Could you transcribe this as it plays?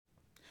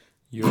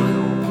Your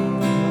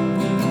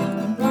movie,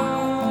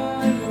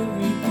 my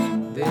movie,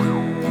 their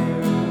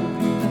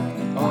movie,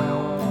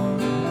 our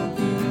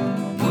movie. Your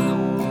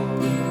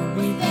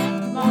movie,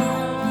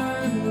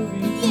 my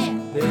movie,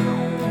 their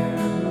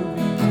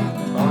movie,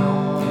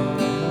 our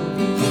movie.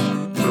 Your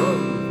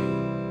movie,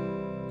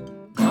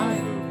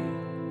 my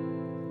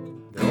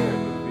movie, their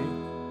movie,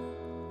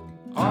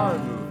 our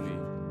movie.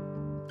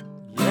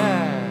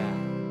 Yeah!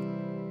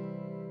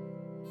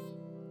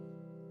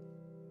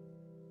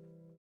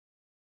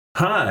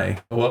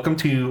 Hi, welcome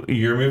to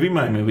Your Movie,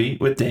 My Movie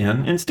with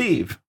Dan and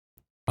Steve.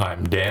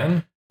 I'm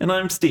Dan. And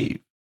I'm Steve.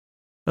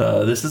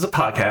 This is a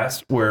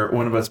podcast where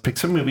one of us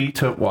picks a movie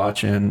to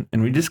watch and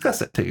we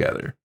discuss it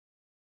together.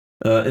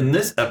 In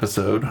this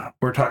episode,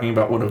 we're talking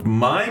about one of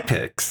my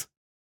picks,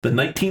 the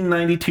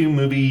 1992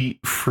 movie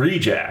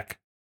Freejack,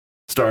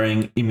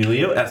 starring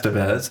Emilio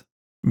Estevez,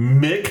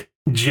 Mick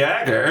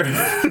Jagger,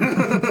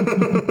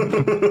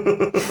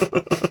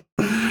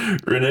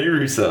 Rene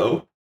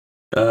Russo,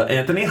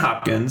 Anthony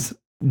Hopkins,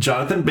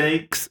 Jonathan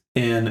Banks,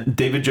 and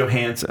David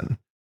Johansen.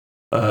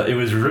 It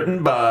was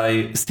written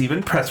by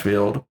Stephen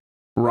Pressfield,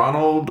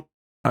 Ronald,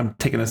 I'm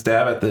taking a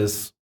stab at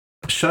this,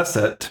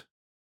 Shusett,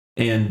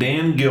 and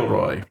Dan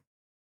Gilroy,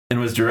 and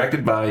was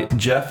directed by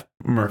Jeff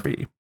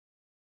Murphy.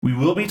 We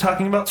will be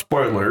talking about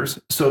spoilers,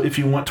 so if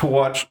you want to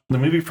watch the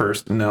movie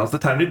first, now's the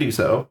time to do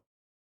so.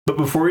 But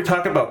before we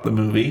talk about the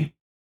movie,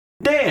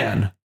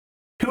 Dan,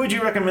 who would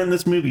you recommend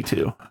this movie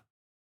to?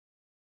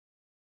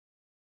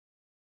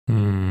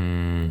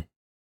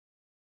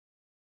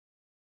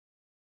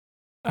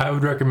 I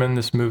would recommend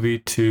this movie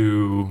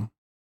to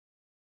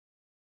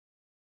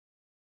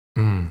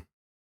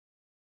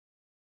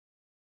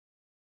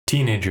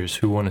teenagers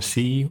who want to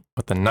see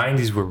what the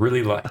 90s were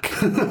really like.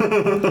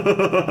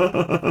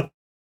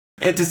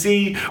 And to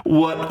see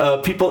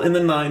what people in the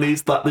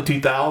 90s thought the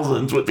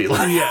 2000s would be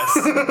like. Yes.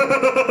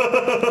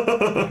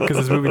 Because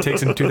this movie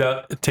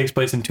takes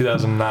place in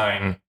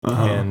 2009.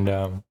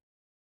 And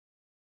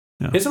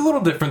it's a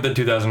little different than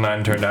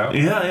 2009 turned out.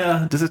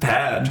 Yeah, just a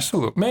tad. Just a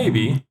little,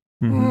 maybe.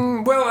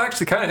 Mm-hmm. Well,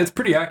 actually, kind of. It's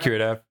pretty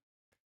accurate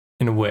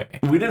in a way.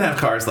 We didn't have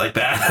cars like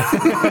that.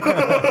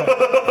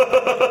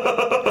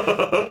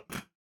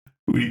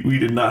 we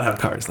did not have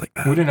cars like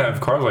that. We didn't have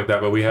cars like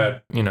that, but we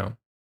had,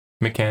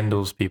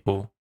 McCandless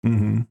people.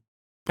 Mm-hmm.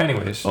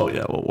 Anyways. Oh,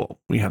 yeah. Well,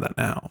 we have that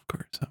now, of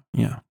course. So,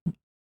 yeah.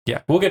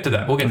 Yeah, we'll get to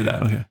that.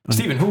 Okay.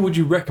 Steven, who would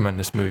you recommend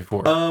this movie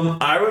for?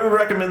 I would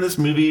recommend this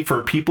movie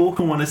for people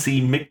who want to see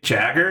Mick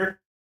Jagger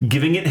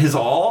giving it his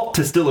all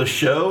to steal a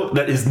show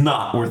that is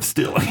not worth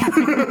stealing.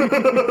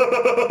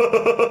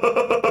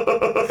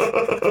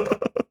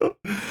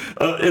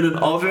 In an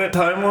alternate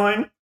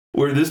timeline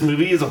where this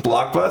movie is a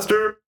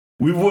blockbuster,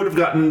 we would have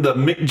gotten the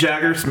Mick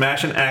Jagger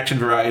Smash and Action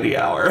Variety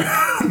Hour.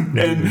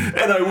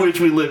 and I wish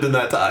we lived in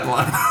that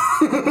timeline.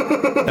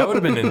 That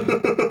would have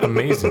been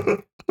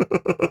amazing.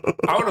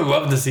 I would have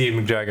loved to see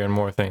Mick Jagger in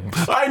more things.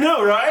 I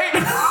know, right?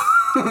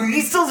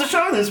 He steals a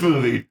show in this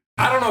movie.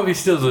 I don't know if he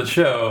steals the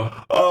show.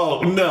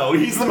 Oh, no.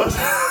 He's the most...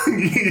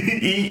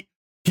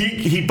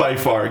 he by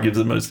far gives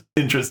the most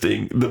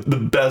interesting, the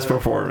best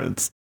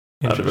performance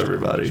out of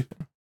everybody.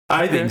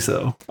 I think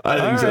so.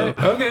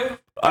 Okay.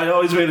 I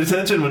always paid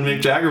attention when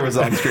Mick Jagger was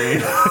on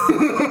screen.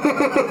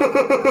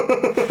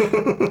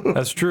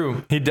 That's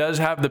true. He does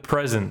have the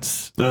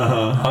presence.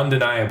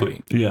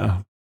 Undeniably.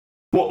 Yeah.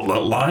 Well, the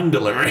line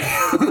delivery.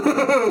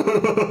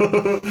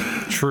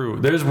 True.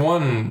 There's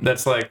one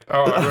that's like, I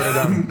wrote it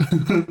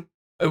down.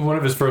 One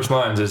of his first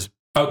lines is,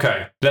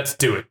 "Okay, let's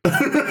do it."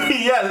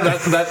 Yeah,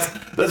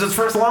 that's his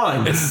first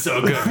line. It's so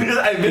good.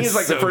 I think it's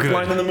like the first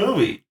line in the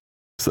movie.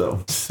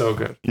 So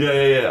good.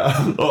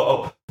 Yeah.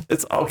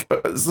 It's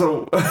okay.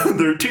 So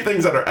there are two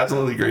things that are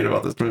absolutely great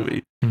about this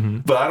movie,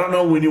 but I don't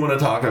know when you want to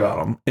talk about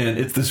them. And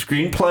it's the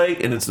screenplay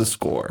and it's the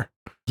score.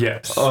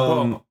 Yes.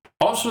 Well,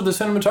 also the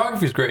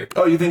cinematography is great.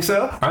 Oh, you think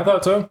so? I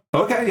thought so.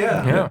 Okay,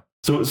 yeah.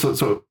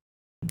 So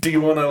do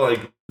you want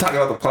to talk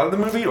about the plot of the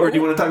movie, or do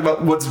you want to talk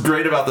about what's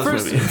great about this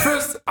movie?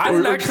 First, I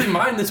didn't actually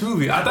mind this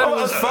movie. I thought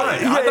it was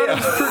fine. I thought it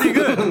was pretty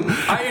good.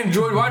 I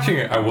enjoyed watching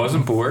it. I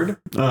wasn't bored.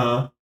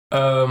 Well,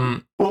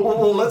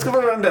 let's give a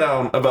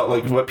rundown about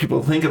what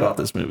people think about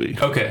this movie.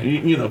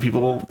 Okay.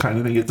 People kind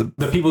of think it's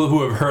the people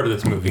who have heard of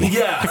this movie.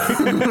 Yeah.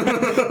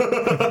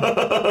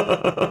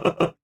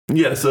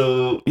 Yeah.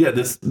 So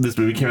this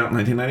movie came out in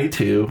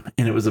 1992,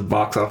 and it was a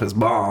box office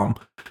bomb.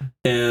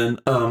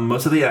 And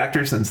most of the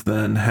actors since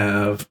then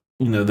have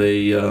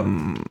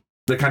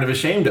they're kind of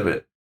ashamed of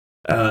it.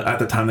 At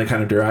the time, they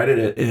kind of derided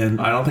it, and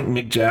I don't think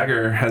Mick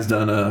Jagger has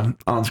done a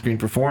on-screen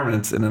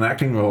performance in an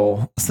acting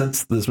role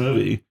since this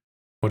movie.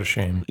 What a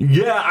shame.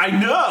 Yeah, I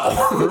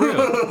know. For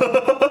real.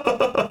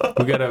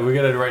 We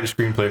gotta write a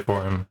screenplay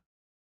for him.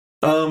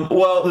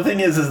 Well, the thing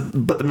is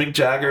but the Mick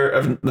Jagger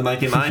of the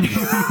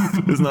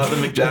 1990s is not the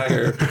Mick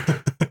Jagger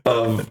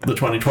of the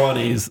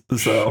 2020s. So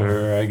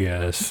sure, I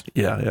guess.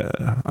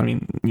 Yeah. I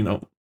mean,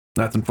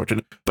 that's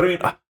unfortunate. But I mean,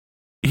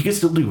 he can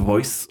still do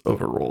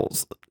voice-over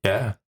roles.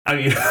 Yeah. I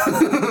mean,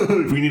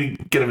 we need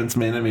to get him in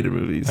some animated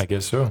movies. I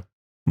guess so.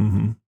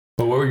 Mm-hmm.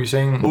 But what were you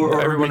saying?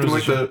 Or everyone was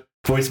was like the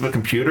voice of a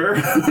computer.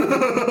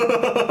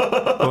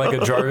 Like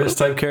a Jarvis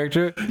type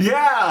character?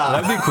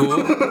 Yeah. That'd be cool.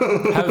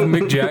 Have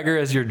Mick Jagger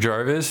as your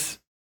Jarvis.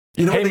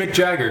 You know, hey, Mick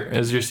Jagger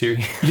as your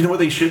Siri. You know what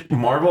they should?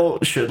 Marvel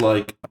should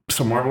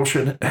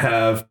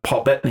have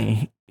Paul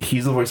Bettany.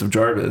 He's the voice of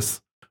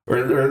Jarvis, or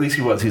at least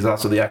he was. He's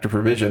also the actor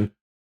for Vision.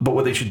 But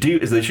what they should do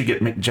is they should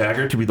get Mick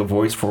Jagger to be the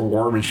voice for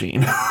War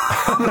Machine.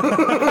 That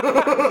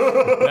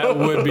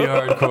would be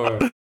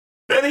hardcore.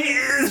 And he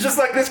is just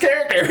like this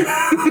character.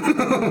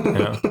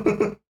 Yeah.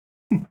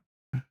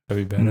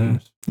 That'd be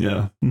badass.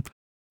 Yeah.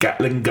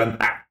 Gatling gun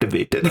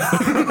activated.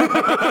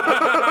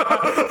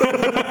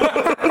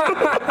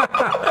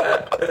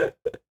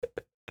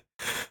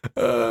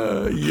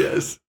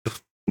 Yes.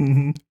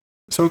 Mm-hmm.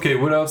 So, okay,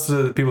 what else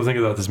do people think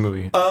about this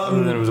movie?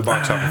 And then it was a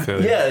box office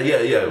failure.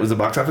 Yeah. It was a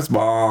box office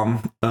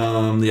bomb.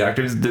 The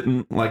actors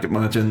didn't like it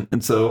much.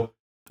 And so,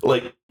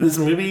 like, this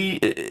movie,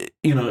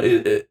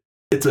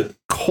 it's a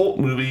cult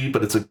movie,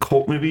 but it's a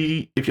cult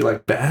movie if you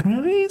like bad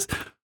movies.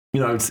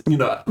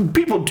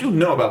 People do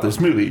know about this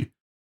movie.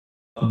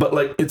 But,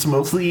 like, it's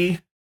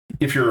mostly,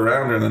 if you're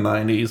around in the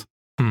 90s,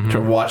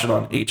 to watch it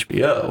on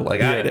HBO,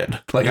 like I did.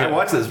 Like, I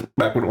watched this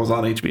back when it was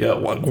on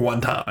HBO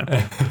one time.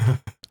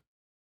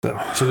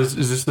 So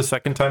is this the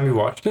second time you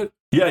watched it?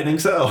 Yeah, I think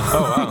so.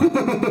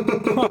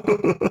 Oh, wow.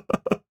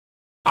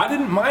 I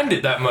didn't mind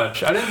it that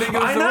much. I didn't think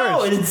it was the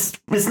worst.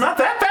 It's not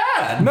that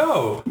bad.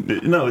 No,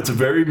 it's a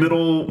very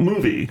middle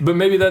movie. But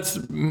maybe that's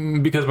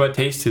because my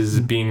taste is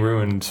being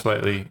ruined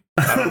slightly.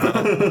 I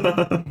don't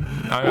know.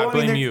 I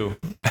blame you.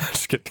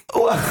 Just kidding.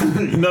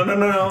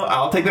 No.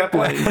 I'll take that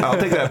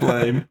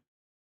blame.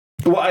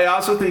 Well, I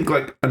also think,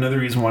 like, another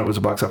reason why it was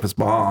a box office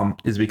bomb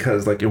is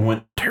because, like, it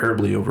went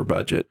terribly over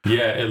budget.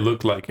 Yeah, it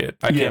looked like it.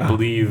 I can't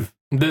believe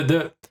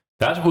that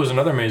was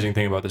another amazing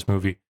thing about this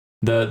movie.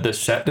 The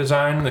set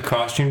design, the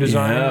costume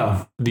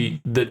design,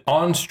 the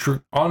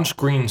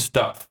on-screen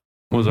stuff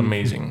was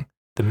amazing.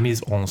 The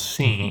mise en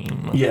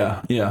scene.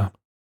 Yeah.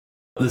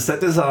 The set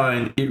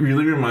design, it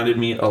really reminded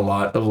me a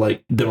lot of,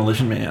 like,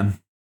 Demolition Man.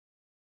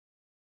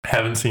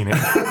 Haven't seen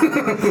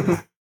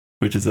it.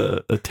 Which is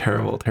a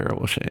terrible,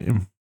 terrible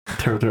shame.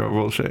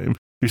 Terrible shame.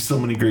 There's so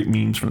many great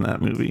memes from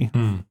that movie.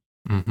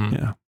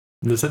 Yeah.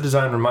 The set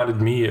design reminded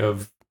me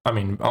of,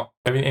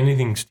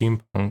 anything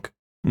steampunk,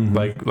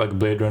 like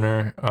Blade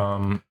Runner.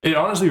 It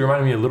honestly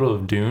reminded me a little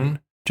of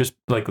Dune, just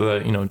like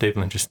David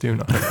Lynch's Dune.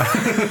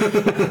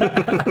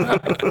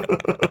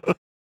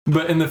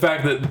 But in the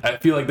fact that I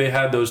feel like they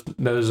had those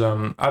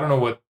I don't know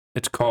what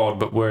it's called,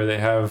 but where they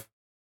have,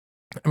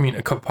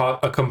 a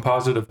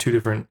composite of two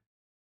different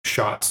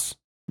shots.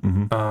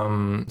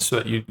 So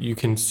that you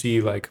can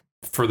see, like,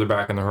 further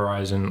back in the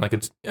horizon, like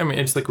it's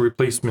like a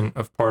replacement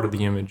of part of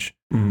the image.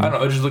 I don't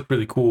know, it just looked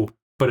really cool,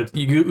 but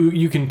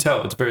you can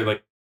tell it's very,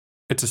 like,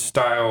 it's a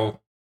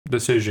style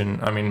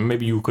decision.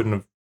 Maybe you couldn't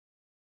have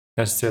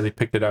necessarily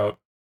picked it out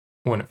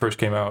when it first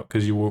came out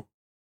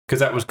because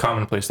that was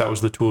commonplace, that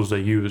was the tools they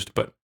used,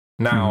 but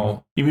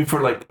now you mean for,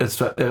 like,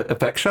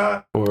 effect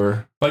shot,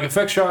 or like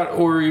effect shot,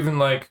 or even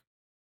like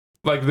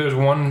there's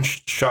one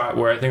shot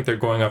where I think they're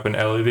going up an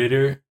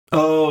elevator.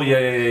 Oh,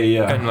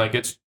 yeah. And, like,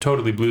 it's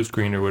totally blue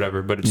screen or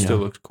whatever, but it still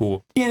looks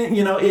cool.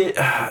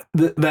 Yeah,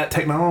 that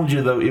technology,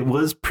 though, it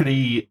was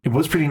pretty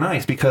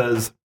nice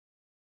because,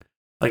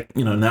 like,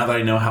 now that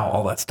I know how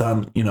all that's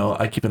done,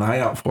 I keep an eye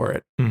out for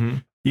it.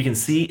 You can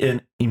see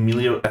in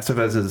Emilio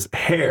Estevez's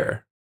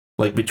hair,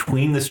 like,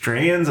 between the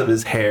strands of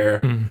his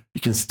hair, you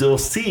can still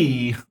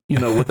see,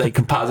 what they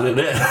composited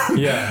in.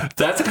 Yeah.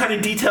 That's the kind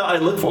of detail I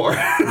look for.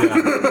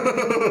 Yeah.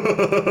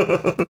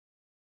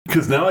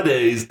 Because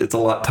nowadays, it's a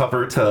lot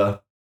tougher to,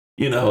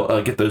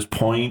 get those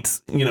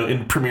points,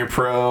 in Premiere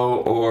Pro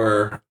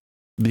or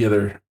the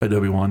other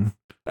Adobe one,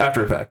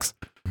 After Effects.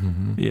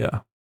 Yeah.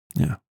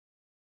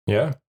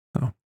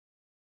 Oh.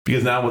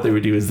 Because now what they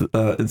would do is,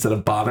 instead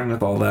of bothering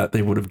with all that,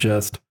 they would have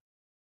just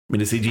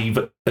made a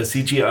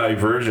CGI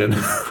version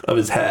of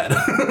his head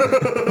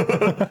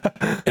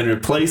and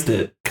replaced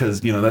it.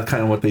 Because, that's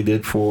kind of what they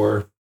did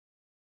for...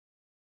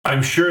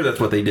 I'm sure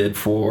that's what they did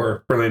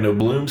for Orlando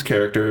Bloom's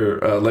character,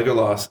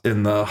 Legolas,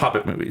 in the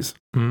Hobbit movies.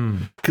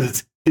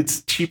 Because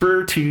it's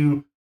cheaper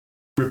to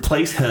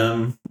replace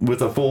him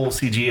with a full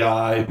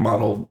CGI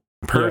model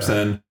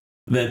person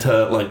than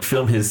to, like,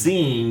 film his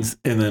scenes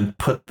and then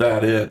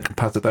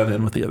composite that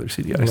in with the other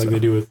CGI like stuff. they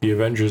do with the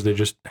Avengers, they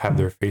just have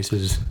their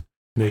faces.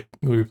 They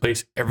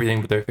replace everything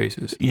with their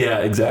faces. Yeah,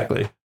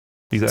 exactly.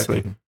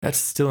 That's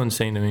still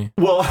insane to me.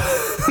 Well,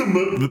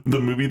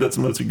 the movie that's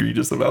most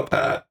egregious about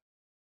that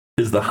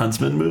is the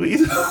Huntsman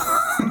movies.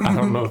 I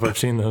don't know if I've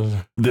seen those.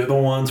 They're the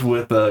ones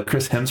with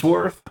Chris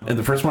Hemsworth. And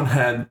the first one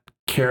had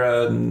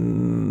Keira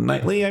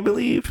Knightley, I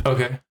believe.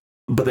 Okay.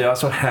 But they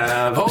also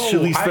have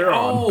Charlize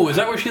Theron. Is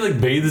that where she, like,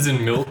 bathes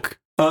in milk?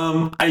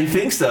 I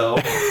think so.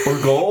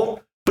 Or gold.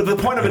 But the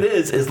point of it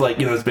is like,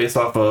 it's based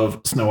off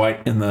of Snow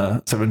White and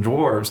the Seven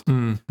Dwarves.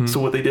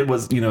 So what they did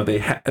was, they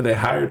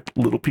hired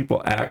little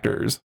people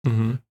actors,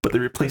 but they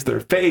replaced their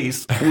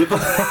face with...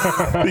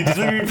 they just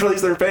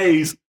replaced their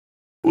face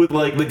with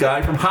like the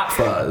guy from Hot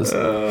Fuzz.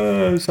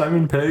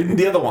 Simon Pegg.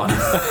 The other one.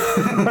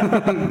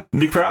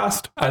 Nick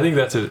Frost. I think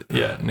that's it.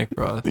 Yeah, Nick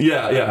Frost.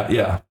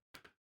 Yeah.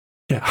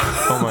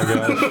 Oh my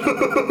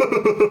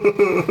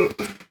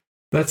gosh.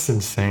 That's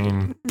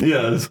insane.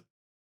 Yes.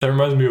 That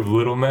reminds me of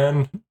Little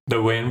Man,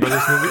 the Wayne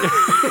Brothers movie.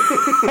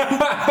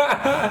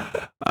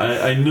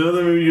 I know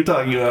the movie you're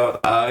talking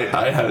about.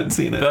 I haven't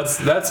seen it.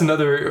 That's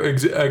another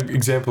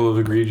example of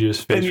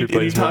egregious face replacement.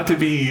 And you talk to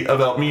me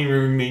about me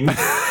ruining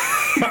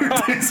your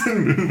taste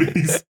in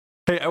movies.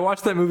 Hey, I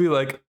watched that movie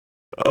like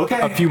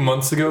a few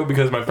months ago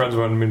because my friends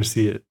wanted me to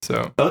see it.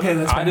 So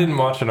that's I didn't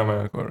watch it on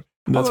my own.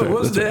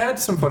 It had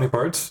some funny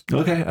parts.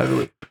 Okay, I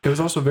believe. It was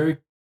also very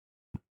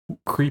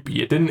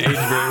creepy. It didn't age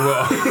very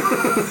well.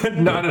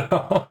 Not at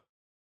all.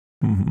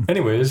 Mm-hmm.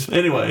 Anyways.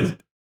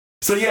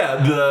 So yeah,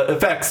 the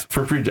effects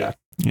for Freejack.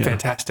 Yeah.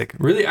 Fantastic.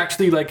 Really,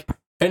 actually, like,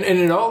 and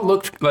it all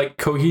looked like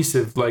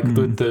cohesive, like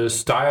the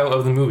style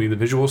of the movie, the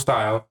visual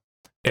style.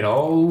 It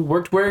all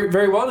worked very,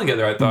 very well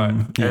together, I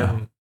thought. Yeah.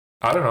 And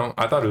I don't know.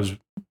 I thought it was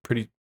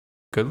pretty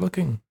good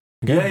looking.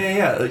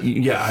 Yeah.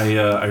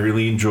 I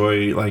really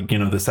enjoy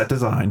the set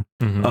design.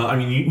 Mm-hmm. I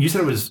mean, you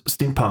said it was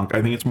steampunk.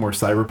 I think it's more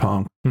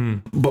cyberpunk,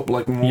 but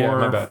like more. Yeah,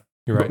 my bad.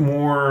 You're right. But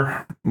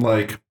more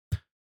like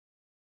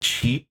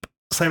cheap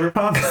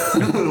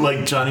cyberpunk,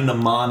 like Johnny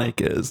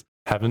Mnemonic is.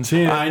 Haven't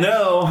seen it. I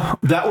know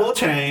that will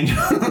change.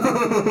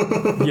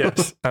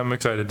 Yes, I'm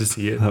excited to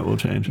see it. That will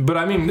change. But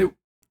I mean,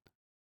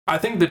 I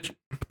think that.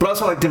 But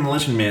also like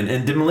Demolition Man,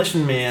 and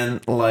Demolition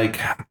Man, like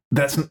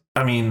that's.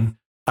 I mean.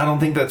 I don't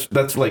think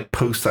that's like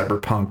post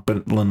cyberpunk,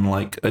 but in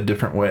like a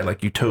different way,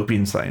 like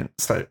utopian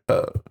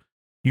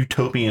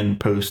utopian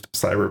post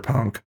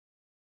cyberpunk,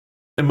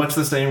 in much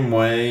the same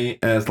way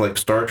as like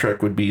Star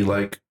Trek would be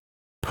like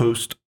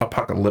post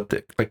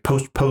apocalyptic, like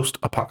post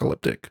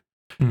apocalyptic,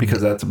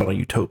 because that's about a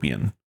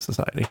utopian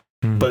society.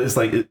 But it's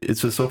like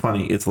it's just so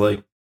funny. It's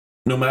like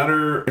no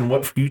matter in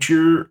what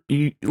future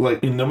you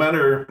like, no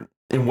matter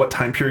in what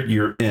time period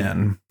you're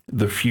in,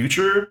 the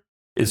future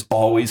is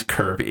always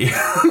curvy.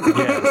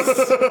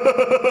 Yes.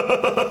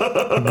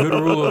 Good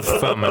rule of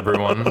thumb,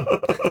 everyone.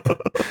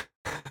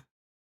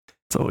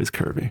 It's always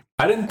curvy.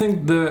 I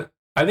think the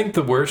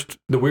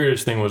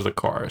weirdest thing was the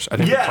cars. I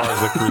think the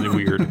cars look really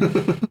weird.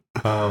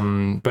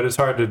 But it's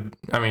hard to,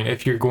 I mean,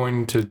 if you're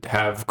going to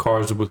have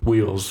cars with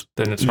wheels,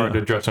 then it's hard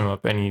to dress them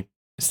up any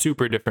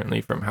super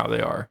differently from how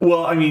they are.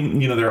 Well, I mean,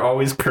 they're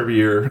always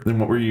curvier than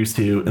what we're used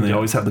to, and they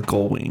always have the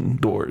gull wing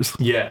doors.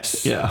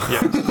 Yes. Yeah.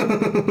 Yes.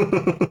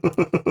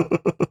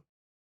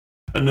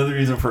 Another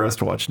reason for us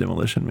to watch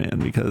Demolition Man,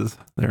 because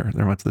they're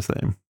much the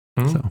same.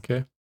 So.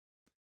 Okay.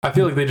 I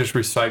feel like they just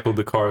recycled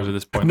the cars at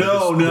this point.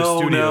 No.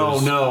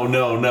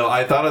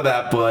 I thought of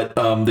that, but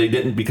they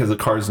didn't, because the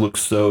cars look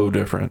so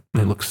different.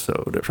 They look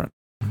so different.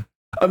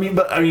 I mean,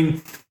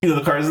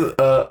 the cars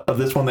of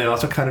this one, they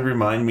also kind of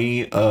remind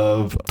me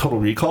of Total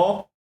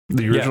Recall,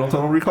 the original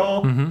Total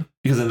Recall. Mm-hmm.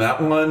 Because in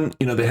that one,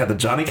 they had the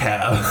Johnny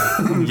Cab.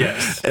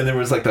 Yes. And there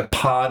was like that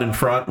pod in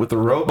front with the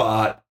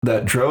robot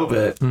that drove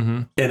it.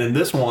 Mm-hmm. And in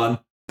this one,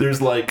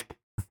 there's like,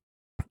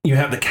 you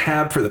have the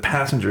cab for the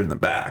passenger in the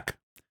back.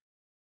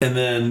 And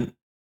then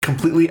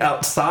completely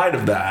outside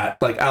of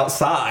that, like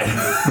outside,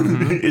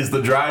 is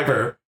the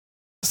driver.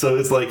 So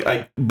it's like,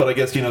 I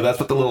guess, that's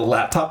what the little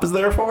laptop is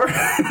there for.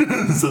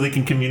 So they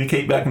can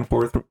communicate back and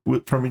forth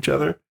from each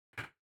other.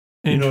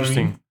 Interesting. You know what I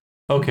mean?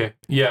 Okay.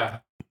 Yeah.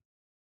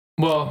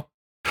 Well,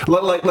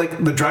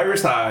 like the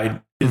driver's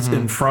side is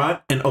in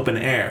front and open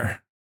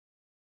air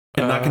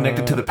and not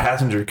connected to the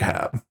passenger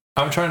cab.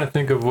 I'm trying to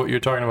think of what you're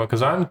talking about,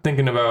 because I'm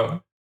thinking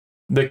about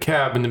the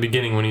cab in the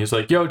beginning when he's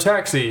like, yo,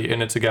 taxi.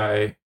 And it's a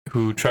guy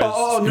who tries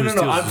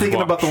no. I'm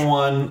thinking about the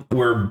one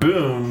where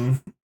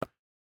Boone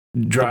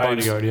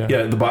drives. The bodyguard,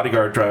 yeah, the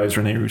bodyguard drives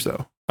Rene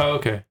Russo. Oh,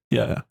 okay.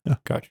 Yeah.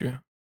 Got you.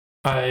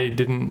 I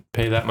didn't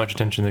pay that much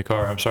attention to the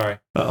car. I'm sorry.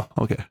 Oh,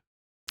 okay.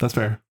 That's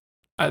fair.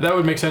 That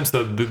would make sense,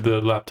 though. The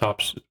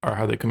laptops are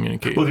how they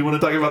communicate. Well, do you want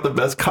to talk about the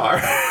best car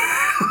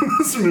in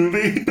this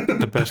movie?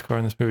 The best car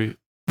in this movie?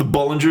 The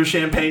Bollinger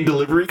Champagne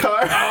delivery car?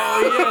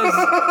 Oh, yes.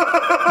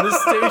 The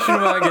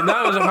station wagon.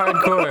 That was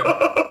hardcore.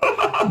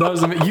 That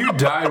was you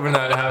died when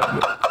that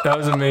happened. That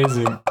was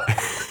amazing.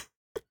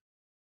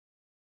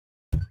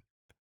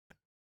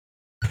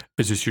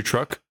 Is this your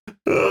truck?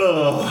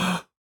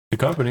 The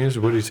company's?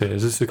 What do you say?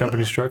 Is this the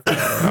company's truck?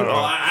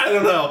 I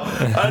don't know.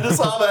 I just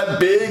saw that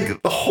big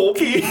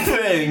hulky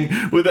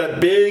thing with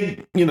that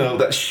big,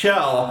 that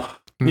shell.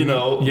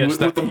 Yes,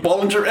 with the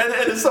Bollinger, and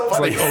it's so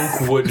funny. It's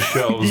like oak wood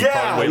shells.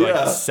 Yeah, probably weigh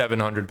like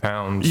 700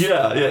 pounds.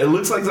 Yeah. It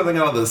looks like something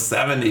out of the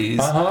 70s.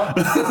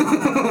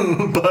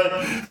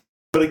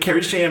 But it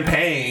carries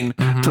champagne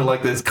to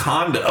like this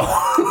condo.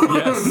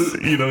 Yes.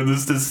 In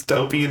this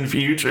dystopian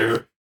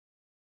future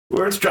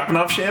where it's dropping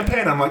off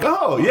champagne. I'm like,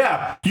 oh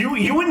yeah,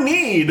 you would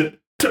need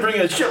to bring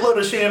a shitload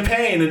of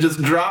champagne and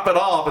just drop it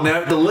off and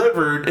have it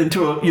delivered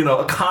into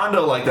a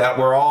condo like that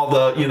where all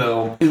the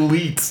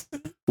elites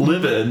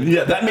live in.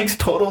 Yeah, that makes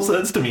total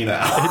sense to me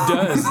now. It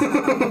does.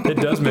 It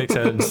does make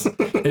sense.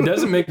 It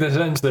doesn't make the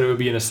sense that it would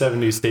be in a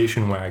 70s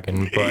station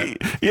wagon, but...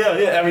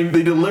 Yeah. I mean,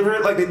 they deliver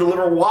it like they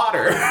deliver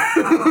water.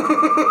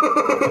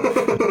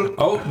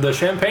 Oh, the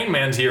champagne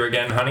man's here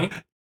again, honey.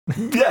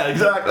 Yeah,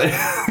 exactly.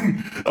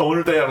 I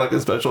wonder if they have like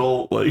a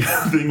special like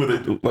thing where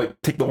they like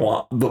take the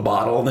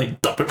bottle and they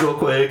dump it real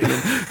quick, and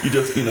then you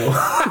just put your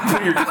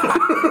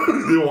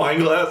wine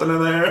glass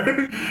in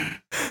there.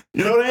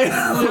 You know what I mean?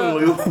 Yeah.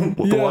 With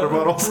the water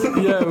bottles.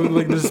 Yeah, with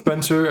like a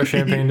dispenser, a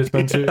champagne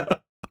dispenser. Yeah.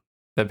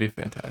 That'd be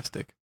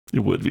fantastic. It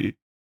would be.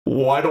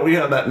 Why don't we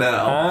have that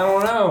now? I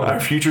don't know. Our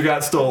future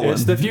got stolen.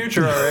 It's the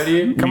future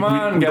already. Come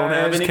on, we guys. Don't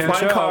have any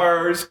flying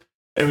cars.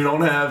 And we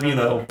don't have,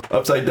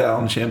 upside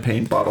down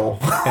champagne bottle.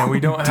 And we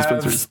don't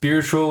have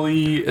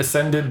spiritually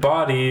ascended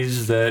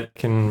bodies that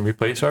can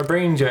replace our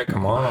brains yet.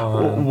 Come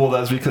on. Well,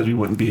 that's because we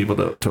wouldn't be able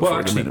to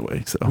afford them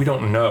anyway. So we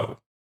don't know.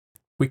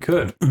 We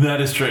could.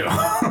 That is true.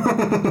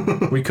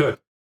 We could.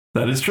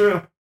 That is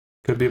true.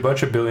 Could be a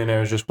bunch of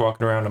billionaires just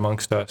walking around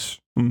amongst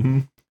us. Mm-hmm.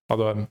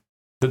 Although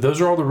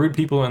those are all the rude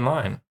people in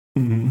line.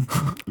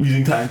 Mm-hmm.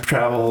 Using time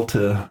travel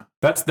to...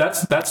 That's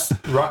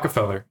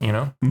Rockefeller,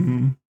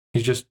 Mm-hmm.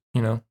 He's just,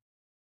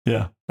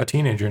 Yeah. a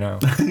teenager now.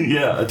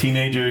 Yeah, a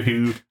teenager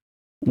who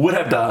would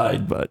have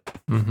died, but...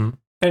 Mm-hmm.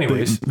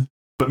 Anyways.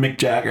 But Mick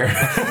Jagger...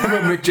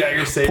 But Mick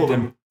Jagger saved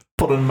him.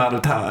 Pulled him out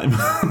of time.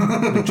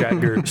 Mick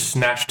Jagger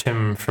snatched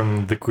him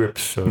from the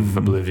grips of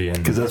oblivion.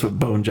 Because that's what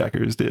bone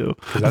jackers do.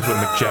 Because that's what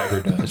Mick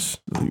Jagger does.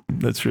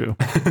 That's true.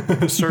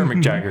 Sir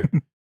Mick Jagger.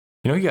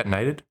 He got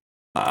knighted?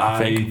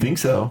 I think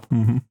so.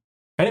 Mm-hmm.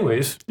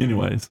 Anyways.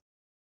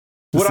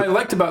 What I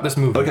liked about this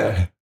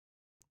movie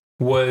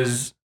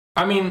was,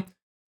 Emilio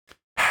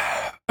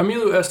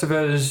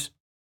Estevez,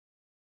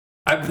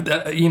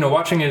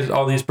 watching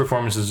all these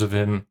performances of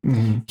him,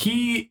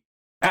 he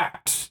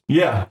acts.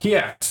 Yeah. He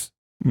acts.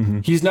 Mm-hmm.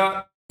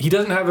 He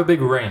doesn't have a big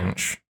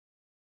range,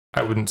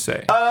 I wouldn't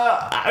say.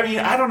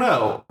 I don't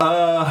know.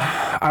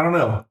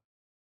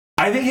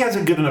 I think he has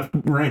a good enough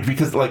range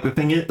because, like, the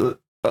thing is,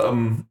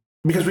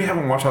 because we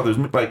haven't watched all those,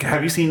 like,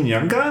 have you seen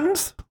Young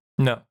Guns?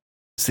 No.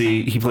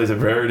 See, he plays a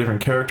very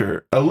different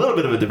character, a little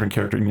bit of a different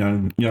character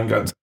in Young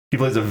Guns. He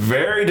plays a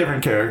very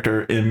different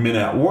character in Men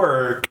at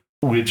Work,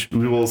 which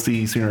we will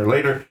see sooner or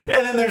later.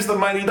 And then there's the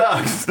Mighty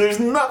Ducks. There's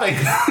nothing.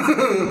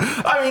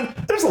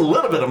 There's a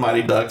little bit of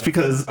Mighty Ducks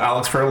because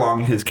Alex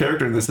Furlong, his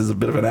character in this, is a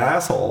bit of an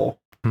asshole.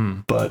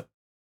 But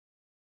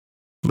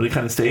he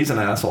kind of stays an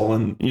asshole,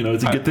 and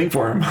it's a good thing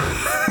for him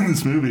in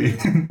this movie.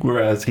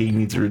 Whereas he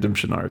needs a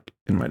redemption arc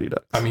in Mighty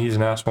Ducks. He's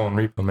an asshole in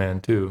Repo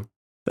Man too.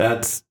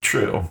 That's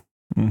true.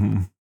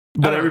 Mm-hmm.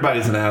 But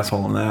everybody's an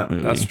asshole in that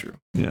movie. That's true.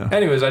 Yeah.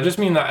 Anyways, I just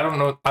mean that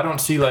I don't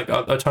see like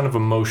a ton of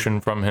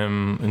emotion from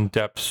him in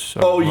depths.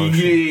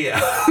 Yeah.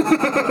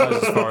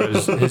 As far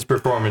as his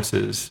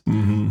performances.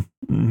 Mm-hmm.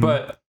 Mm-hmm.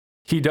 But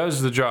he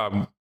does the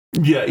job.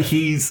 Yeah,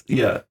 he's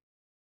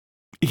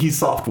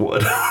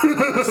softwood.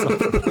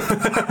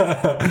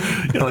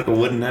 Like a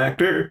wooden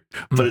actor,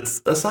 but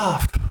it's a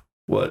soft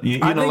wood. He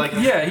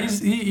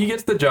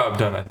gets the job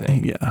done, I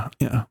think. Yeah.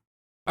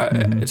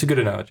 It's a good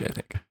analogy, I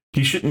think.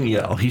 He shouldn't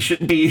yell. He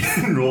shouldn't be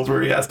in roles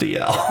where he has to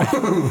yell.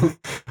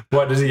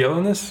 What, does he yell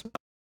in this?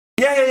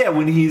 Yeah.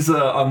 When he's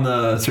on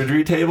the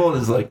surgery table and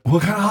he's like,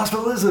 "What kind of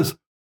hospital is this?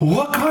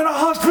 What kind of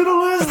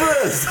hospital is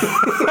this?"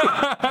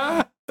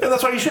 And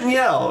that's why he shouldn't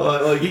yell.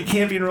 Like he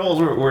can't be in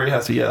roles where he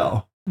has to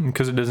yell.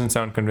 Because it doesn't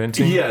sound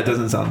convincing? Yeah, it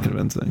doesn't sound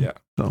convincing. Yeah.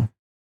 So.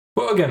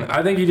 Well, again,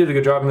 I think he did a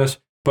good job in this,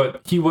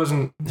 but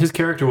his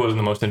character wasn't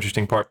the most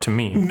interesting part to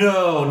me.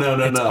 No.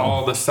 It's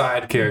all the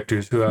side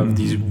characters who have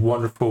these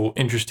wonderful,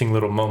 interesting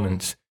little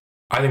moments.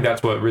 I think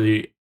that's what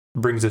really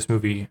brings this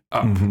movie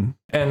up. Mm-hmm.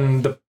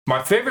 And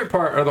my favorite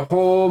part of the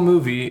whole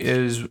movie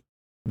is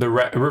the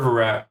river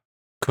rat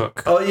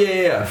cook. Oh,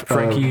 yeah.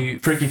 Frankie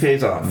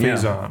Faison. Yeah.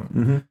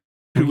 Mm-hmm.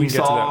 We can get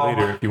to that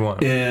later if you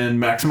want. In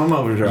Maximum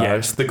Overdrive.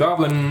 Yes, the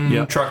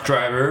Goblin truck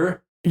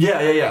driver.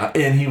 Yeah.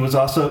 And he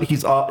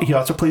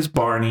also plays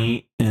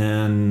Barney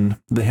in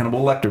the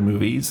Hannibal Lecter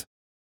movies.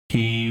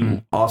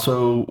 He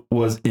also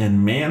was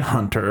in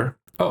Manhunter,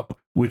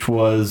 which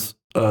was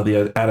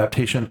the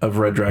adaptation of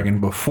Red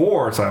Dragon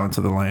before Silence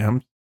of the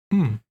Lambs.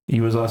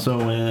 He was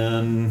also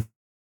in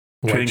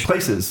Trading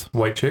Places.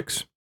 White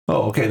Chicks.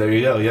 Oh, okay, there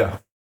you go, yeah.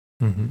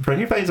 Mm-hmm.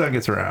 Frankie Faison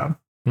gets around.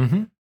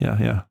 Mm-hmm.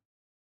 Yeah,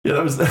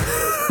 that was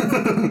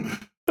that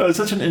was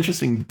such an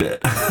interesting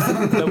bit.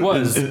 That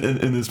was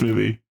in this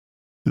movie.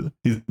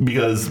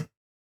 Because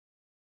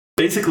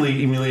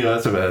basically Emilio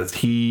Estevez,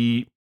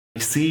 he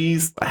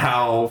sees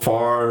how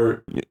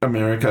far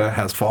America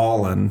has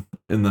fallen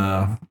in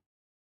the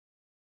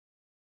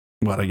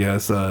 10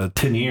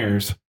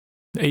 years.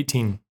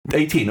 18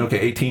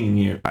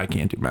 years. I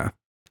can't do math.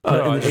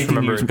 I just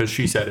remember it because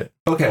she said it.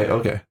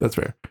 Okay, that's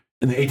fair.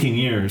 In the 18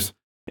 years,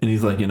 and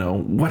he's like,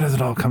 what does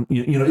it all come?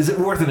 Is it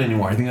worth it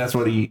anymore? I think that's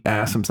what he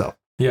asked himself.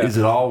 Yeah. Is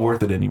it all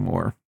worth it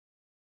anymore?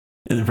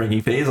 And then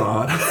Frankie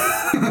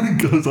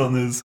Faison goes on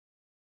this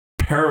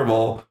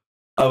parable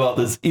about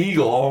this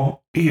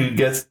eagle who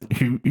goes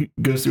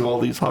through all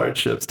these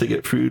hardships to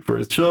get food for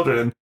his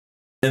children.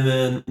 And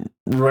then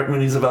right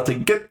when he's about to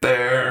get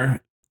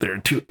there are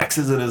two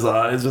X's in his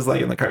eyes, just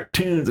like in the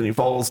cartoons, and he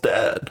falls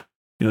dead.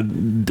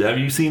 Have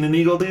you seen an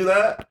eagle do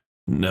that?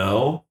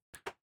 No.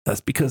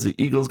 That's because the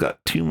eagle's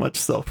got too much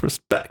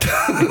self-respect.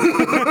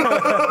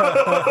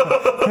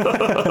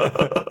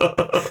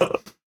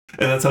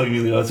 And that's how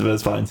Emilio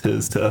Estevez finds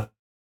his to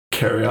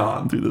carry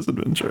on through this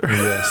adventure.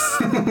 Yes.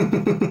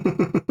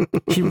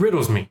 He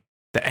riddles me.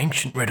 The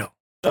ancient riddle.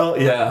 Oh,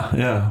 yeah.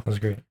 That was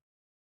great.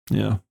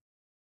 Yeah.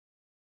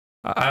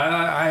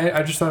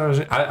 I just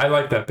thought I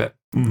like that bit.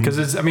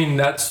 Because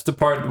that's the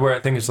part where I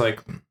think it's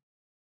like,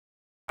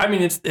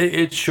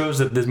 it shows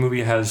that this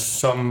movie has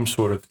some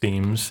sort of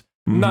themes.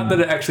 Not that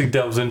it actually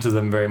delves into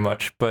them very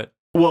much, but...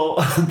 Well,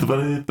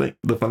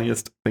 the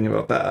funniest thing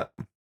about that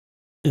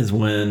is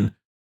when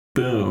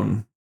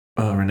Boone,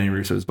 Rene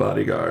Russo's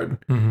bodyguard,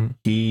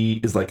 he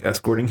is like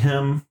escorting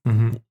him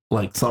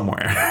like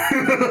somewhere.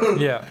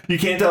 Yeah. You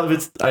can't tell if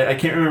it's... I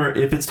can't remember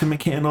if it's to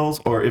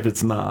McCandless or if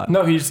it's not.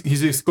 No, he's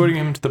escorting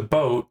him to the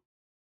boat.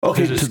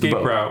 Okay, his escape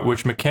route,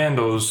 which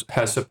McCandless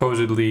has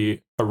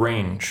supposedly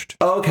arranged.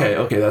 Okay,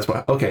 that's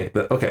why. Okay.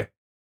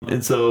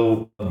 And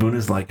so Boone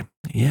is like,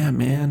 yeah,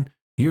 man,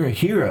 you're a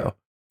hero.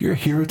 You're a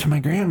hero to my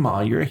grandma.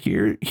 You're a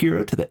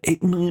hero to the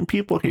 8 million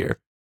people here.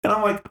 And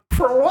I'm like,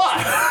 for what?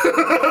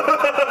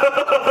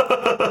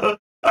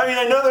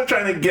 I know they're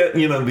trying to get,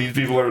 these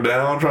people are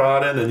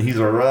downtrodden and he's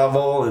a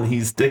rebel and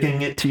he's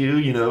sticking it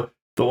to, the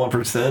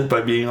 1%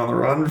 by being on the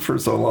run for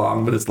so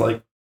long. But it's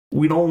like,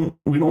 we don't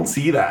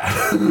see that.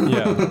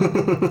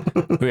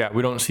 Yeah,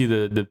 we don't see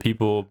the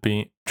people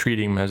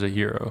treating him as a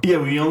hero. Yeah,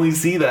 we only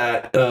see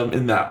that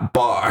in that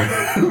bar.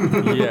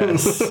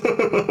 Yes.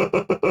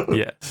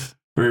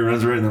 Where he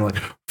runs around and they're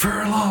like,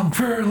 furlong.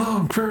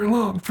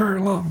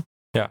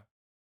 Yeah.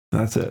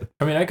 That's it.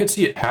 I could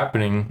see it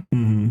happening,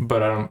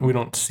 but we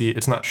don't see it.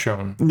 It's not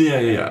shown.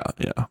 Yeah.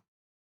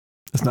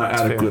 It's not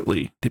That's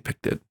adequately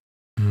depicted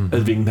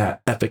as being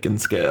that epic in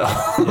scale.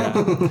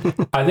 Yeah.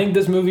 I think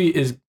this movie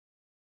is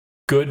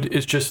good.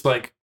 It's just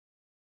like,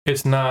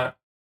 it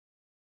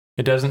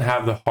doesn't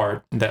have the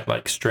heart that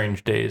like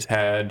Strange Days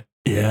had.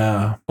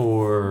 Yeah.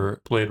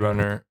 Or Blade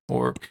Runner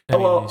or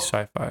any of these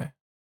sci-fi.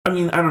 I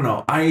don't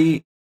know.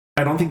 I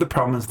don't think the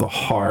problem is the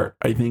heart.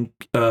 I think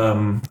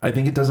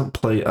it doesn't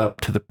play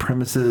up to the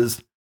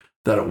premises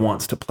that it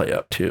wants to play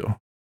up to.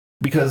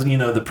 Because,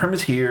 the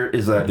premise here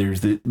is that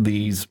there's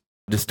these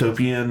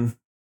dystopian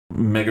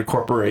mega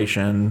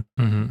corporation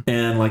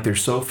and like they're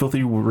so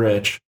filthy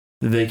rich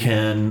they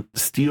can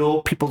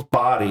steal people's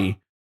body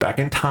back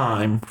in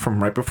time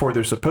from right before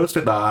they're supposed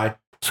to die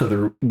so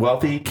the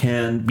wealthy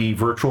can be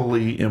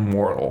virtually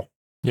immortal.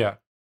 Yeah.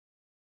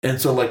 And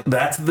so like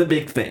that's the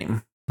big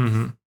thing.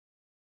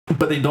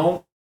 But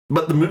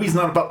the movie's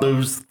not about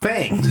those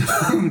things.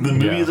 The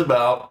movie is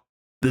about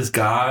this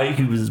guy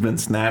who has been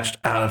snatched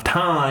out of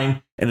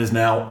time and is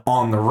now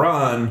on the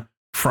run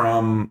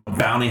from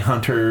bounty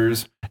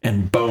hunters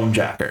and bone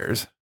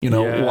jackers,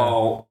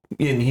 and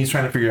he's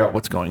trying to figure out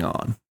what's going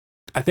on.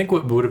 I think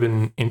what would have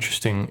been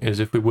interesting is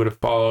if we would have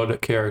followed a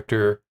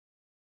character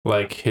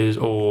like his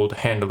old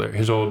handler,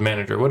 his old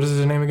manager. What is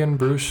his name again?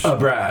 Bruce?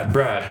 Brad.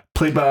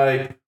 Played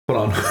by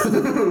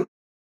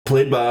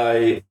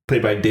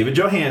David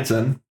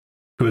Johansen,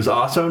 who is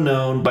also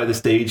known by the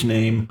stage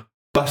name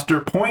Buster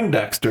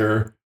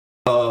Poindexter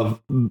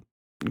of,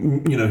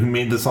 who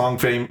made the song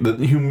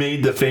who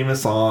made the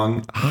famous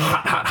song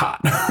Hot Hot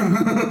Hot.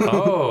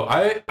 Oh,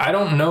 I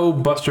don't know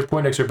Buster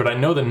Poindexter, but I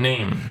know the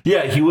name.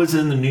 Yeah, he was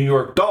in the New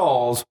York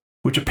Dolls,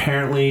 which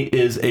apparently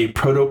is a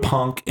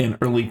proto-punk and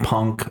early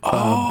punk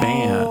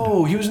band.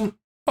 Oh, he was in...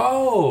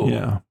 Oh.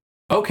 Yeah.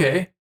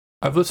 Okay.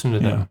 I've listened to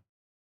them.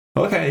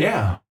 Okay,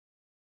 yeah.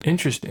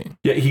 Interesting.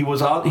 Yeah, he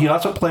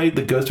also played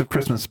the Ghost of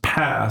Christmas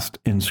Past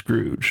in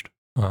Scrooged.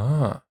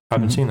 I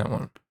haven't seen that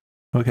one.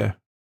 Okay.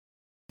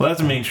 Well, that's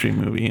a mainstream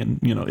movie, and,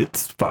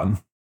 it's fun.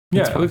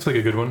 Yeah, it looks like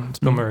a good one. It's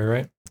Bill Murray,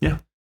 right? Yeah.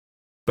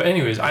 But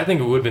anyways, I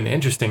think it would have been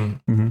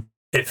interesting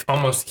if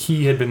almost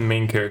he had been the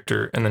main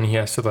character, and then he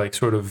has to, like,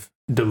 sort of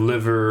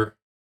deliver...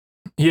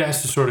 He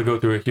has to sort of go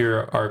through a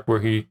hero arc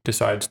where he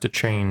decides to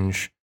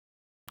change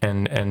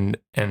and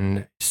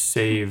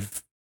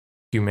save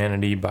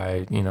humanity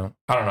by, I don't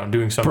know,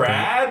 doing something.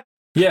 Brad?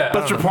 Yeah.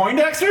 Buster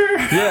Poindexter?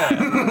 Yeah.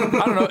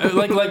 I don't know.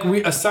 Like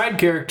a side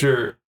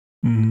character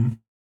who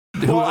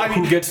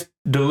gets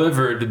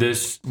delivered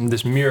this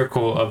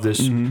miracle of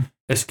this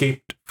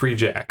escaped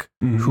Freejack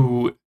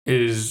who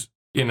is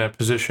in a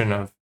position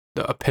of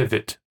a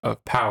pivot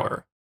of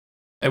power.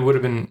 It would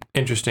have been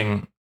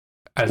interesting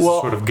as a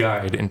sort of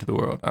guide into the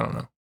world. I don't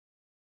know.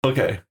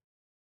 Okay.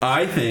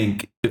 I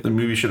think if the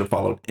movie should have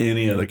followed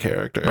any other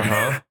character,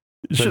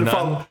 it should have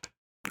followed...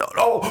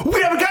 No,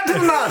 we haven't gotten to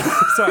the nun.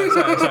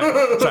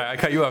 Sorry, I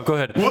cut you off. Go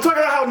ahead. We'll talk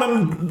about how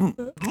nun...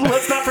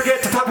 Let's not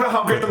forget to talk about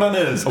how great the nun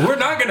is. We're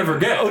not going to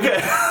forget.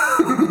 Okay.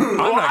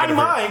 I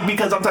might,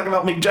 because I'm talking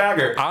about Mick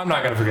Jagger. I'm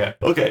not going to forget.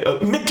 Okay,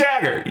 Mick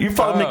Jagger. You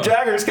follow Mick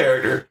Jagger's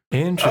character.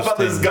 Interesting. About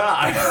this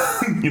guy.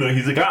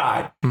 He's a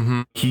guy.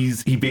 Mm-hmm.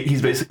 He's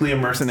basically a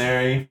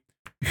mercenary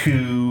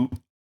who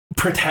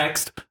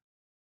protects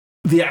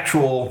the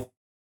actual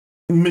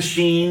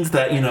machines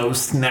that,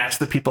 snatch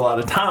the people out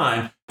of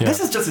time. Yeah. This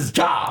is just his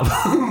job.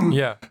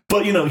 Yeah.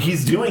 But,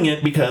 he's doing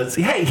it because,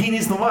 hey, he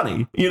needs the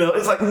money.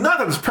 It's like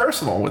nothing's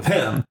personal with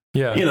him.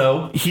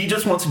 Yeah. He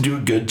just wants to do a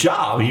good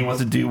job. He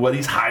wants to do what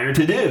he's hired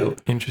to do.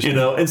 Interesting.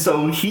 And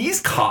so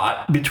he's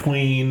caught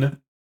between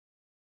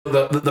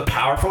the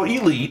powerful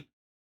elite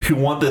who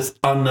want this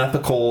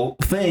unethical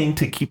thing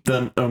to keep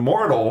them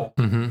immortal.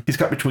 Mm-hmm. He's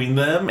caught between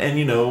them and,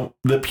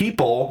 the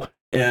people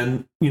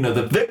and,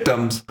 the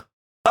victims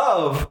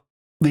of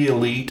the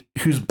elite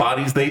whose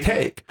bodies they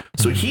take.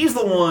 So he's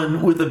the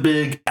one with the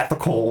big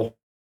ethical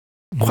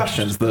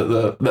questions,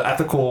 the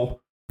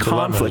ethical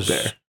conflict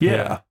there.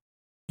 Yeah.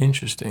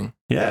 Interesting.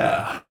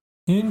 Yeah.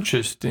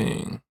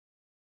 Interesting.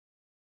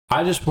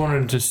 I just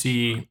wanted to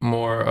see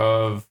more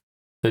of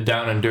the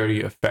down and dirty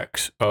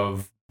effects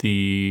of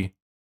the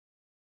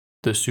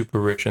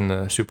super rich and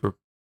the super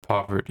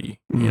poverty,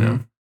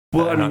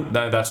 Well,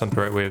 that's not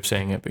the right way of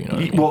saying it, but what I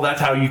mean. Well,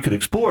 that's how you could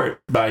explore it,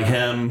 by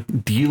him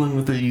dealing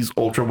with these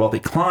ultra wealthy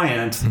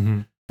clients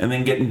and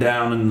then getting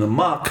down in the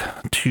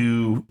muck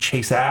to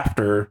chase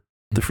after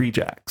the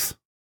Freejacks.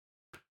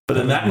 But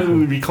then that movie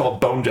would be called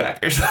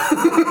Bonejackers.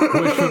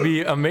 Which would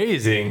be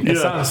amazing. It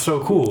sounds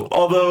so cool.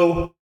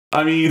 Although,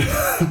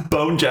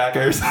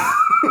 Bonejackers.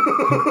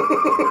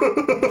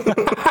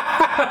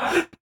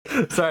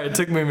 Sorry, it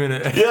took me a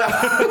minute. Yeah.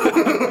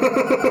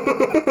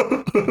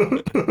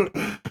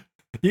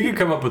 You could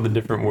come up with a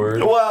different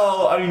word.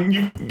 Well,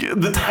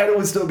 the title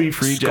would still be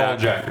Freejack.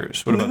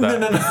 Skulljackers. What about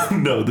that?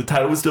 No, the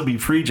title would still be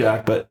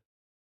Freejack, but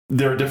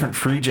there are different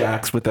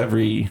Freejacks with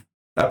every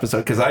episode,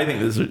 because I think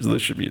this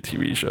should be a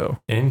TV show.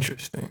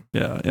 Interesting.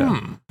 Yeah.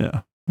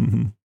 Yeah.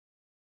 Mm-hmm.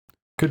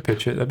 Could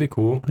pitch it. That'd be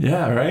cool.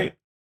 Yeah, right?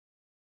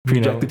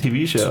 Freejack the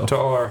TV show. To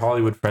all our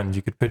Hollywood friends,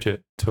 you could pitch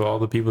it to all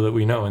the people that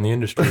we know in the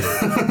industry.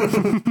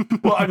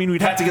 Well,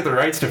 we'd have to get the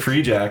rights to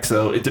Freejack,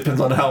 so it depends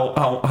on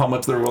how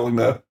much they're willing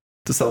to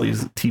sell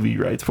these TV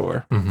rights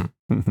for.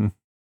 Mm-hmm. Mm-hmm.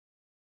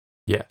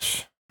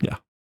 Yes. Yeah.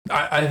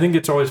 I think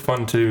it's always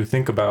fun to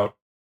think about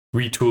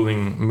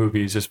retooling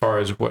movies as far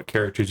as what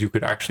characters you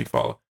could actually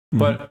follow. Mm-hmm.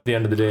 But at the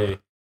end of the day,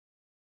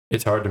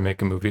 it's hard to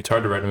make a movie. It's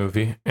hard to write a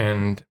movie.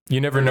 And you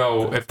never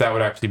know if that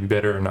would actually be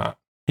better or not.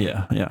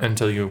 Yeah.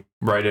 Until you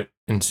write it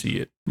and see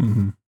it.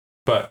 Mm-hmm.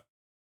 But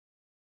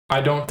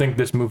I don't think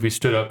this movie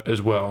stood up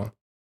as well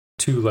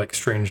to like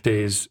Strange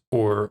Days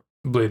or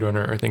Blade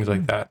Runner or things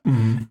like that.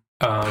 Mm-hmm.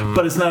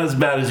 But it's not as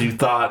bad as you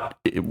thought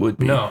it would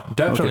be. No,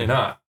 definitely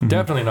not. Mm-hmm.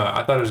 Definitely not.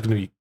 I thought it was going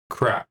to be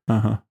crap.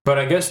 Uh-huh. But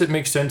I guess it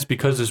makes sense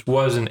because this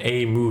was an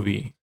A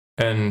movie.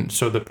 And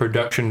so the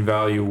production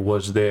value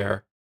was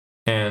there.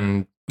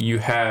 And you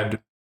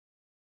had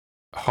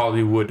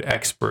Hollywood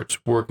experts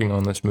working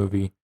on this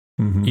movie.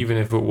 Mm-hmm. Even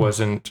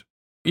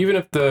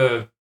if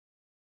the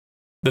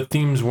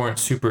themes weren't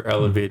super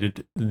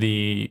elevated,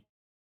 the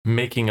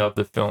making of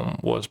the film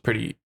was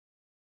pretty,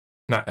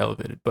 not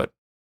elevated, but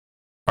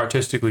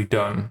artistically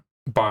done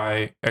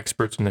by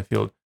experts in the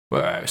field.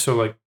 So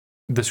like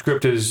the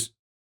script has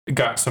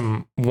got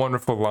some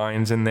wonderful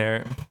lines in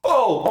there.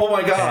 Oh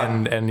my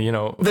God. And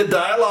the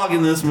dialogue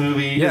in this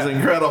movie is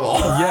incredible.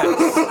 Yes.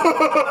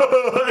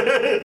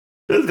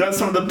 It's got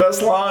some of the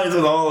best lines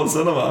in all of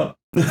cinema.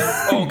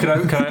 Oh, can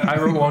I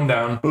wrote one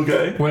down.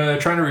 Okay. When they're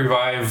trying to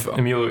revive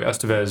Emilio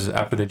Estevez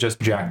after they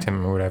just jacked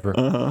him or whatever,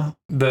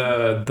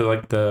 the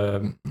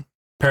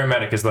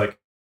paramedic is like,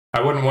 I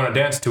wouldn't want to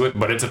dance to it,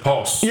 but it's a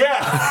pulse.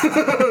 Yeah.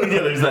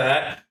 Yeah, there's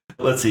that.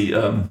 Let's see.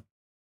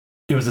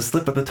 It was a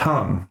slip of the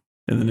tongue.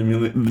 And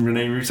then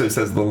Rene Russo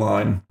says the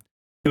line,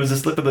 it was a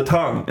slip of the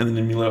tongue. And then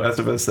Emilio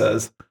Estevez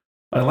says,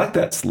 I like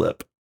that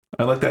slip.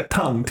 I like that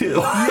tongue, too.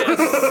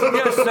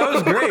 Yes, that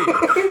was great.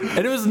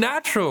 And it was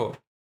natural.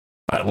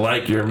 I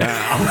like your mouth.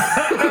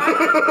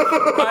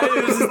 I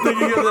was just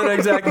thinking of that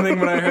exact thing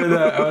when I heard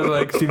that. I was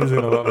like, Steven's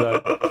going to love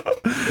that.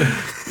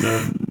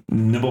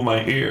 Nibble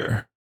my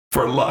ear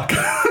for luck.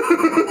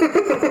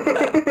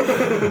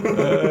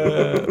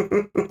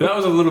 That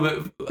was a little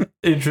bit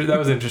that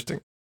was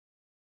interesting.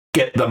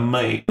 Get the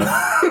meat.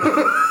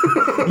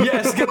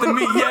 Yes, get the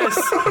meat. Yes.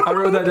 I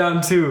wrote that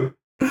down too.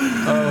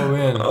 Oh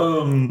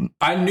man.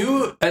 I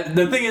knew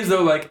the thing is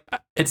though, like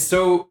it's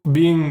so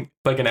being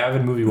like an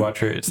avid movie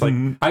watcher, it's like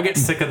I get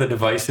sick of the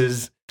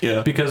devices.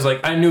 Yeah. Because like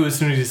I knew as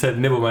soon as you said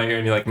nibble my ear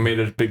and you like made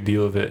a big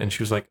deal of it, and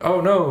she was like,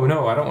 oh no,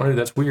 I don't want to,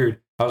 that's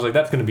weird. I was like,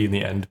 that's gonna be in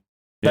the end.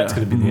 That's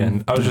gonna be the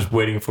end. I was just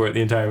waiting for it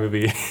the entire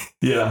movie.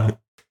 Yeah.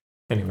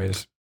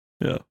 Anyways.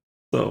 Yeah.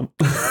 So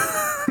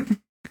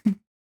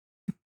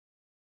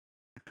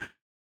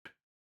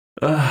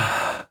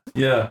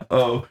yeah.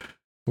 Oh.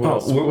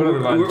 What other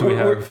lines do we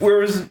have?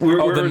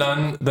 The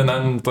nun. The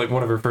nun, like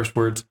one of her first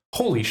words.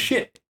 Holy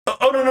shit!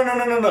 Oh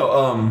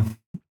no.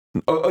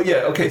 Oh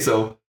yeah. Okay.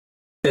 So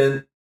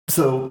the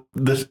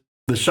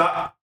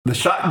shot the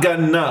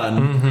shotgun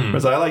nun,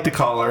 as I like to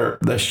call her,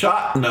 the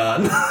shot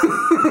nun,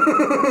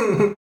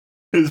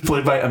 is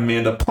played by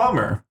Amanda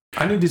Plummer.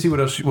 I need to see what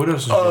else.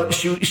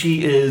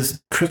 She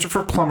is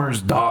Christopher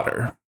Plummer's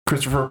daughter.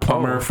 Christopher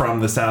Plummer from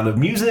The Sound of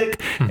Music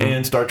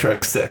and Star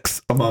Trek VI,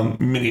 among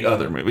many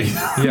other movies.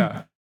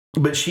 Yeah.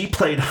 But she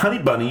played Honey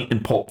Bunny in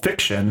Pulp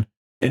Fiction,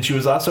 and she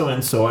was also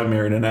in So I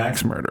Married an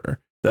Axe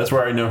Murderer. That's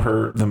where I know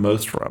her the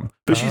most from.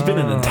 But she's been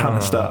in a ton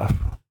of stuff.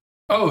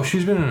 Oh,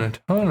 she's been in a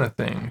ton of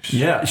things.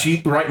 Yeah,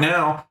 right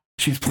now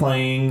she's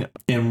playing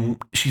in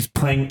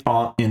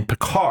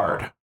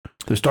Picard,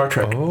 the Star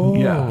Trek. Oh.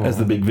 Yeah, as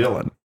the big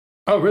villain.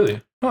 Oh,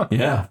 really? Huh.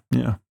 Yeah.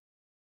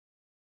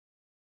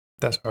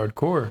 That's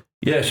hardcore.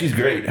 Yeah, she's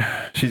great.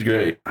 She's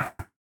great.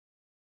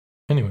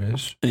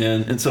 Anyways.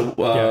 And so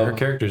her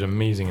character's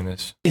amazing in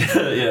this.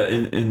 Yeah.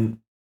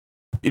 In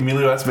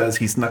Emilio Estevez,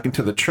 he snuck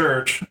into the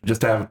church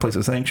just to have a place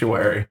of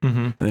sanctuary.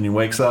 And then he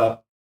wakes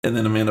up, and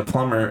then Amanda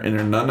Plummer in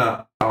her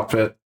nun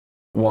outfit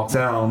walks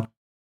down,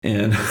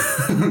 and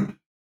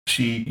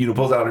she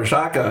pulls out her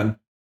shotgun,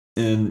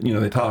 and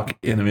they talk,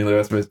 and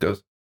Emilio Estevez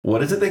goes,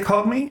 "What is it they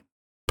called me?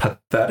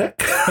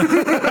 Pathetic?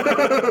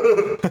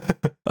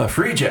 A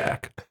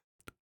Freejack.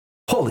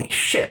 Holy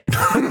shit."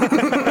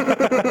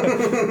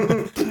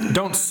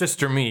 Don't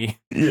sister me.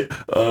 Yeah.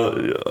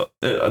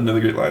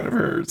 Another great line of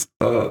hers.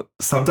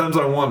 Sometimes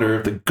I wonder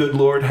if the good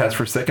Lord has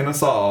forsaken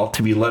us all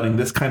to be letting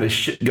this kind of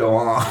shit go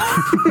on.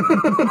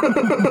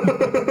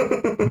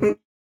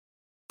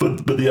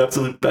 But the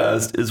absolute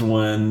best is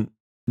when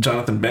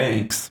Jonathan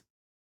Banks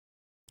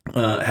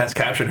has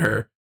captured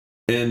her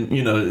and,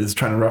 is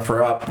trying to rough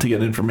her up to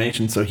get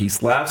information. So he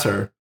slaps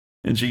her,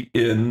 and she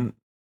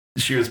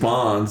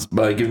responds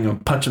by giving him a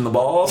punch in the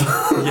balls.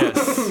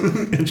 Yes.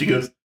 And she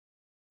goes,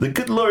 "The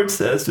good Lord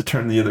says to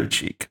turn the other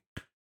cheek,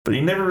 but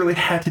he never really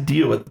had to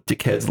deal with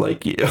dickheads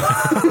like you."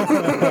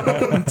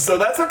 So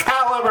that's the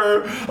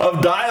caliber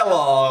of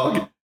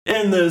dialogue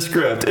in this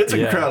script. It's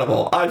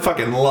incredible. I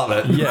fucking love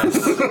it.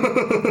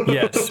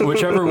 Yes.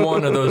 Whichever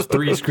one of those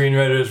three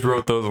screenwriters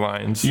wrote those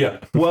lines. Yeah.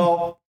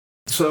 Well,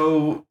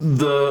 so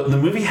the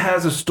movie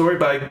gives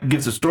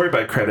a story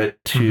by credit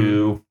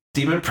to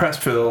Stephen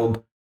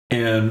Pressfield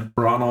and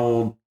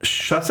Ronald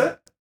Shusett.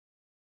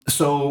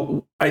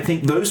 So I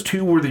think those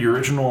two were the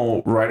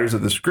original writers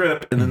of the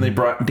script, and then they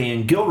brought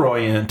Dan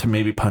Gilroy in to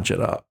maybe punch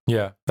it up.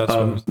 Yeah, that's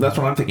what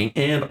I'm thinking.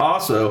 And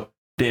also,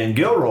 Dan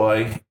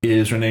Gilroy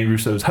is Rene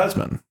Russo's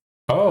husband.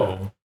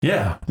 Oh.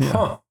 Yeah.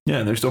 Huh. Yeah,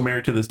 and they're still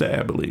married to this day,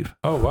 I believe.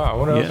 Oh, wow.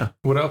 What else? Yeah.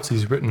 What else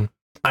he's written?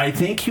 I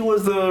think he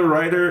was the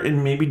writer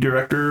and maybe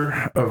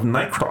director of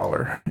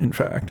Nightcrawler, in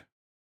fact.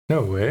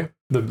 No way.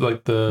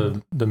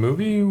 The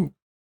movie?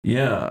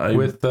 Yeah.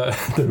 With the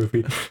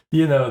movie.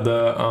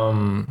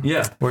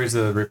 Where's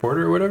the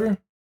reporter or whatever?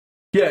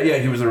 Yeah,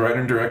 he was the writer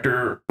and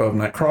director of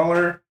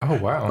Nightcrawler. Oh,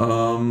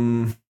 wow.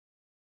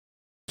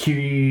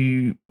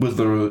 He was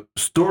the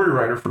story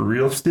writer for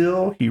Real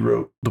Steel. He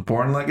wrote The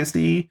Bourne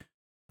Legacy,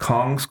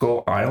 Kong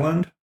Skull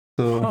Island.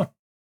 So,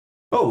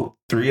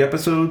 3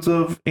 episodes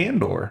of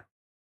Andor.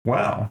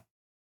 Wow.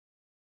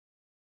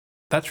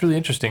 That's really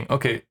interesting.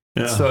 Okay.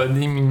 Yeah. So, I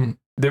mean,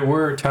 there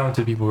were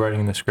talented people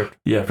writing the script.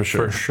 Yeah, for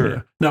sure. For sure.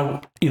 Yeah.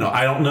 Now,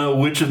 I don't know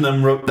which of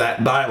them wrote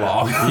that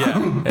dialogue.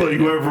 Yeah. But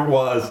whoever it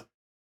was,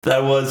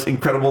 that was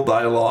incredible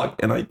dialogue,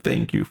 and I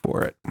thank you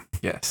for it.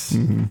 Yes.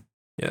 Mm-hmm.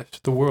 Yes.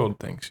 The world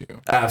thanks you.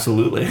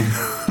 Absolutely.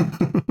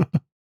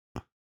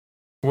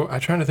 Well, I'm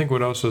trying to think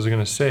what else I was going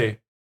to say.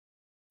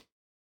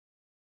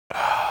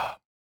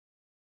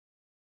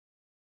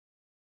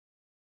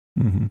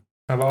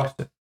 I lost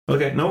it.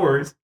 Okay, no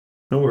worries.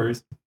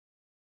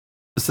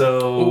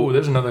 So,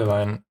 there's another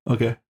line.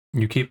 Okay.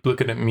 You keep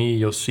looking at me,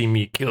 you'll see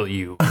me kill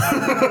you. I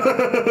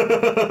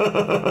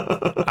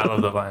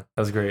love that line.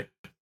 That's great.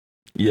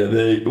 Yeah,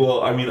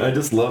 I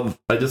just love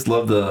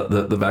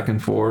the back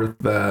and forth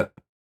that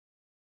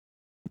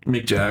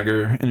Mick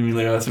Jagger and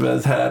Emilio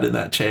Estevez had in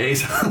that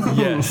chase.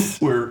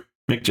 Yes. Where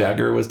Mick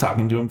Jagger was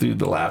talking to him through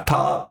the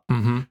laptop,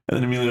 and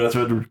then Emilio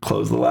Estevez would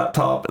close the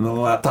laptop, and then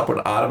the laptop would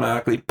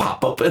automatically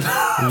pop open for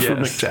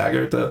Mick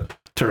Jagger to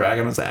rag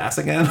on his ass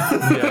again.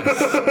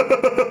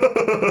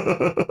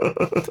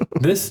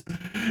 Yes.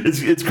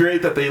 It's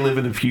great that they live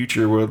in a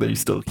future where they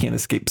still can't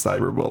escape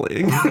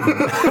cyberbullying.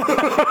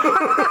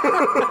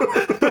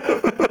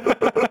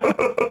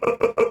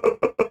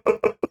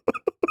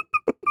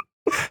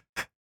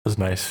 That was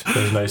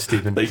nice,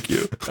 Stephen. Thank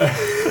you.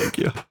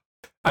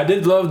 I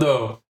did love,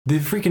 though, the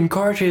freaking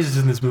car chases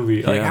in this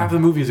movie. Like, half the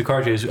movie is a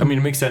car chase. I mean,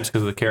 it makes sense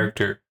because of the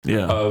character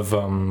of,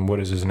 what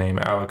is his name?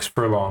 Alex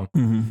Furlong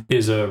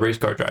is a race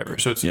car driver.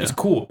 So it's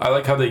cool. I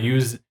like how they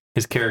use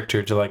his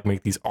character to, like,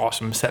 make these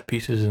awesome set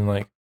pieces. And,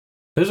 like,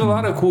 there's a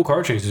lot of cool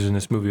car chases in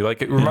this movie.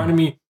 Like, it reminded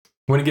me,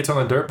 when he gets on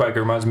the dirt bike, it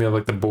reminds me of,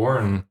 like, the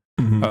Bourne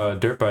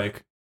dirt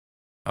bike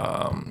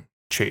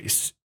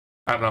chase.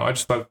 I don't know. I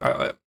just thought...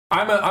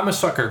 I'm a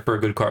sucker for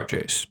a good car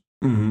chase.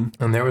 And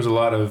there was a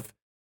lot of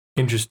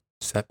interesting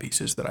set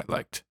pieces that I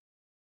liked.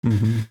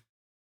 And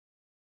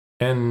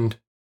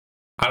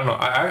I don't know.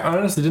 I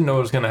honestly didn't know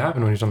what was going to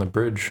happen when he was on the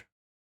bridge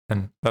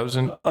And that was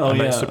a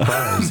nice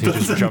surprise. He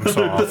just jumps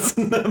off. That's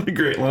another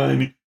great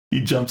line.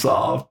 He jumps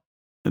off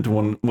into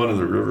one of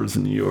the rivers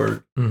in New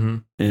York. Mm-hmm.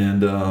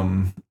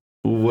 And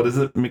what is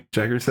it Mick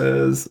Jagger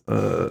says?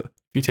 If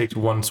he takes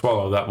one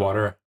swallow of that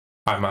water,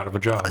 I'm out of a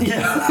job.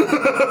 Yeah.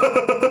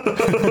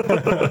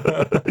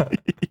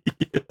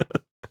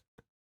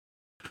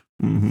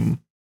 Mm-hmm.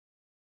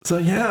 So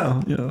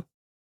yeah.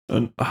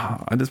 And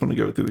I just want to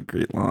go through the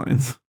great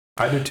lines.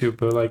 I do too,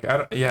 but like,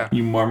 yeah.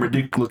 You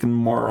Marmaduke looking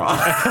moron.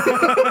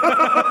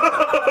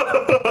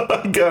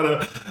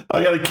 I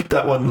gotta keep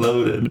that one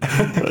loaded.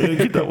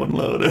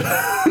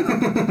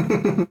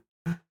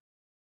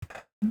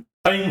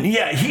 I mean,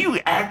 yeah, he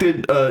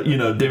acted,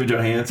 David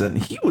Johansen.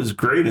 He was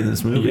great in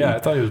this movie. Yeah, I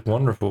thought he was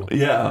wonderful.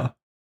 Yeah.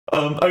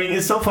 I mean,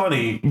 it's so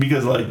funny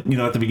because, like,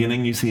 at the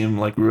beginning you see him,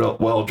 like, real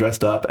well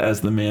dressed up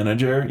as the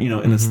manager, in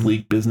a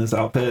sleek business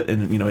outfit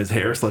and, his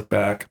hair slicked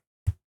back.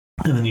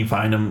 And then you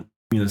find him,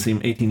 see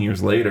him 18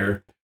 years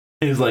later.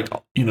 And he's like,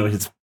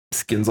 his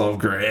skin's all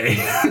gray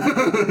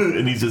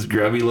and he's just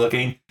grubby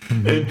looking.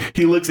 Mm-hmm. And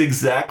he looks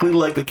exactly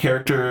like the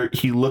character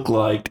he looked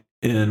like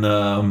in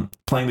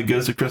playing the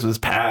Ghost of Christmas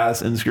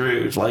Past and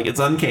Scrooge. Like, it's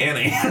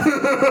uncanny.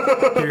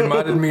 He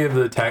reminded me of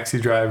the taxi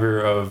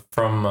driver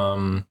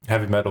from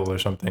Heavy Metal or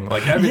something.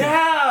 Like,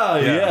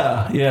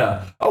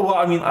 yeah. Oh, well,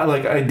 I mean,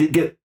 I did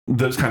get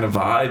those kind of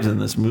vibes in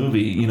this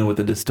movie, with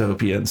the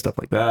dystopia and stuff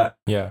like that.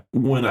 Yeah.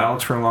 When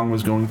Alex Furlong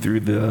was going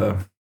through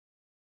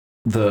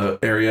the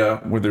area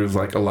where there's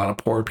like a lot of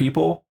poor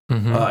people,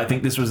 I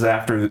think this was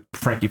after the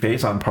Frankie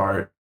Faison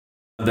part.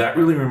 That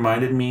really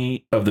reminded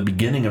me of the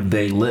beginning of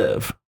They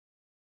Live.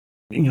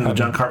 The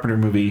John Carpenter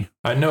movie.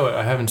 I know it.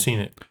 I haven't seen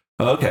it.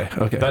 Okay.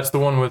 That's the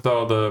one with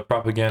all the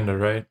propaganda,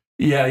 right?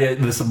 Yeah,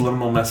 the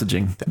subliminal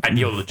messaging. The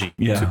ideology,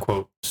 to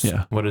quote.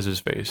 Yeah. What is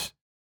his face?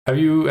 Have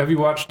you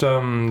watched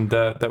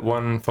that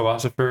one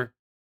philosopher,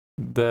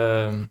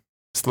 the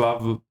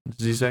Slav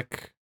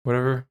Zizek,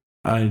 whatever?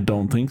 I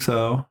don't think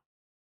so.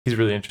 He's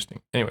really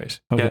interesting. Anyways,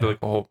 he had like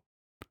a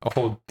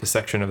whole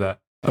dissection of that.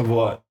 Of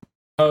what?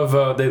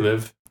 Of They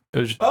Live. It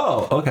was just,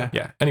 okay.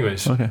 Yeah.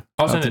 Anyways, okay.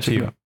 I'll send it to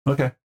you.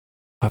 Okay.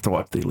 I'll have to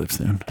watch They Live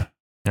soon.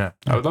 Yeah,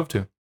 I would love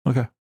to.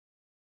 Okay.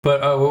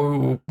 But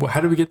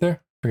how did we get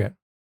there? Forget.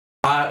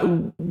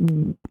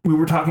 We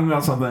were talking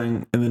about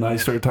something, and then I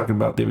started talking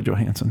about David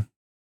Johansen.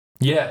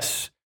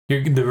 Yes,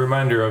 the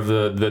reminder of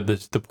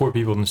the poor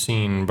people in the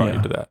scene brought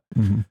you to that.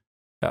 Mm-hmm.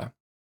 Yeah,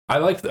 I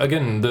liked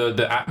again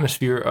the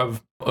atmosphere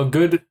of a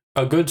good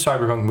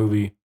cyberpunk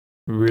movie.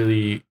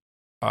 Really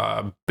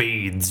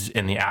bathes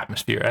in the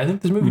atmosphere. I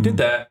think this movie did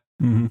that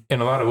in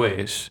a lot of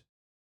ways.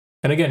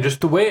 And again, just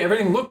the way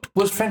everything looked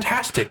was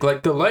fantastic.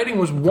 Like, the lighting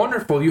was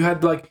wonderful. You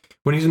had, like,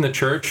 when he's in the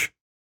church,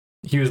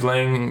 he was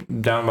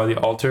laying down by the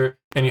altar,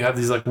 and you have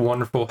these, like,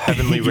 wonderful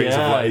heavenly rays of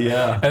light.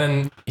 Yeah. And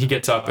then he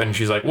gets up, and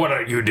she's like, "What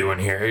are you doing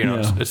here?"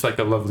 It's like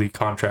a lovely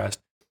contrast.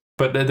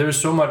 But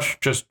there's so much,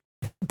 just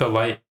the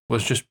light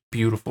was just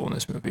beautiful in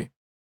this movie.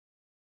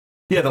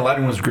 Yeah, the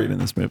lighting was great in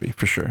this movie,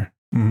 for sure.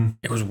 Mm-hmm.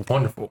 It was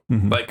wonderful.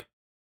 Like,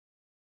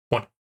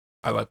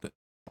 I liked it.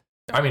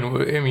 I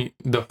mean,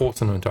 the whole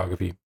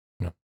cinematography.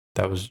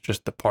 That was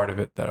just the part of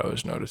it that I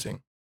was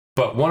noticing.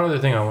 But one other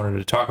thing I wanted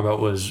to talk about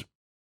was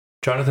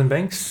Jonathan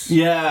Banks.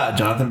 Yeah,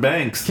 Jonathan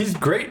Banks. He's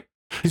great.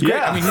 He's great.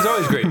 I mean, he's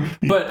always great.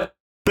 But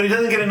he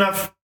doesn't get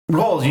enough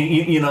roles.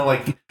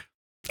 Like,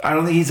 I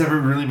don't think he's ever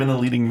really been a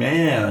leading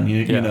man,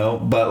 you know.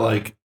 But,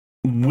 like,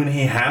 when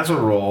he has a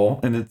role,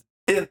 and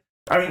it's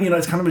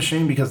kind of a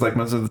shame because, like,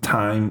 most of the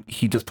time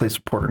he just plays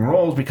supporting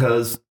roles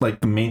because, like,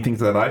 the main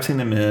things that I've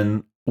seen him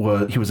in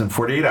he was in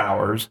 48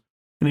 Hours,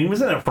 and he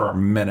was in it for a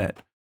minute.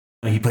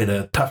 He played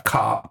a tough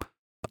cop,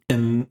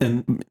 and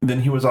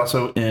then he was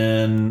also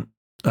in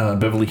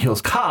Beverly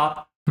Hills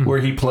Cop, where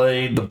he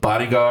played the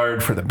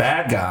bodyguard for the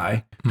bad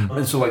guy.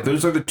 And so, like,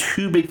 those are the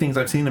two big things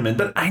I've seen him in.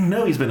 But I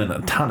know he's been in a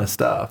ton of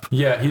stuff.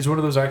 Yeah, he's one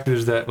of those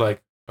actors that,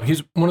 like, from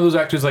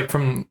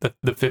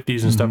the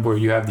 50s and stuff, where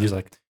you have these,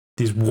 like,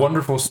 these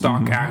wonderful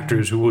stock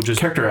actors who will just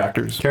character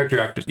actors.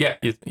 Yeah.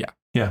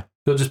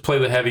 They'll just play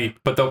the heavy,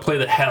 but they'll play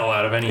the hell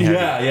out of any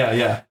heavy.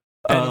 Yeah.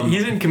 And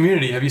he's in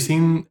Community. Have you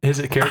seen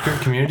his character in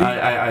Community?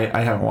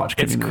 I haven't watched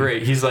Community. It's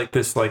great. He's like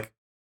this like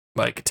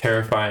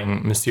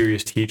terrifying,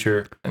 mysterious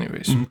teacher.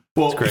 Anyways,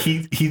 well,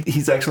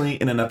 he's actually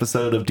in an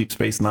episode of Deep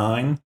Space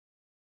Nine.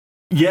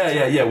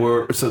 Yeah.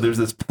 So there's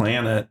this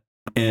planet,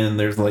 and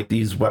there's like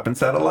these weapon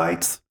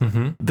satellites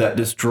that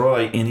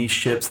destroy any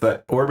ships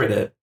that orbit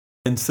it.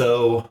 And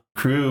so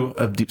crew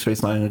of Deep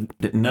Space Nine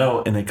didn't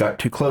know, and it got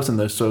too close,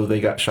 and so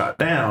they got shot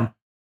down.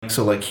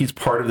 So, like, he's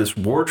part of this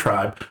war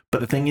tribe.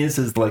 But the thing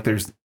is like,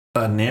 there's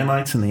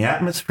nanites in the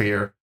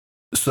atmosphere.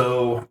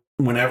 So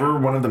whenever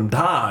one of them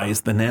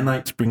dies, the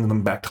nanites bring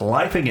them back to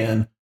life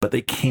again, but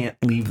they can't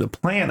leave the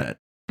planet.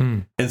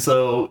 And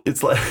so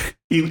it's like,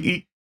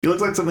 he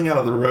looks like something out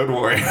of the Road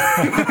Warrior.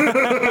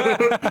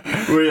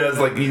 where he has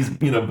like these,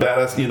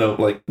 badass,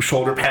 like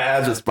shoulder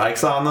pads with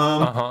spikes on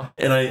them.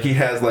 And he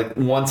has like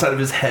one side of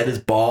his head is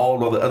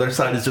bald while the other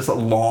side is just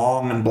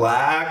long and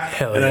black.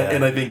 Hell and, yeah.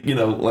 and I think,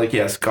 like he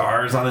has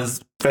scars on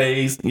his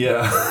face.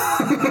 Yeah.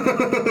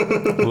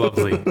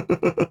 Lovely.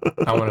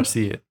 I want to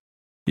see it.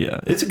 Yeah.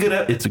 It's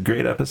a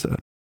great episode.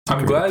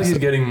 I'm glad he's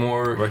getting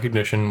more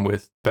recognition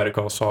with Better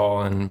Call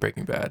Saul and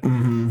Breaking Bad.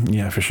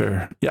 Yeah, for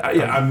sure. Yeah.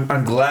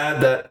 I'm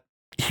glad that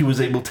he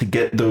was able to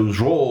get those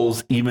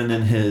roles even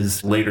in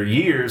his later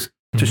years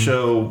to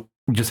show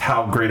just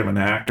how great of an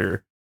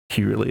actor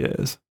he really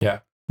is. Yeah.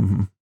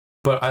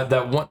 But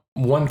that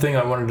one thing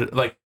I wanted to,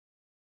 like,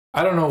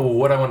 I don't know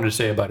what I wanted to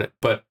say about it,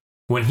 but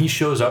when he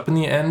shows up in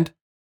the end,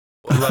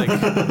 like,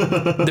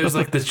 there's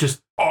like this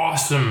just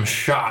awesome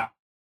shot.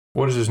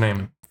 What is his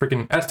name?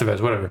 Freaking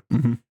Estevez, whatever.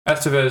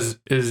 Estevez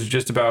is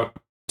just about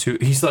to,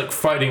 he's like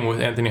fighting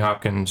with Anthony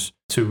Hopkins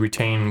to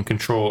retain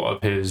control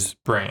of his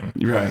brain.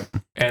 Right.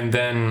 And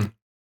then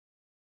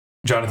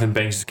Jonathan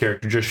Banks'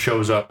 character just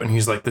shows up and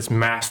he's like this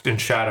masked in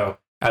shadow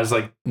as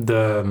like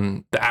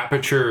the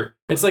aperture.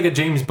 It's like a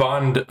James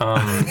Bond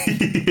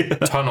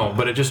tunnel,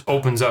 but it just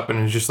opens up and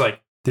it's just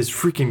like this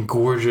freaking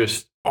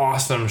gorgeous,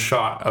 awesome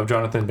shot of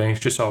Jonathan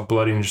Banks just all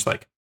bloody and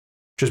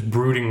just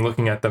brooding,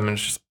 looking at them. And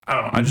it's just, I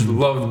don't know. I just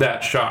loved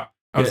that shot.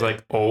 I was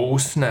like, oh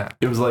snap.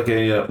 It was like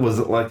was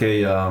it like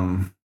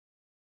a,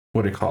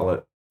 what do you call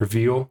it?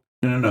 Reveal?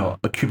 No.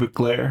 A cubic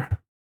glare?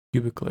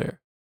 Cubic glare.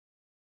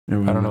 I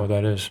don't know what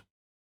that is.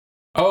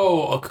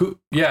 Oh,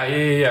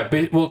 yeah.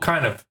 Well,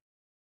 kind of.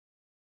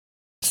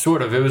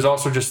 Sort of. It was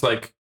also just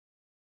like,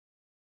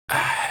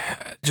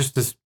 just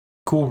this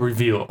cool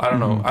reveal. I don't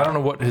know. I don't know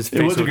what his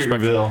facial expression.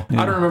 Reveal.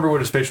 Yeah. I don't remember what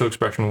his facial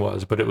expression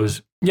was, but it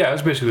was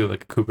basically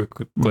like a cubic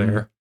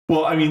glare.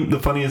 Well, I mean, the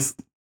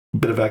funniest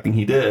bit of acting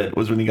he did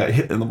was when he got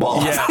hit in the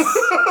balls. Yes.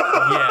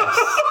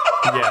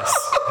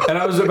 And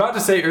I was about to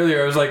say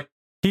earlier, I was like,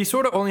 he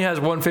sort of only has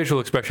one facial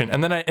expression.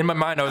 And then in my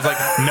mind, I was like,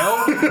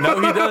 no,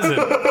 he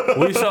doesn't.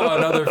 We saw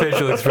another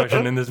facial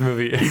expression in this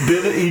movie.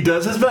 He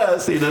does his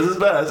best. And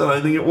I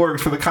think it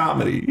works for the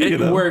comedy. It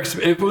works.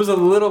 It was a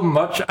little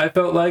much, I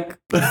felt like,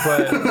 but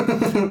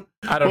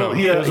I don't know.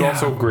 Yeah, it was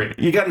also great.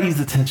 You got to ease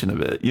the tension a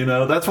bit.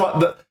 That's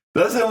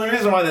the only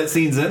reason why that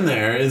scene's in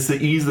there is to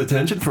ease the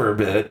tension for a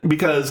bit,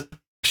 because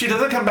she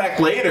doesn't come back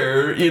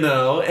later,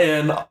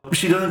 and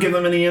she doesn't give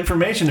them any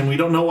information, and we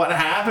don't know what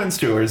happens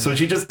to her. So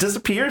she just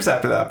disappears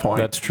after that point.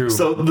 That's true.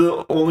 So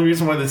the only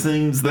reason why the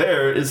scene's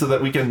there is so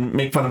that we can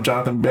make fun of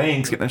Jonathan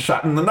Banks getting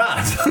shot in the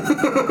nuts.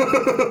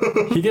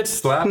 He gets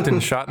slapped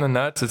and shot in the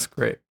nuts. It's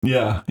great.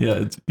 Yeah,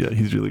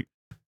 he's really...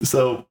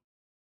 So,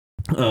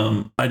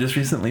 I just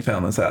recently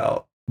found this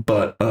out,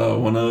 but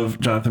one of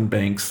Jonathan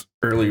Banks'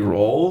 early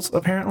roles,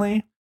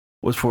 apparently,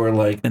 was for,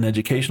 like, an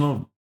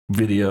educational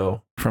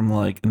video from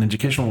like an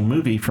educational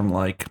movie from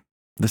like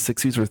the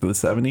 60s or the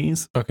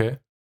 70s. Okay.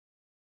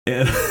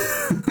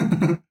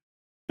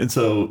 And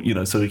so,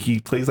 so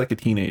he plays like a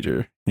teenager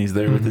and he's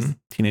there with his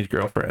teenage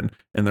girlfriend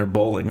and they're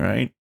bowling,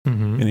 right?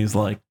 And he's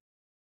like,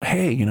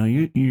 hey,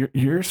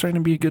 you're starting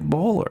to be a good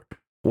bowler.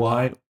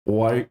 Why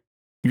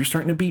you're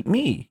starting to beat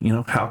me?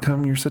 How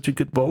come you're such a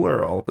good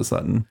bowler all of a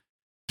sudden?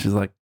 She's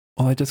like,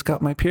 well, I just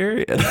got my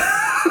period.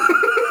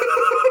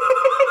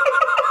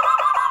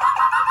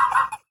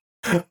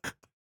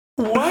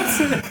 What?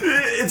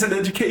 It's an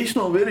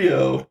educational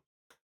video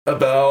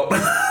about,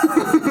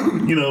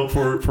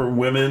 for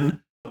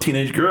women,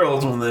 teenage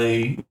girls, when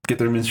they get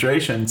their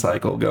menstruation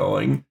cycle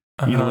going,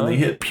 when they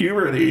hit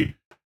puberty.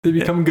 They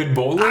become good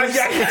bowlers?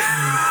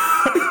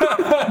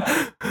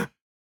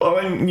 Well,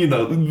 I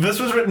mean, this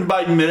was written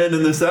by men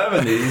in the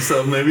 70s,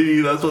 so maybe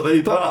that's what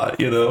they thought,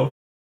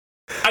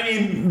 I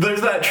mean,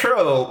 there's that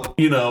trope,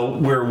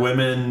 where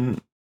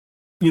women...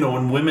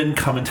 when women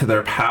come into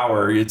their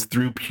power, it's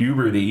through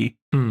puberty,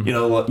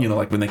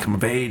 like when they come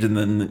of age and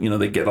then,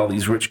 they get all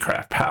these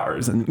witchcraft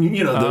powers and,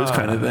 those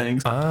kind of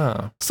things.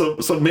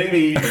 So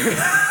maybe...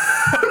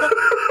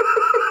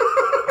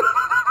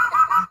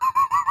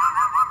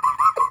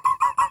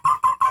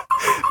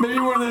 Maybe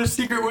one of their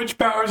secret witch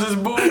powers is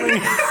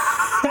bowling.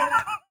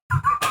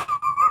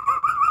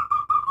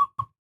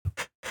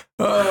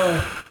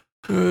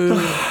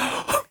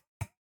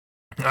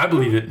 I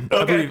believe it.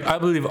 Okay. I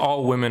believe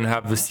all women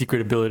have the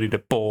secret ability to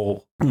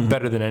bowl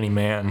better than any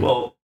man.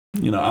 Well,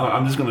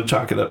 I'm just going to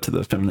chalk it up to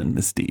the feminine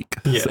mystique.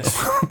 Yes.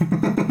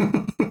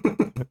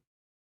 So.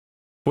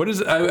 What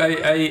is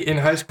I in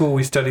high school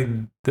we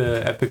studied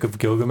the Epic of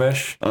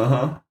Gilgamesh.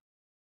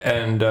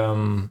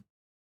 And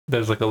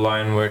there's like a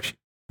line where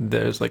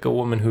there's like a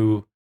woman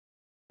who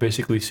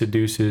basically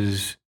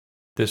seduces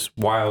this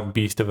wild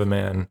beast of a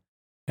man.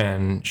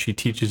 And she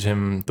teaches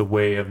him the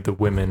way of the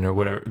women or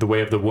whatever, the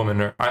way of the woman,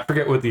 or I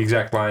forget what the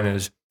exact line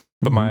is.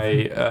 But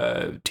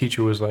my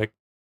teacher was like,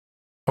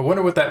 I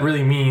wonder what that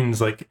really means.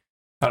 Like,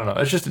 I don't know.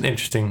 It's just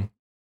it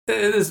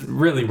is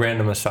really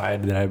random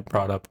aside that I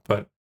brought up,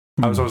 but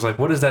I was always like,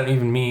 what does that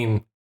even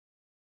mean?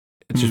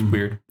 It's just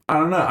weird. I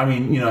don't know. I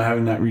mean,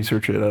 having not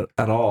researched it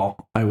at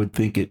all, I would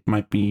think it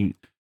might be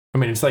I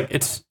mean, it's like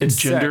it's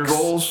gender sex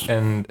roles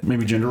and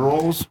maybe gender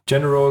roles,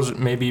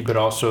 maybe, but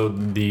also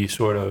the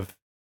sort of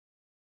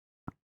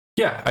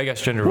I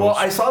guess gender roles. Well,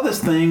 I saw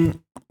this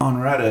thing on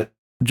Reddit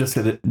just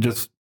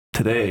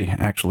today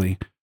actually,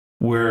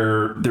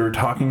 where they were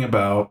talking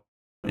about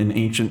an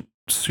ancient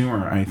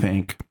Sumer, I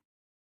think,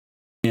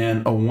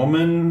 and a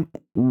woman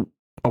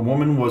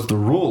was the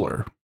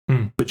ruler,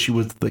 but she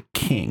was the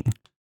king,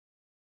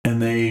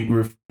 and they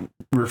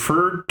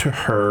referred to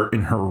her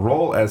in her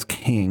role as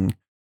king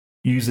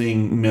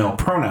using male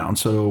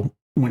pronouns. So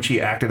when she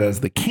acted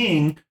as the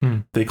king,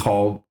 they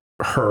called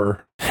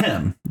her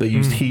him. They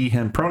used he,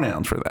 him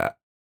pronouns for that.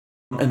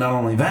 And not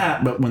only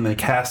that, but when they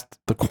cast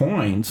the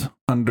coins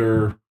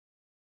under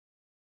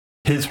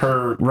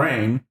her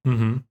reign,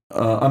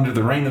 under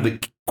the reign of the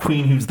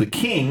queen who's the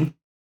king,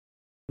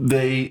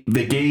 they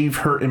gave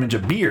her image a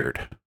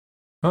beard.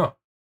 Oh.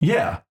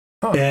 Yeah.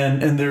 Oh.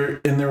 And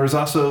there was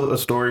also a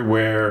story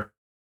where,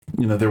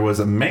 there was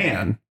a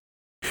man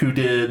who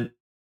did,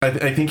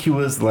 I think he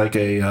was like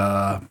he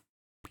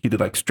did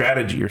like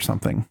strategy or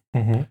something,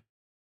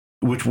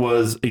 which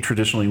was a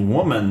traditionally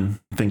woman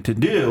thing to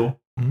do.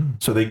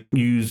 So they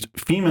used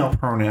female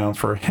pronouns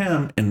for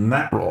him in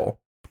that role.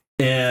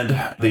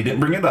 And they didn't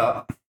bring it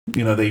up.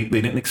 They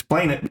didn't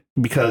explain it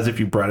because if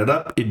you brought it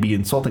up, it'd be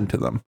insulting to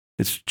them.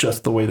 It's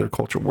just the way their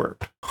culture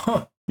worked.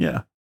 Huh.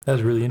 Yeah.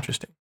 That's really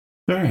interesting.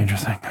 Very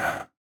interesting.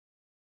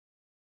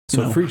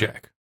 So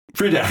Freejack.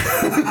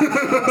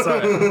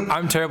 Sorry,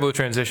 I'm terrible with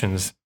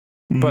transitions.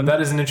 But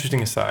that is an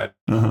interesting aside.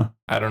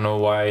 I don't know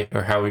why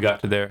or how we got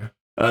to there.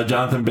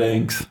 Jonathan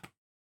Banks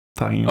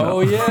talking about.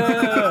 Oh,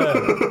 yeah.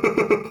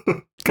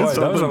 Boy,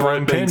 that was a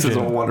long Banks tangent. is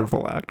a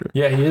wonderful actor.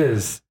 Yeah, he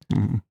is.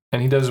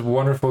 And he does a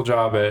wonderful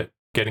job at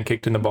getting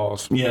kicked in the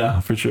balls.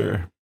 Yeah, for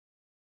sure.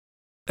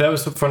 That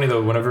was so funny,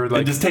 though, whenever, like...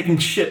 And just taking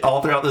shit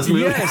all throughout this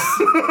movie. Yes!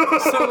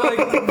 So, like,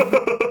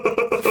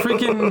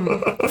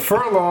 freaking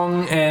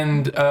Furlong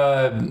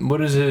and,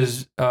 what is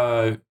his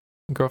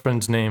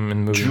girlfriend's name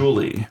in the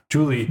movie?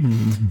 Julie.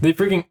 They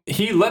freaking...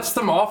 He lets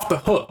them off the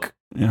hook.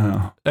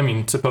 Yeah. I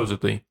mean,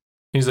 supposedly.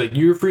 He's like,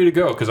 you're free to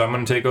go because I'm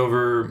going to take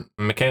over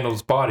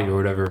McCandless's body or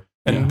whatever.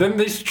 And then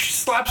she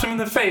slaps him in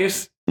the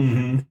face.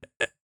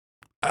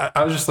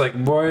 I was just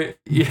like, boy,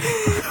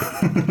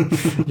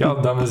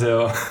 y'all dumb as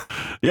hell.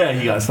 Yeah,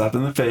 he got slapped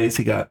in the face.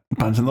 He got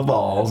punched in the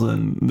balls.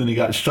 And then he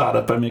got shot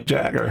up by Mick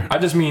Jagger. I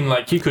just mean,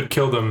 like, he could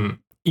kill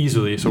them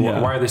easily. So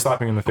why are they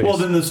slapping him in the face? Well,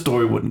 then the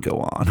story wouldn't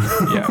go on.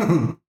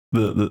 Yeah.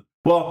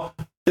 Well,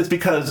 it's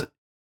because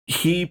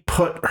he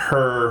put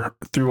her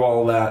through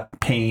all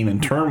that pain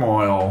and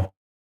turmoil.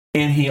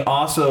 And he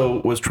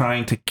also was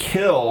trying to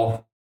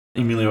kill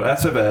Emilio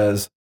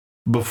Estevez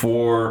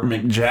before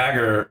Mick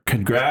Jagger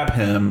could grab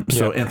him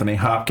so Anthony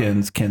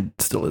Hopkins can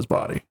steal his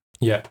body.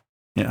 Yeah.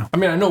 Yeah. I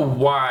mean, I know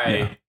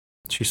why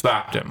she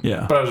slapped him.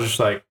 Yeah. But I was just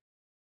like,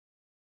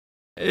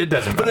 it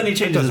doesn't matter. But then he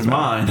changes his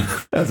mind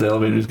as the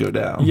elevators go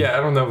down. Yeah,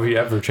 I don't know if he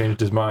ever changed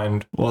his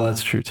mind. Well,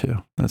 that's true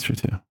too.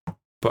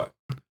 But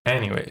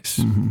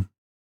anyways,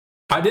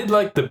 I did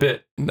like the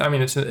bit. I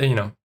mean, it's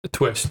a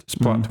twist, it's a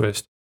plot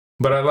twist.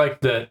 But I like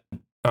that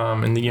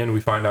in the end we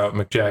find out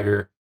Mick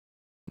Jagger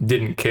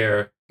didn't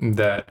care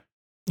that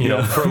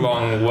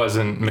Furlong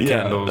wasn't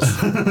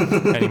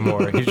McCandless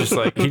anymore. He's just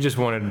like he just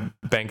wanted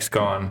Banks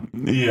gone.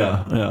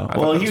 Yeah.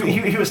 Well,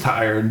 he was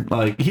tired.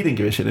 Like he didn't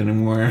give a shit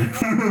anymore.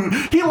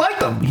 He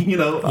liked him. He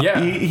liked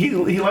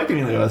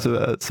Emilio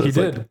Estevez. So he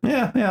did.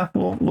 Like, yeah.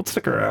 We'll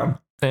stick around.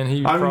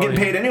 And I'm getting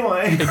paid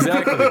anyway.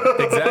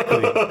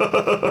 Exactly.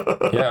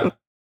 Yeah.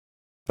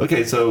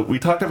 Okay, so we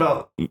talked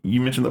about, you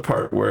mentioned the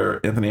part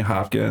where Anthony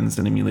Hopkins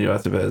and Emilio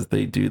Estevez,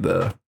 they do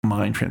the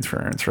mind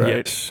transference,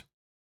 right? Yes.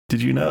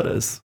 Did you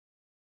notice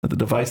that the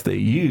device they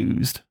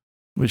used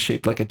was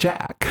shaped like a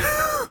jack?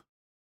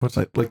 What's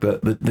like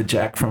the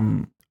jack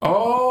from...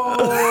 Oh!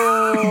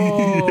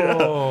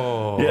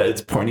 Yeah,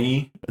 it's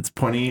pointy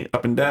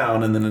up and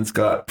down, and then it's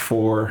got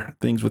 4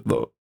 things with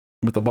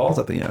the balls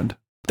at the end.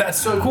 That's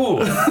so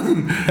cool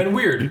and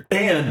weird.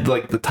 And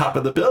like the top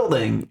of the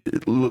building,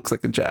 it looks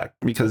like a jack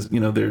because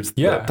there's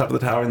the top of the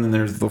tower, and then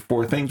there's the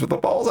 4 things with the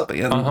balls at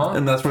the end,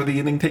 and that's where the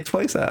ending takes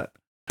place at.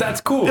 That's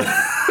cool. Is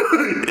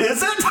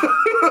it?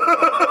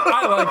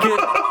 I like it.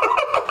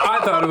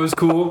 I thought it was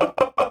cool.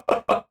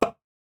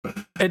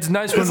 It's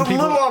nice when it's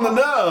people... a little on the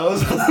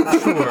nose.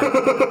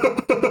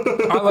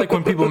 Sure. I like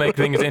when people make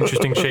things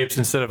interesting shapes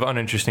instead of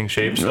uninteresting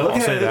shapes. Okay. I'll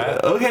say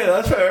that. Okay,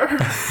 that's fair.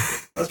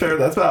 That's fair.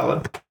 That's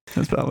valid.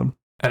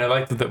 And I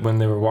liked that when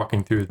they were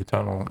walking through the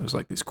tunnel, it was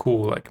like this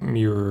cool like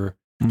mirror,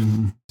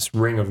 this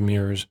ring of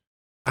mirrors.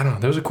 I don't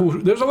know.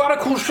 There's a lot of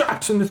cool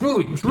shots in this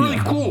movie. It was really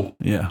cool.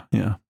 Yeah.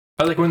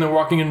 I like when they're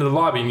walking into the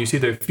lobby and you see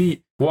their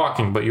feet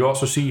walking, but you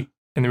also see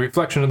in the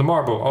reflection of the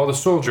marble all the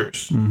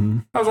soldiers.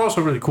 That was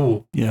also really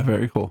cool. Yeah,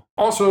 very cool.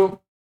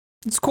 Also,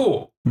 it's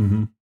cool.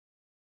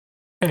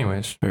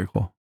 Anyways, very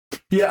cool.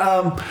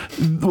 Yeah.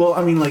 Well,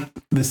 I mean, like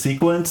the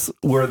sequence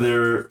where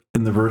they're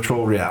in the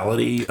virtual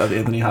reality of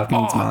Anthony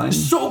Hopkins' mind.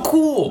 So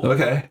cool.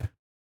 Okay.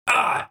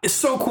 It's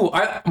so cool.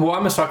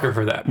 I'm a sucker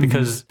for that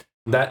because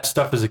that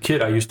stuff as a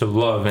kid I used to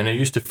love, and it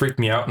used to freak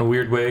me out in a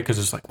weird way because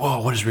it's like,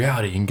 whoa, what is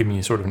reality? And give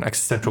me sort of an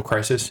existential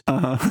crisis.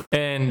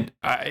 And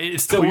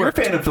it still you're a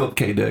fan of Philip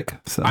K. Dick.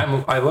 So.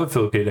 I love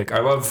Philip K. Dick.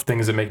 I love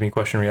things that make me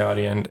question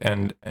reality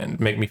and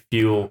make me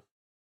feel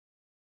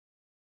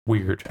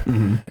weird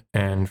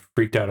and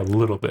freaked out a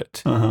little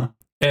bit.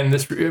 And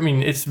this, I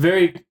mean, it's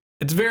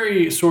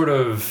very sort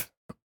of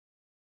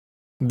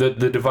the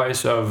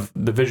device of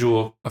the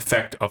visual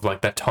effect of like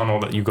that tunnel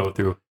that you go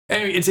through.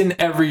 I mean, it's in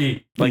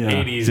every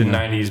 80s and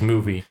 90s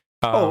movie.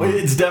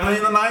 It's definitely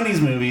in the 90s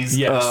movies.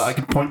 Yes. I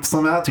can point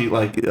some out to you.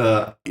 Like,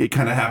 it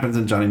kind of happens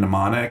in Johnny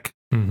Mnemonic.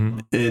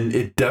 And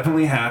it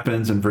definitely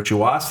happens in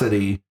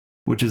Virtuosity,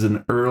 which is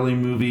an early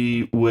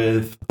movie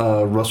with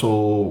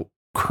Russell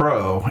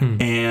Crowe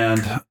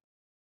and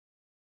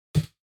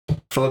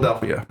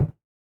Philadelphia.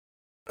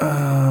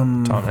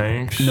 Tom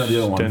Hanks? No, the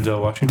other one.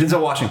 Denzel Washington?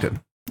 Denzel Washington.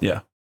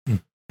 Yeah.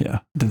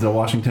 Yeah. Denzel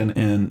Washington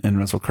and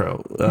Russell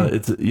Crowe.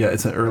 It's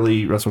an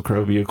early Russell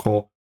Crowe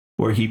vehicle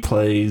where he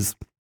plays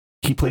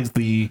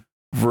the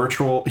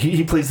virtual,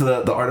 he plays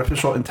the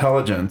artificial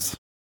intelligence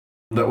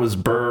that was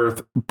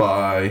birthed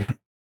by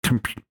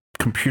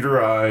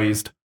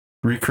computerized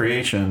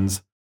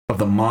recreations of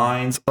the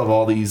minds of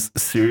all these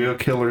serial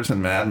killers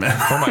and madmen.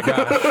 Oh my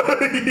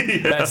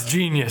gosh. That's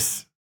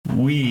genius.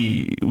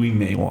 We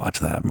may watch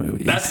that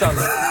movie. That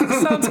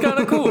sounds kind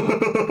of cool.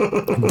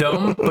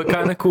 Dumb, but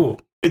kind of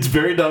cool. It's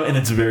very dumb and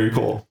it's very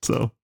cool.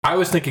 So I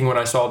was thinking when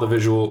I saw the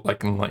visual,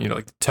 like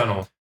the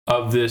tunnel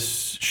of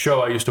this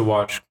show I used to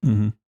watch.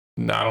 I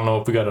don't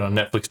know if we got it on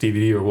Netflix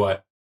DVD or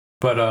what,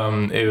 but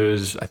it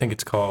was, I think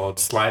it's called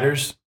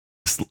Sliders.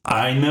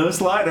 I know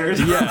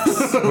Sliders.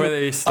 Yes, where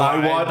they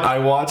slide. I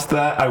watched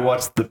that. I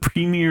watched the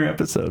premiere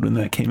episode when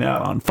that came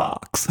out on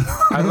Fox.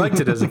 I liked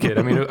it as a kid.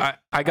 I mean,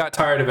 I got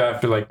tired of it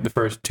after like the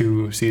first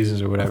 2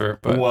 seasons or whatever.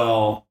 But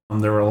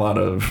there were a lot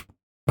of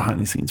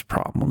behind the scenes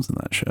problems in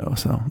that show,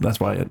 so that's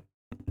why it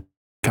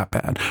got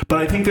bad. But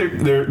I think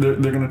they're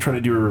going to try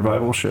to do a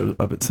revival show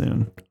of it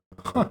soon.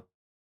 Huh.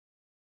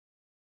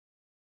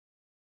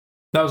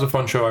 That was a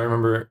fun show I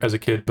remember as a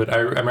kid, but I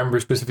remember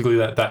specifically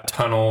that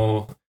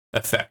tunnel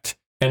effect,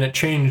 and it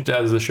changed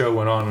as the show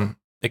went on.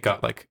 It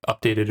got like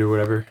updated or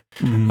whatever.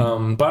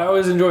 But I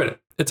always enjoyed it.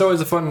 It's always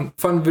a fun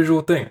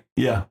visual thing.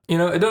 Yeah,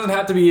 it doesn't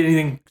have to be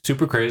anything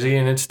super crazy,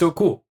 and it's still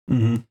cool.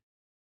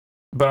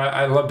 But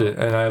I loved it,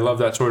 and I love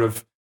that sort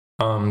of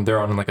they're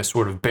on like a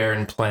sort of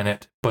barren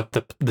planet, but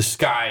the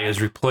sky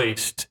is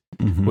replaced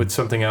with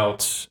something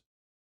else.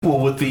 Well,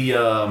 with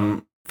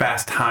the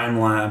fast time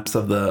lapse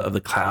of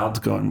the clouds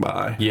going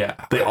by.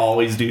 Yeah, they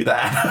always do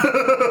that.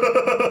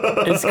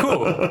 It's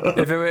cool.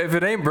 If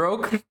it ain't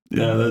broke.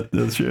 Yeah,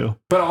 that's true.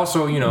 But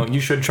also, you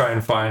should try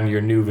and find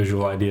your new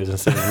visual ideas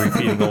instead of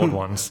repeating old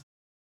ones.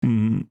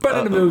 But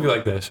in a movie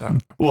like this,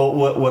 well,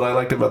 what I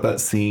liked about that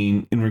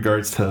scene in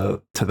regards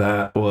to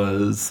that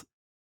was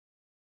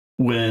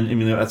when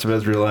Emilio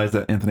Estevez realized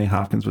that Anthony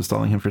Hopkins was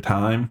stalling him for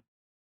time,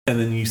 and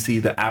then you see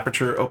the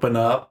aperture open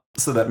up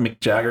so that Mick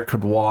Jagger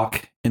could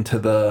walk into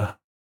the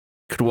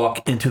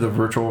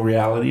virtual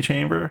reality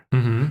chamber.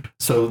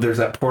 So there's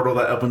that portal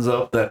that opens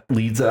up that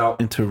leads out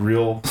into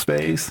real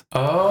space.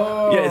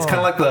 Oh, yeah, it's kind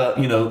of like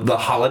the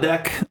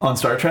holodeck on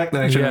Star Trek: The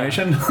Next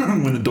Generation,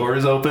 when the door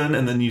is open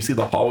and then you see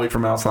the hallway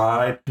from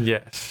outside.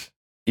 Yes,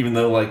 even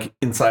though like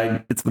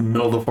inside it's the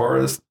middle of the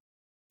forest.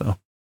 So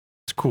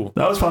it's cool.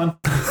 That was fun.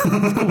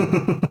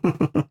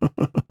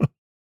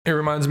 It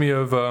reminds me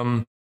of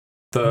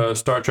the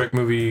Star Trek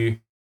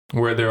movie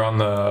where they're on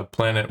the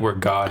planet where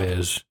God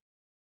is.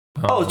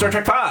 Star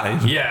Trek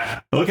 5.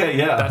 Yeah. Okay,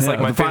 yeah. That's like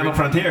my Final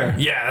Frontier.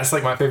 Yeah, that's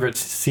like my favorite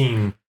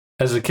scene.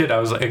 As a kid, I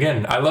was like,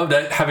 again, I loved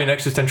having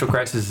existential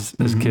crisis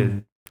as a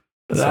kid.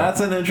 That's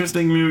an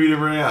interesting movie to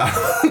bring up.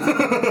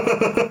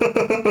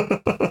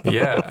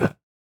 Yeah.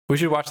 We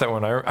should watch that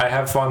one. I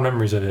have fond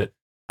memories of it.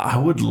 I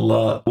would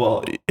love...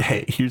 Well,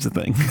 hey, here's the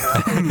thing.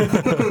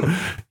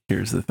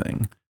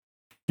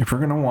 If we're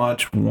going to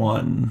watch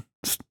one,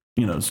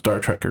 Star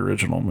Trek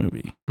original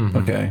movie,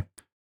 okay?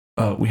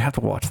 We have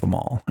to watch them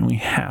all, and we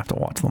have to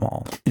watch them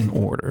all in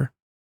order,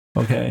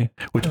 okay?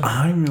 Which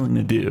I'm willing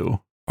to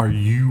do. Are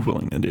you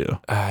willing to do?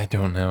 I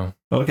don't know.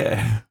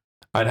 Okay.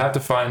 I'd have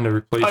to find a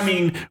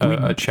replacement.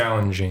 A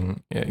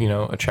challenging,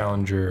 a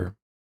challenger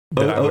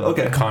that I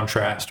would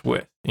contrast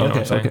with.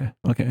 Okay,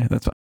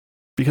 that's fine.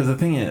 Because the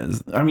thing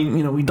is,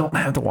 we don't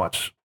have to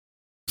watch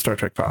Star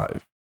Trek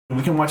 5.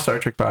 We can watch Star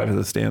Trek 5 as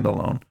a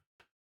standalone.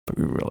 But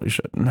we really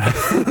shouldn't.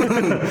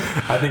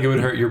 I think it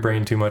would hurt your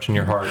brain too much in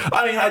your heart.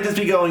 I'd just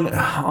be going,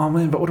 oh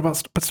man, but what about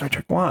Star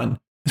Trek 1? And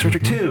Star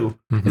Trek 2?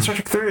 And Star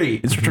Trek 3?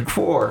 And Star Trek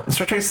 4? And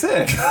Star Trek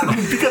 6?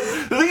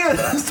 Because the thing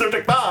is, Star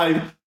Trek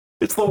 5,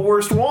 it's the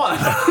worst one.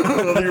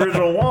 The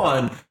original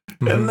one.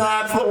 And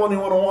that's the one you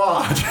want to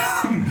watch.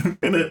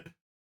 And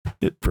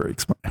it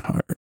breaks my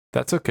heart.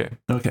 That's okay.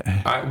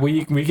 Okay.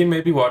 We can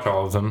maybe watch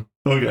all of them.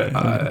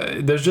 Okay.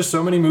 There's just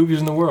so many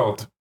movies in the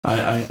world.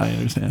 I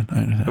understand.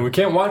 And we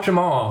can't watch them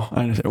all.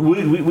 I understand.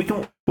 We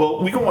can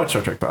watch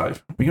Star Trek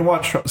 5. We can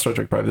watch Star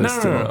Trek 5.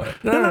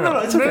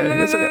 No. It's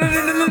okay.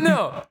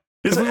 No.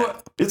 It's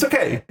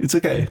okay. It's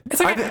okay.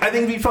 I think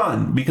it'd be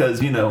fun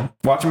because,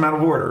 watch them out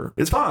of order.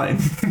 It's fine.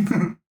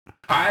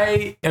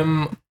 I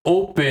am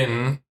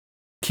open,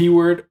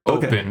 keyword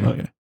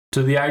open,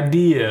 to the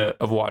idea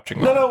of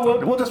watching them. No,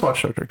 we'll just watch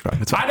Star Trek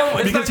 5. It's fine. I'm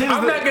not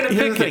going to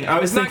pick it.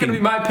 It's not going to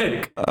be my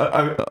pick.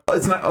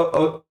 It's not.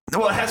 Well,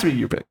 it has to be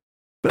your pick.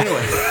 But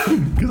anyway,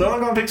 because I'm not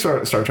going to pick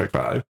Star Trek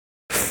 5.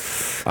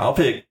 I'll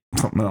pick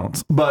something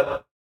else.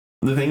 But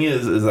the thing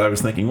is I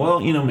was thinking, well,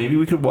 maybe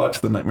we could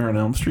watch the Nightmare on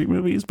Elm Street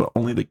movies, but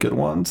only the good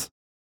ones.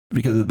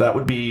 Because that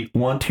would be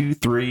 1, 2,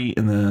 3,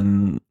 and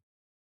then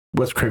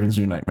Wes Craven's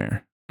New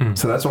Nightmare.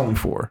 So that's only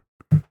 4.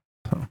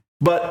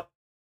 But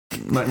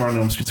Nightmare on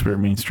Elm Street's very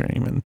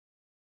mainstream, and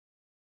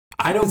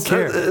I don't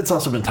care. It's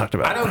also been talked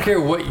about. I don't care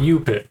what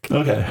you pick.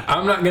 Okay.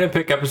 I'm not going to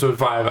pick episode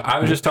 5. I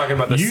was just talking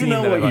about the scene. You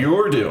know what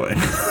you're doing.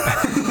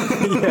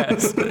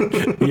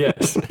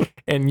 Yes.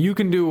 And you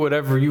can do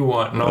whatever you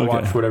want, and I'll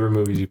watch whatever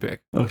movies you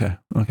pick. Okay,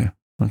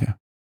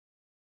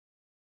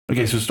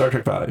 so Star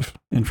Trek 5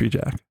 in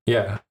Freejack.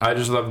 Yeah, I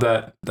just love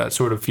that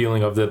sort of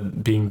feeling of the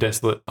being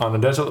desolate on a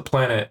desolate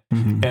planet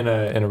and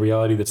a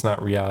reality that's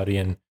not reality,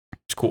 and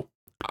it's cool.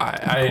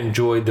 I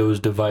enjoy those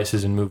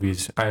devices in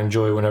movies. I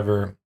enjoy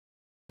whenever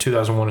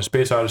 2001: A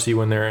Space Odyssey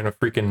when they're in a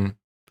freaking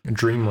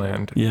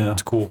dreamland. Yeah,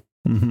 it's cool.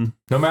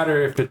 No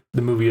matter if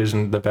the movie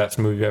isn't the best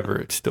movie ever,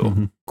 it's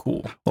still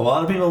cool. A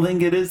lot of people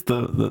think it is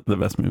the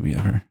best movie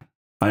ever.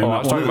 I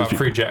was talking about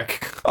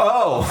Freejack.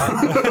 Oh,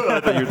 I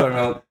thought you were talking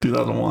about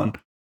 2001.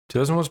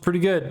 2001 was pretty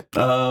good.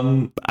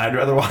 I'd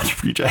rather watch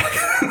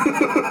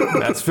Freejack.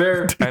 That's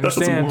fair. I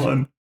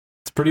understand.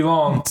 It's pretty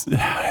long.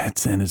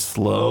 It's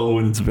slow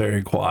and it's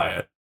very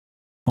quiet.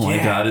 Oh my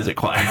God, is it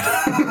quiet?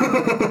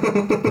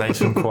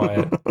 Nice and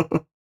quiet.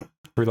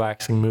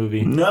 Relaxing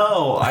movie.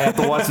 No, I have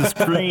to watch the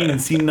screen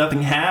and see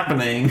nothing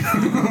happening.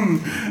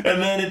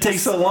 And then it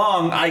takes so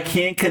long, I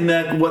can't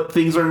connect what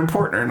things are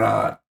important or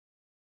not.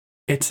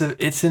 It's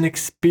an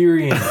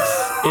experience.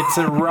 It's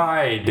a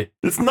ride.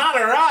 It's not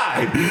a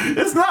ride.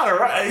 It's not a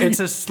ride.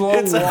 It's a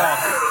slow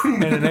walk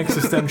in an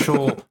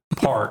existential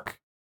park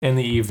in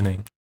the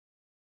evening.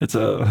 It's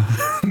you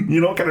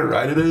know what kind of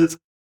ride it is?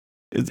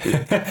 It's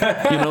like,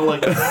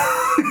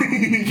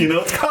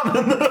 it's coming.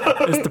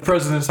 It's the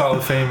President's Hall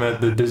of Fame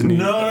at the Disney.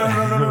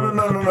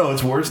 No.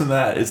 It's worse than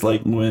that. It's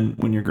like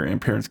when your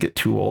grandparents get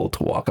too old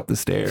to walk up the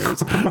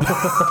stairs.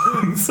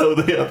 So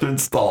they have to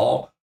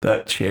install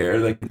that chair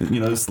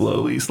that,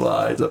 slowly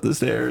slides up the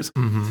stairs.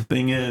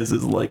 Thing is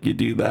like you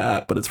do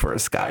that, but it's for a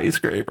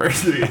skyscraper.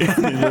 So you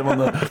live on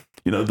the,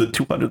 the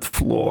 200th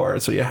floor.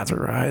 So you have to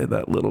ride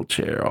that little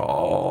chair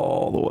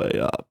all the way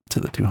up to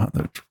the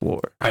 200th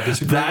floor. I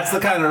disagree. That's the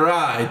kind of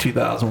ride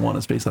 2001: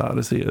 A Space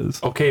Odyssey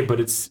is. Okay, but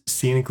it's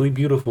scenically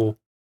beautiful.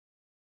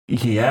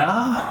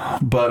 Yeah,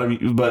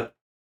 but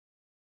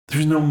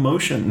there's no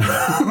motion.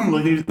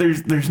 Like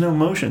there's no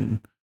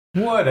motion.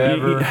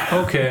 Whatever.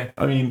 Okay.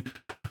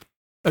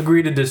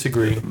 Agree to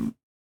disagree.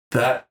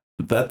 That's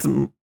what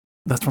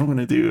I'm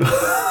gonna do.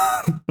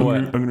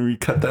 I'm gonna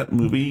recut that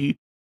movie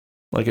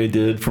like I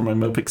did for my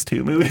Mopix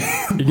 2 movie.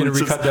 You're gonna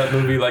recut that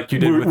movie like you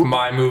did with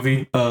my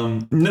movie?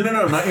 No,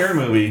 not your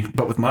movie,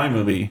 but with my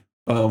movie,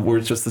 where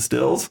it's just the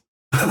stills.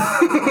 And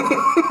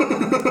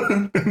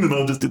then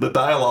I'll just do the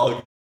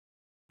dialogue,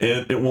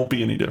 and it won't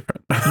be any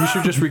different. You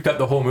should just recut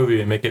the whole movie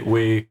and make it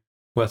way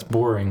less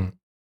boring,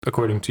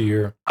 according to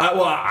your.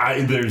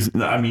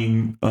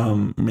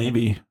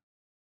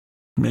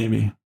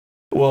 Maybe.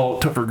 Well,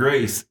 Topher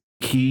Grace,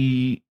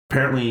 he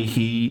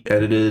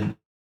edited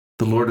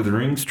the Lord of the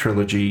Rings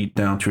trilogy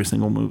down to a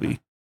single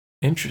movie.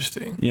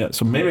 Interesting. Yeah,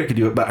 so maybe I could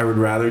do it, but I would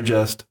rather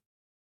just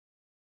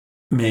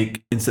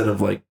make, instead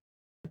of like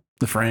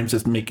the frames,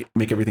 just make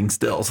everything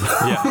stills.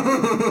 Yeah.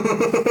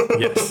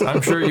 Yes,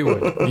 I'm sure you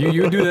would.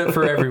 You would do that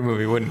for every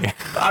movie, wouldn't you?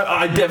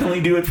 I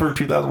definitely do it for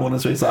 2001: A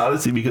Space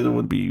Odyssey because it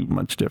wouldn't be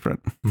much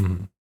different.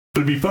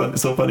 It'd be fun.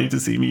 So funny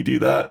to see me do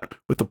that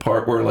with the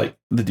part where like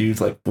the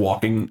dude's like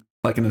walking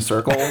like in a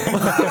circle.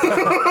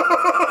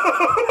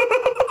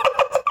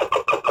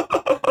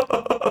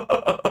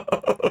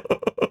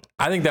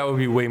 I think that would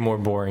be way more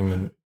boring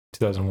than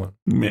 2001.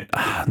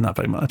 Not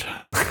by much.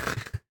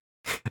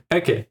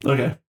 Okay.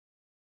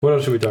 What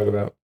else should we talk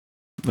about?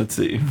 Let's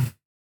see.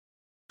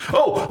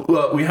 Oh,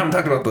 well, we haven't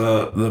talked about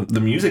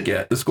the music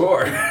yet. The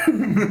score.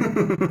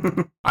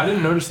 I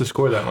didn't notice the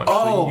score that much.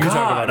 Oh, so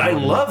God, I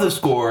love the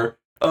score.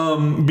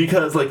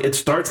 Because like it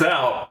starts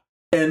out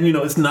and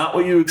it's not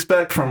what you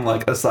expect from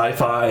like a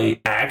sci-fi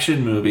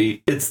action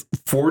movie. It's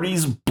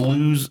 40s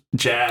blues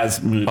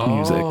jazz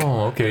music.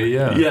 Oh, okay,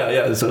 yeah.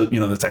 Yeah. So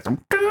the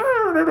section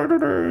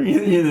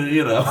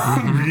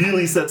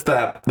really sets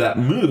that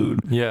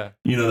mood. Yeah.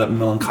 That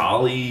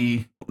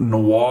melancholy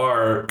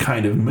noir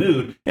kind of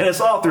mood, and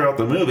it's all throughout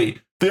the movie.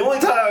 The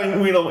only time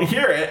we don't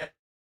hear it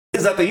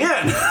is at the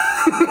end.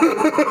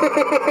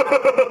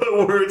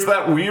 Where it's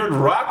that weird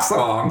rock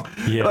song.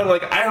 Yeah. And I'm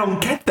like, I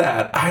don't get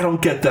that. I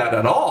don't get that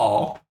at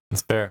all.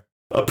 That's fair.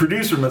 A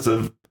producer must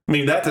have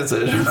made that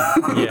decision.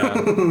 Yeah.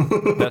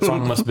 That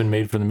song must have been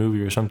made for the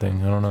movie or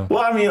something. I don't know.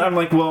 Well, I'm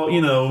like,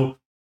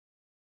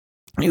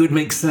 it would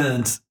make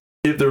sense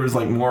if there was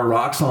like more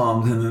rock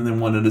songs and then they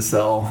wanted to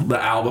sell the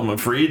album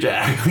of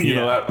Freejack, you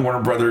know, at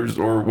Warner Brothers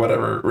or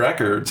whatever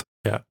records.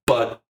 Yeah.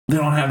 But they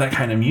don't have that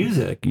kind of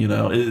music, you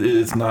know.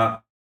 It's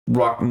not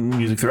rock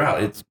music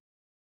throughout. It's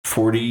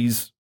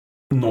 40s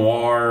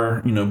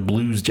noir, you know,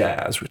 blues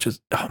jazz, which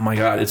is, oh my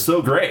God, it's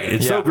so great.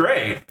 It's so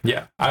great.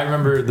 Yeah. I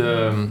remember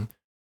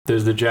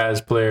there's the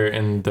jazz player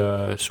in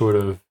the sort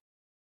of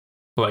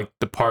like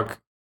the park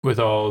with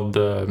all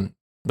the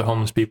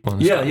homeless people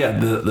and stuff. Yeah,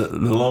 the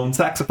lone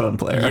saxophone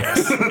player.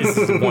 Yes.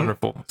 It's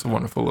wonderful. It's a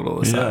wonderful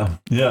little aside.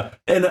 Yeah.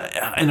 And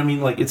I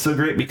mean, like, it's so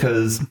great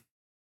because,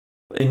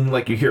 and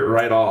like you hear it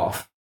right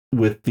off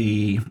with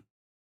the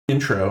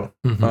intro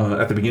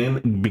at the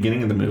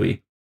beginning of the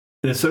movie.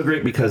 And it's so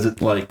great because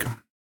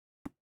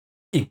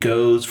it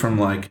goes from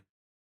like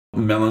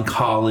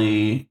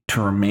melancholy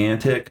to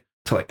romantic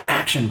to like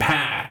action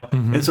packed.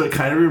 And so it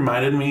kind of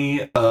reminded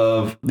me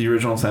of the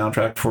original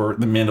soundtrack for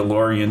the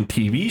Mandalorian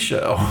TV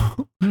show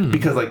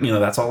because, like, you know,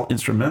 that's all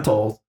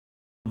instrumentals,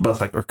 but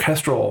it's like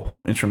orchestral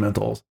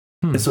instrumentals.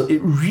 And so it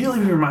really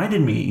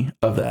reminded me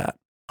of that.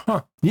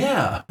 Huh.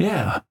 Yeah.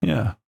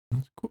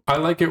 I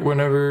like it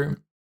whenever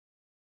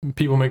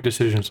people make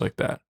decisions like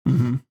that.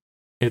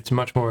 It's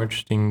much more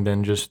interesting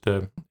than just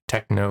the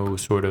techno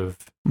sort of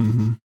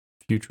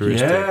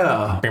futuristic.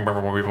 Yeah.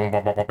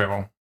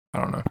 I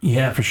don't know.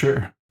 Yeah, for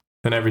sure.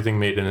 Than everything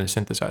made in a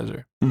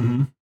synthesizer.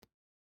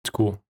 It's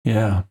cool.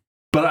 Yeah.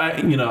 But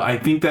I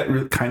think that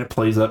really kind of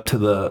plays up to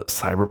the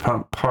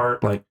cyberpunk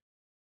part. Like,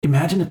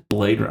 imagine if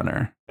Blade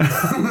Runner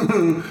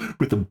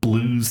with the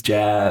blues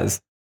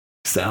jazz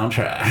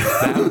soundtrack.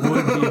 That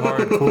would be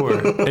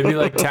hardcore. It'd be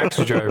like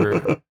Taxi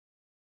Driver.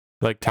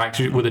 Like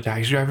with a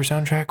Taxi Driver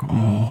soundtrack.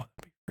 Oh, that'd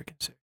be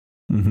freaking sick.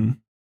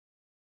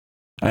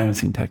 I haven't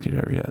seen Taxi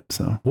Driver yet,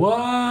 so.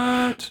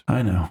 What?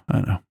 I know.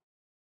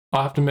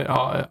 I'll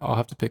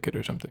have to pick it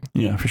or something.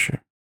 Yeah, for sure.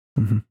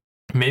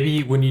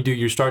 Maybe when you do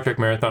your Star Trek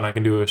marathon, I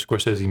can do a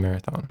Scorsese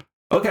marathon.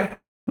 Okay.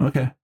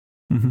 I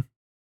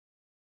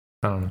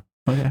don't know.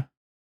 Okay.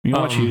 You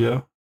watch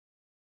Hugo?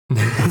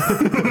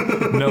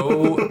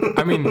 No,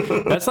 I mean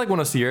that's like one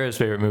of Sierra's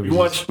favorite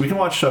movies. We can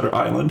watch Shutter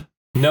Island.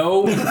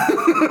 No,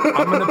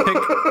 I'm gonna pick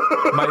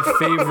my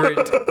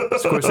favorite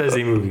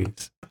Scorsese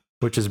movies,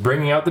 which is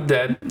Bringing Out the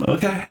Dead.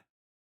 Okay.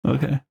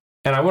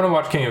 And I want to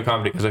watch King of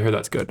Comedy because I heard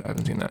that's good. I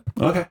haven't seen that.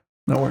 Okay,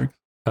 that works.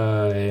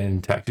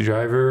 And Taxi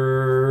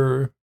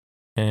Driver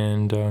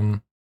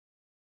and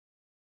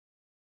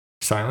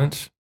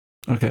Silence.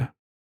 Okay.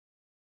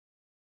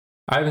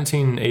 I haven't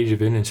seen Age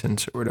of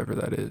Innocence or whatever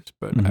that is,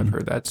 but I've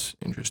heard that's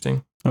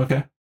interesting.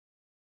 Okay.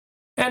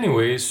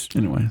 Anyways. So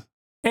the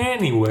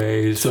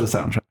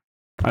soundtrack.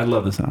 I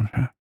love the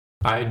soundtrack.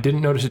 I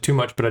didn't notice it too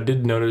much, but I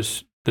did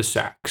notice the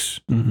sax,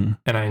 and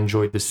I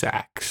enjoyed the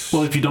sax.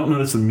 Well, if you don't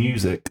notice the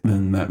music,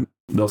 then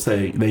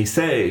they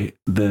say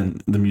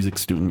then the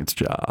music's doing its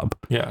job.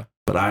 Yeah.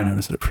 But I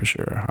noticed it for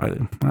sure. I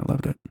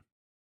loved it.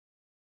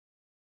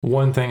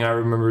 One thing I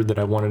remembered that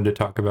I wanted to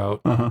talk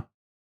about.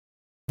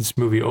 This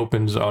movie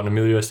opens on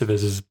Emilio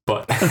Estevez's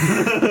butt.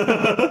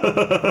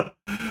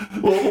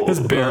 His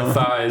bare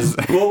thighs.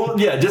 Well,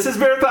 yeah, just his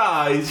bare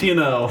thighs, you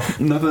know.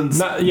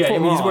 Nothing's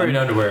he's wearing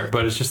underwear,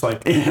 but it's just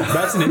like,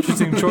 that's an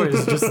interesting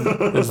choice. Just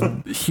this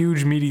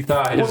huge meaty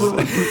thighs.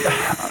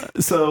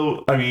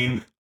 So, I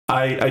mean,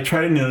 I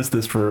try to notice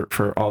this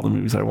for all the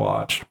movies I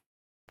watch.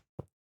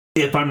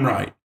 If I'm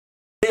right,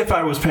 if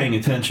I was paying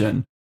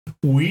attention,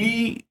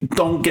 we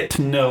don't get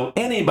to know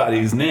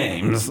anybody's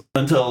names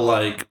until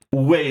like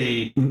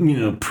way, you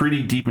know,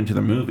 pretty deep into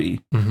the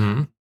movie.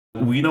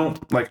 We don't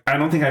I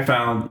don't think I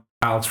found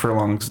Alex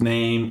Furlong's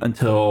name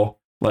until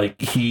like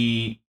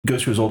he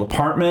goes to his old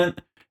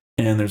apartment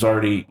and there's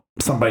already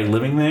somebody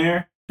living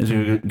there. And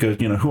so he goes,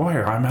 you know, who are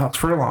you? I'm Alex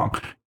Furlong.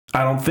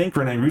 I don't think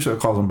Rene Russo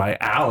calls him by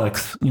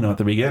Alex, you know, at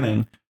the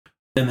beginning.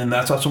 And then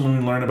that's also when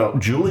we learn about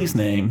Julie's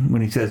name,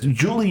 when he says,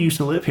 Julie used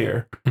to live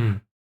here.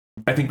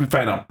 I think we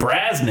find out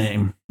Brad's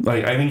name.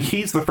 Like, I think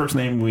he's the first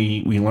name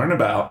we learn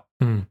about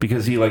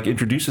because he like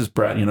introduces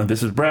Brad, you know,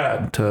 this is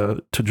Brad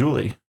to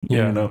Julie,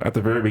 you know, at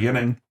the very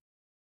beginning.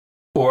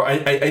 Or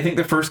I think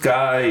the first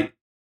guy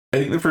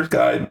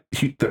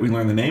that we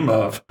learn the name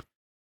of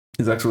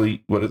is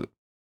actually, what is it?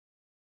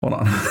 Hold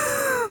on.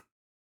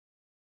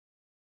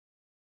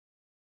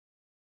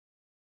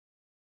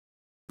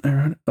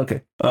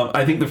 Okay.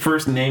 I think the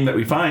first name that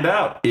we find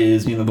out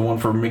is, you know, the one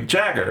for Mick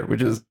Jagger,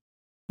 which is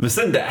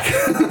Vicendak.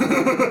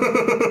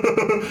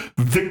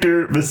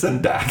 Victor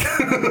Vicendak.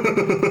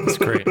 That's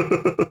great.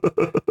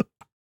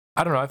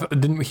 I don't know.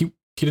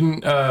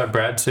 Didn't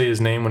Brad say his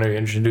name when I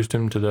introduced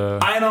him to the?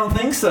 I don't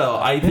think so.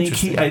 I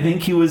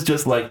think he was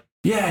just like,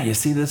 yeah, you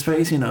see this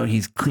face, you know,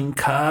 he's clean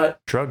cut,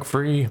 drug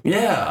free.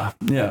 Yeah.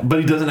 But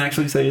he doesn't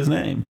actually say his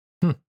name.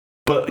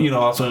 But, you know,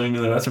 also, you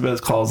know,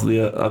 Estevez calls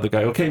the other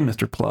guy, okay,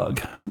 Mr.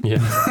 Plug. Yeah.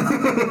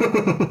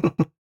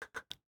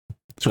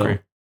 So,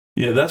 great.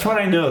 Yeah, that's what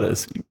I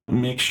noticed.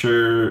 Make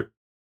sure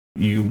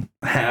you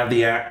have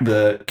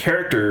the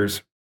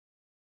characters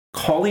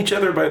call each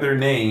other by their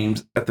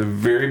names at the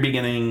very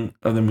beginning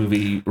of the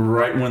movie,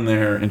 right when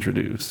they're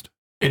introduced.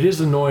 It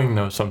is annoying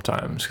though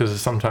sometimes because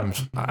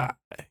sometimes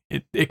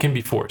it can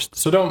be forced.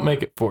 So don't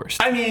make it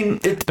forced. I mean,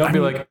 don't be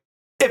like,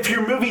 if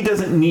your movie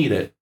doesn't need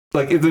it,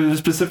 like if there's a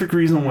specific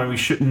reason why we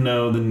shouldn't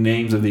know the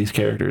names of these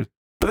characters,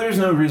 but there's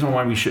no reason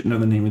why we shouldn't know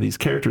the name of these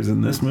characters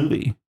in this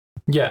movie.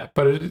 Yeah,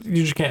 but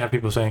you just can't have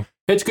people saying,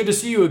 "It's good to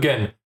see you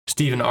again,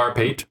 Stephen R.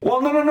 Pate."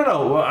 Well, no.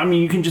 Well, I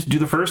mean, you can just do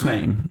the first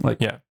name. Like,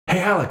 yeah. Hey,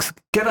 Alex,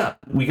 get up.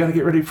 We got to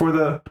get ready for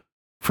the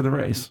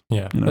race.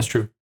 Yeah, you know? That's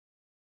true.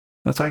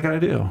 That's what I got to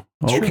do.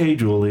 That's okay,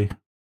 true. Julie.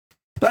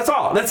 That's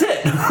all. That's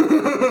it.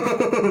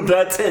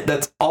 That's it.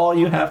 That's all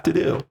you have to do.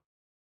 You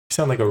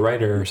sound like a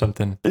writer or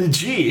something.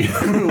 Gee,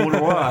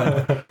 wonder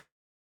why.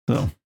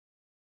 So,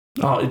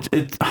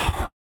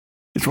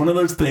 it's one of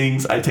those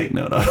things I take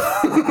note of.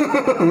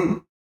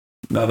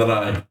 Now that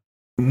I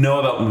know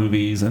about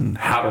movies and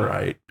how to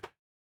write,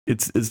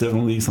 it's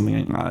definitely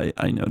something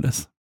I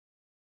notice.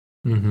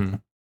 Mm-hmm.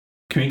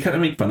 Can we kind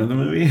of make fun of the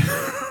movie?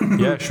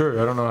 Yeah,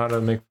 sure. I don't know how to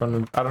make fun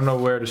of. I don't know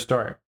where to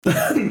start.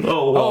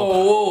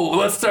 Whoa.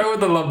 Let's start with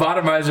the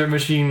lobotomizer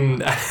machine.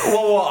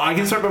 Well, I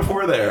can start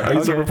before there.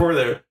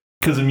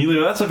 Because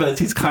Emilio Estevez,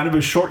 he's kind of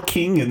a short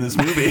king in this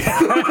movie. I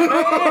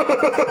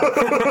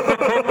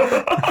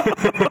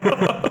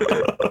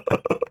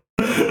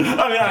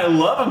mean, I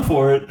love him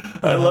for it.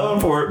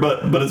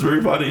 But it's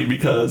very funny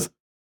because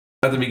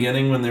at the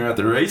beginning when they're at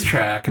the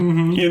racetrack,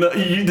 mm-hmm.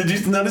 Did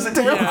you notice it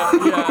too? Yeah,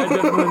 I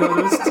definitely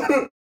noticed.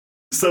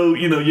 So,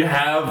 you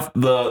have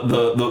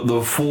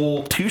the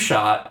full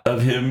 2-shot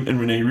of him and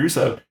Rene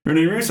Russo.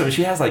 Rene Russo,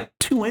 she has like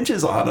 2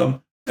 inches on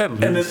him. And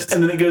then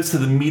it goes to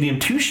the medium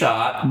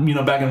 2-shot,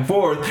 back and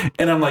forth.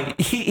 And I'm like,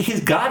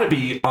 he's got to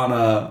be on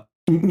a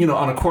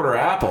quarter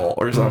apple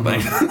or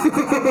something.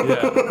 Mm-hmm.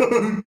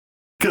 Yeah.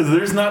 Because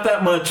there's not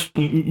that much.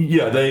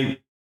 Yeah, they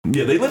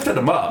lifted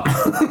him up.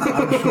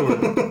 I'm sure.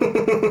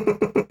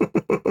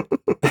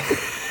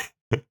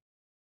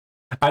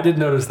 I did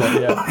notice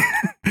that. Yeah,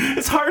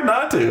 it's hard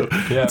not to.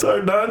 Yeah, it's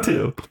hard not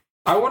to.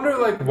 I wonder,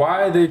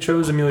 why they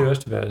chose Emilio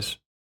Estevez.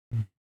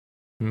 I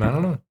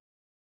don't know.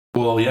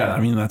 Well, yeah, I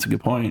mean that's a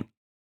good point.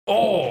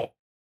 Oh,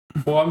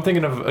 well, I'm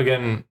thinking of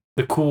again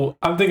the cool.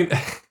 I'm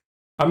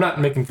not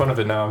making fun of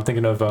it now. I'm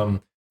thinking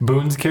of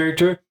Boone's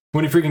character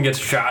when he freaking gets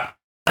shot.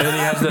 And then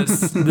he has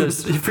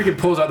this he freaking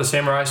pulls out the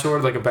samurai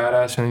sword like a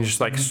badass and he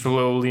just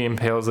slowly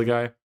impales the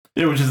guy.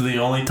 Yeah, which is the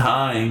only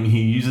time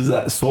he uses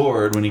that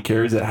sword when he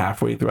carries it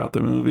halfway throughout the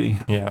movie.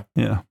 Yeah.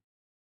 Yeah.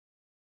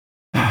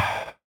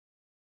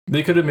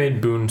 They could have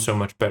made Boone so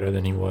much better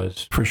than he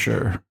was. For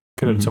sure.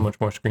 Could have had so much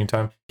more screen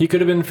time. He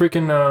could have been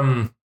freaking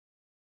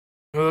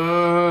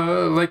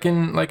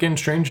like in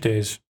Strange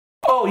Days.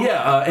 Oh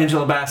yeah,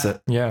 Angela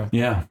Bassett. Yeah.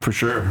 Yeah, for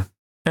sure.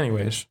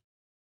 Anyways.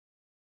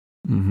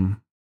 Mm-hmm.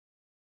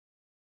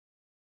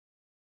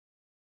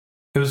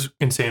 It was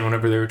insane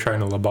whenever they were trying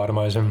to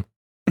lobotomize him.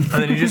 And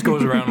then he just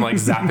goes around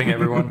zapping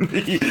everyone.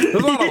 There's a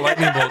lot of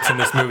lightning bolts in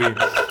this movie.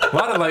 A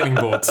lot of lightning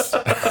bolts. I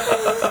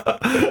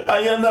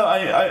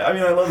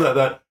mean, I love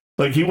that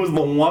he was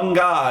the one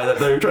guy that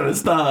they were trying to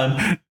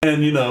stun,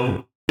 and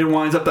it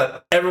winds up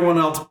that everyone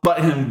else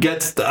but him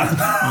gets stunned.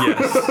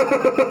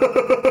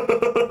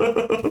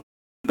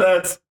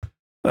 Yes.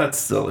 That's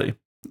silly.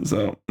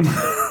 So.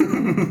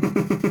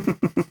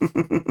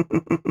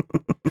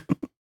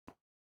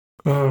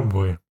 Oh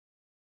boy.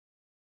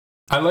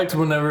 I liked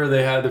whenever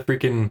they had the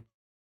freaking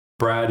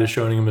Brad is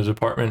showing him his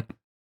apartment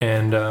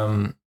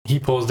and he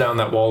pulls down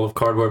that wall of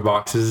cardboard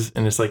boxes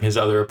and it's like his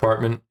other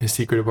apartment, his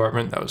secret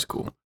apartment. That was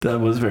cool. That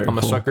was very cool. I'm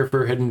a sucker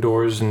for hidden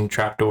doors and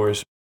trap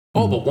doors.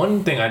 Oh, but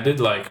one thing I did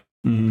like,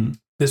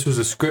 this was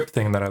a script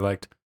thing that I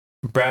liked.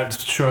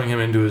 Brad's showing him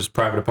into his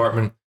private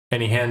apartment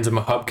and he hands him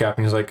a hubcap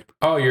and he's like,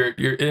 oh, you're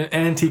an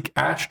antique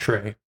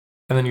ashtray.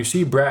 And then you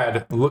see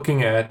Brad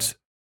looking at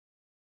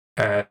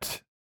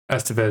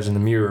Estevez in the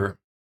mirror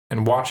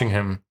and watching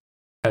him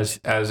as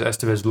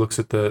Estevez looks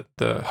at the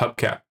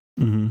hubcap.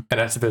 Mm-hmm. And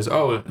Estevez,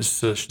 oh,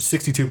 it's a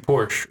 62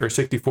 Porsche or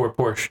 64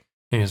 Porsche.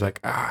 And he's like,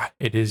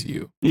 it is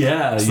you.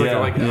 Yeah, so yeah.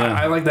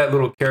 I like that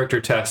little character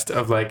test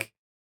of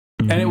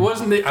and it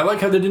wasn't, I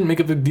like how they didn't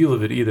make a big deal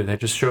of it either. They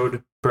just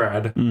showed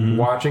Brad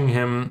watching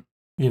him,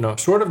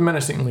 sort of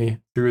menacingly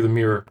through the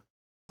mirror.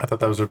 I thought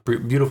that was a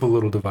beautiful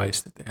little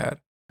device that they had.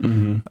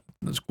 Mm-hmm.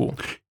 That was cool.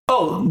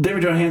 Oh,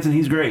 David Johansen,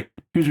 he's great.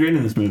 He was great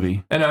in this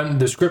movie. And on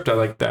the script, I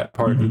like that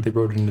part that they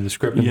wrote into the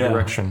script and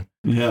direction.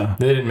 Yeah.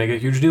 They didn't make a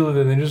huge deal of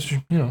it. They just,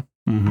 yeah,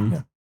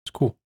 it's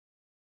cool.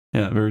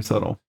 Yeah, very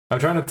subtle. I'm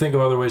trying to think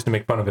of other ways to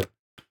make fun of it.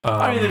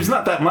 There's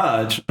not that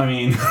much.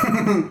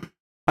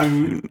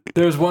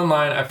 There's one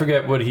line, I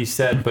forget what he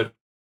said, but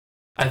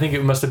I think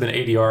it must have been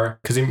ADR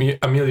because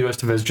Emilio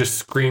Estevez just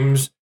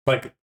screams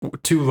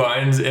 2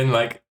 lines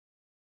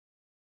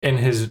in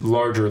his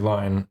larger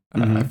line.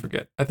 I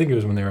forget. I think it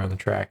was when they were on the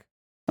track.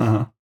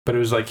 Uh-huh. But it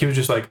was he was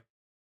just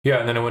yeah,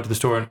 and then I went to the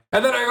store and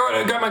then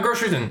I got my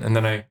groceries in, and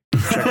then I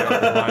checked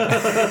out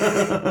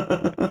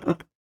the line.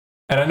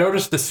 And I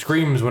noticed the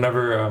screams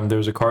whenever there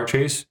was a car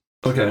chase.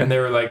 Okay. And they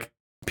were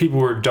people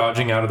were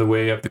dodging out of the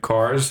way of the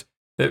cars.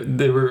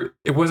 They were.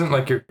 It wasn't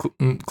like your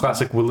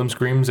classic Willem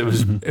screams. It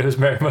was. It was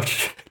very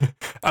much.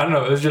 I don't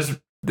know. It was just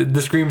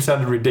the screams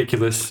sounded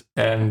ridiculous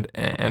and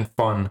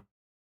fun.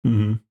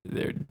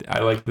 I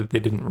like that they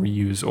didn't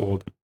reuse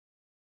old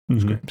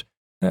screams.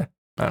 I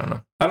don't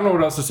know. I don't know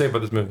what else to say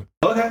about this movie.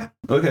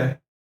 Okay.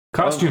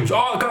 Costumes. The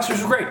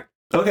costumes were great.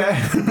 Okay.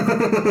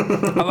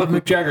 I love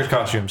Mick Jagger's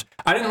costumes.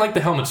 I didn't like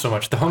the helmets so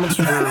much. The helmets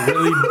were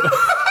really.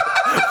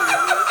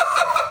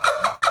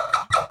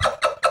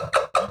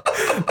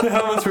 The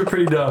helmets were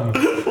pretty dumb.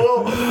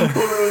 Well,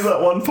 there was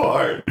that one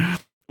part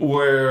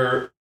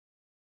where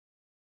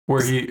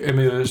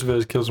Emilio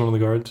Estevez kills one of the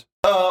guards.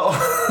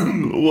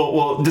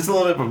 Well, just a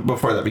little bit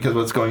before that, because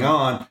what's going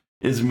on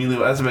is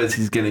Emilio Estevez,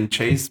 he's getting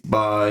chased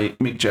by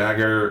Mick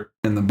Jagger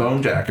and the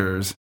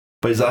Bonejackers,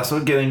 but he's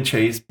also getting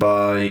chased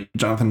by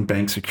Jonathan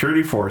Banks'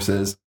 security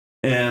forces,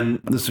 and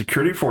the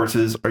security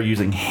forces are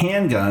using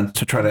handguns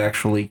to try to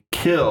actually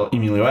kill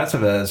Emilio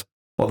Estevez,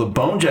 while the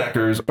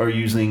Bonejackers are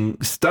using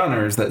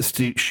stunners that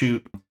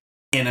shoot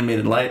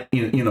animated light,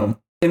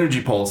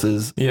 energy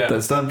pulses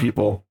that stun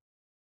people.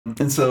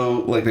 And so,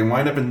 like, they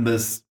wind up in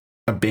this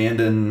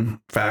abandoned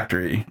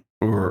factory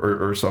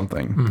or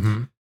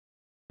something.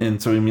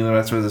 And so Emilio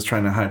Estevez is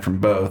trying to hide from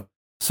both.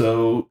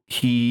 So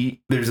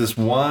there's this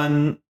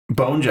one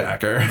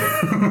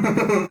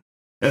Bonejacker,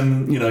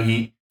 and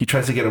he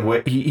tries to get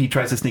away. He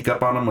tries to sneak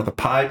up on him with a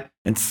pipe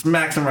and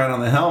smacks him right on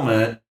the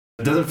helmet.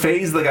 It doesn't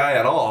faze the guy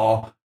at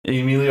all. And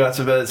Emilio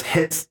Estevez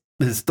hits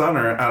his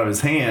stunner out of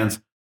his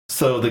hands.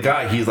 So the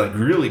guy, he's like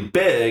really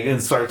big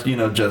and starts,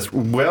 just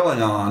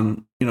wailing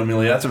on,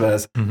 Emilio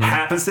Estevez,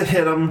 happens to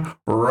hit him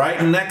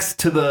right next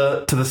to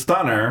the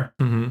stunner.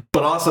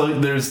 But also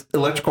there's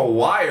electrical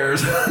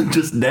wires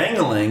just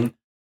dangling.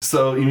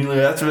 So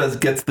Emilio Estevez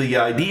gets the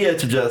idea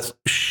to just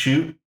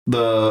shoot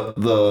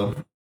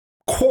the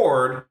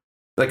cord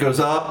that goes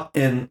up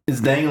and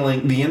is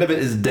dangling. The end of it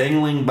is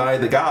dangling by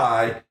the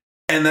guy.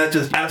 And that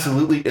just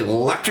absolutely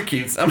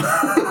electrocutes him.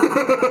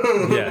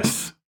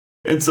 Yes.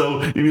 And so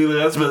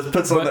Emilio Estevez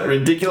puts on that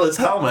ridiculous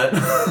helmet.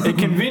 It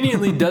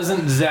conveniently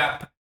doesn't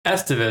zap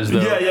Estevez,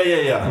 though.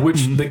 Yeah.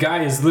 Which the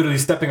guy is literally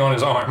stepping on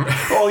his arm.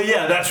 Oh,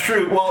 yeah, that's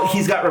true. Well,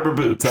 he's got rubber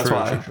boots. That's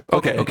why. True.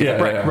 Okay.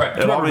 Right.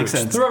 It all makes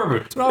sense. The rubber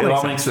boots. It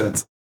all makes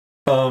sense.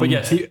 But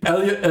yes,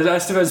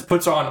 Estevez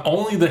puts on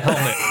only the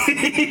helmet.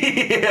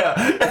 Yeah.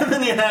 And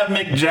then you have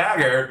Mick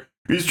Jagger,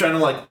 who's trying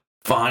to,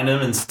 find him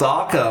and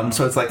stalk him,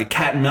 so it's like a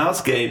cat and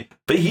mouse game,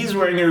 but he's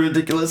wearing a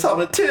ridiculous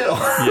helmet too.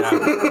 Yeah.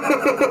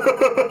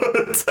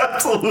 It's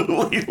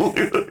absolutely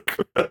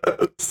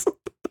ludicrous.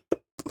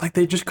 Like,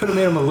 they just could have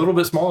made him a little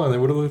bit smaller and they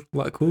would have looked a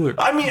lot cooler.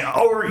 I mean,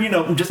 or,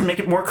 just make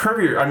it more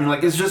curvier. I mean,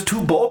 it's just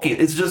too bulky.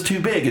 It's just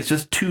too big. It's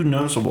just too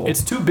noticeable.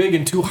 It's too big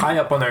and too high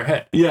up on their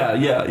head. Yeah.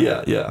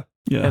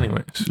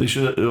 Anyways. They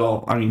should,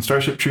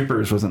 Starship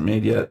Troopers wasn't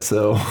made yet,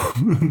 so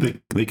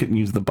they couldn't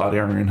use the body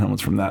armor and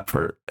helmets from that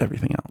for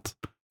everything else.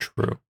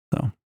 True.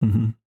 So,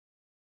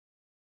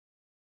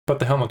 But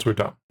the helmets were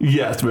dumb.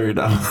 Yeah, it's very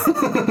dumb.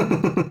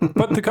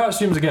 But the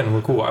costumes, again,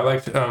 were cool. I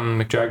liked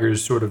Mick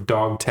Jagger's sort of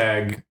dog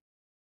tag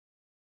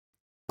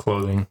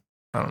clothing.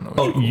 I don't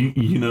know.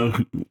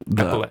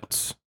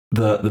 Epaulettes.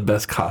 The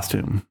best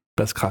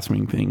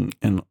costuming thing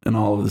in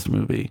all of this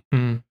movie.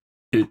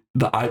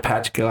 The eye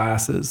patch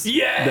glasses.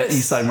 Yes. That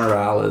Isai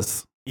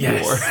Morales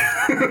wore.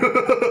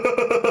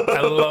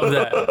 I love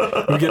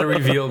that. We get a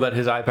reveal that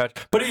his eye patch,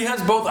 but he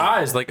has both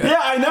eyes. Yeah,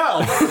 I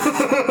know.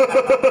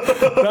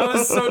 That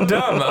was so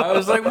dumb. I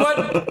was like,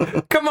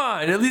 what? Come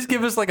on, at least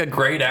give us a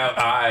grayed out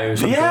eye or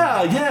something.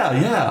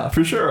 Yeah,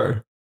 for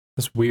sure.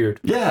 That's weird.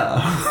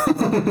 Yeah.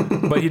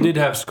 But he did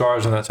have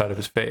scars on that side of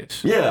his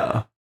face.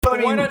 Yeah.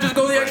 But why not just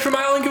go the extra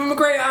mile and give him a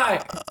gray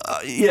eye?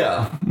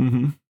 Yeah.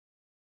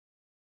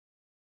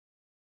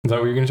 Is that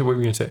what you're gonna say? What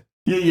were you gonna say?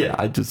 Yeah.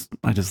 I just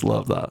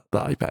love the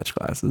eye patch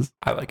glasses.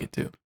 I like it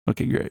too.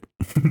 Okay, great.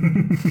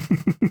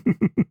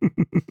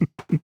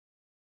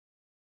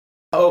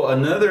 Oh,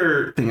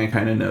 another thing I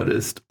kind of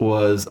noticed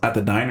was at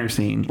the diner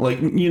scene.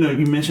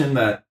 You mentioned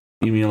that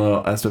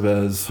Emilio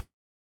Estevez,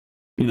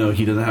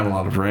 he doesn't have a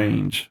lot of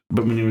range.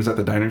 But when he was at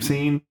the diner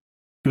scene,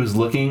 he was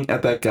looking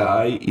at that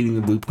guy eating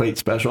the blue plate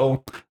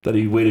special that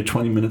he waited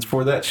 20 minutes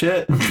for that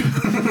shit.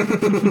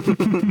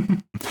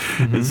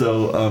 And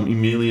so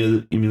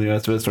Emilio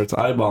Estevez starts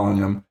eyeballing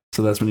him.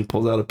 So that's when he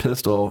pulls out a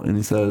pistol and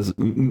he says,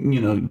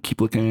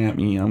 keep looking at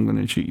me, I'm going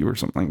to shoot you or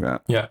something like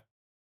that. Yeah.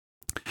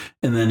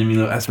 And then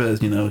Emilio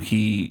Estevez,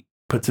 he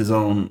puts his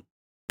own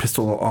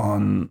pistol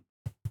on,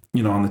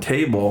 on the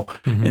table,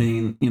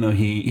 and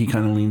he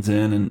kind of leans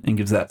in and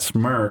gives that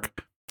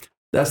smirk.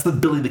 That's the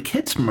Billy the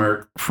Kid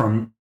smirk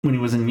from when he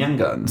was in Young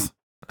Guns.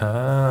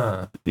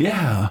 Ah.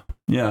 Yeah,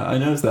 I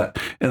noticed that.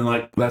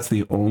 And that's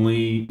the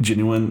only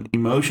genuine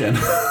emotion,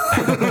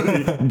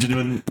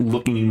 genuine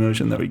looking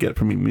emotion that we get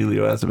from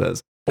Emilio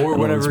Estevez. Or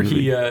whenever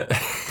he,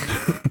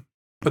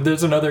 but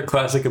there's another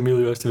classic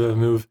Emilio Estevez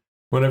move.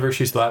 Whenever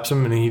she slaps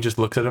him and he just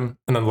looks at him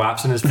and then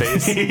laughs in his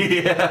face.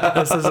 Yeah.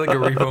 This is like a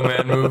Repo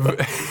Man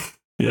move.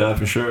 Yeah,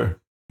 for sure.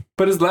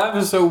 But his laugh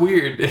is so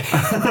weird.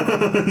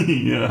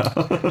 Yeah.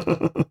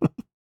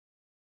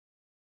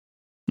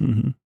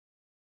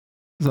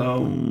 So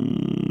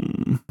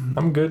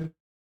I'm good.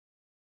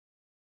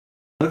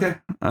 Okay,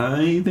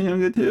 I think I'm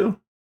good too.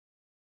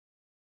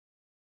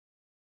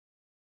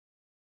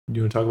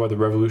 You want to talk about the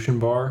Revolution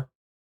Bar?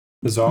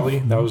 The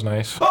Zolly? That was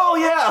nice. Oh,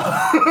 yeah!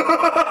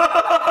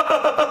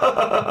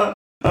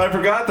 I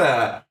forgot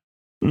that.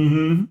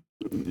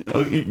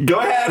 Okay, go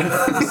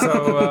ahead.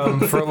 So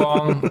for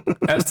long,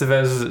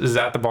 Estevez is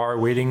at the bar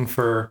waiting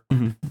for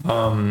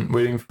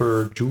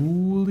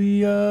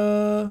Julie.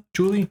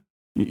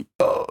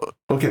 Oh,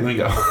 okay, let me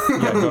go.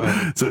 Yeah, go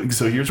ahead.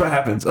 So here's what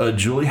happens.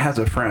 Julie has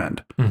a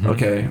friend.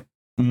 Okay,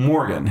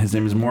 Morgan. His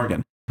name is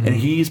Morgan, and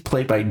he's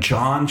played by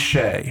John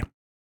Shea,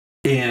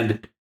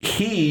 and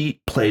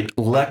he played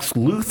Lex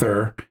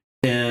Luthor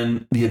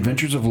in The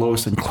Adventures of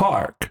Lois and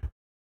Clark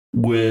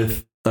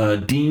with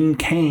Dean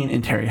Cain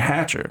and Terry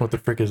Hatcher. What the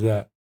frick is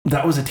that?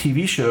 That was a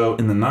TV show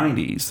in the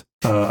 90s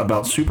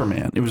about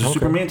Superman. It was a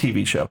Superman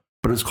TV show,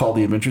 but it's called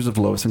The Adventures of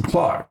Lois and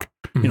Clark.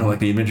 You know, like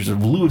The Adventures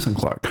of Lewis and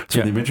Clark.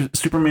 So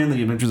Superman,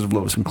 The Adventures of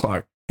Lois and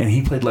Clark. And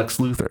he played Lex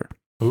Luthor.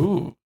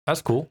 Ooh,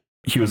 that's cool.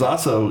 He was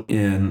also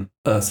in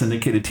a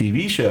syndicated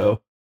TV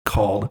show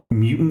called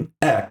Mutant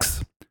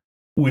X,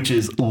 which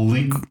is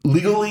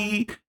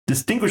legally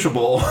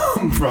distinguishable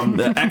from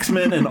the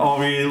X-Men and all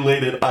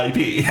related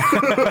IP.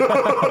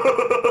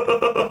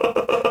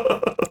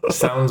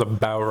 Sounds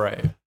about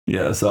right.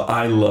 Yeah, so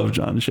I love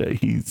John Shea.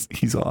 He's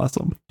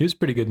awesome. He was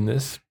pretty good in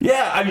this.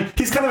 Yeah, I mean,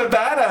 he's kind of a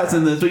badass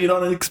in this, but you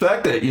don't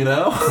expect it, you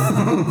know?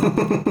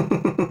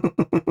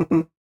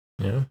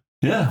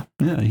 Yeah.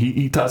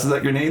 He tosses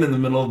that grenade in the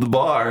middle of the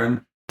bar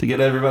and to get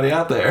everybody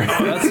out there.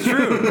 Oh, that's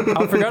true.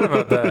 I forgot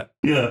about that.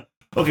 Yeah.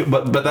 Okay,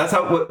 but that's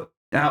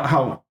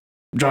how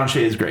John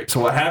Shea is great.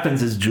 So what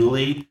happens is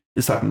Julie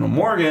is talking to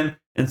Morgan,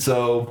 and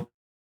so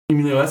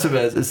Emilio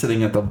Estevez is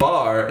sitting at the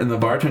bar, and the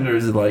bartender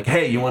is like,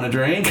 "Hey, you want a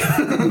drink?"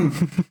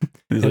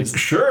 He's like,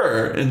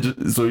 "Sure."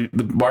 And so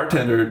the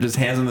bartender just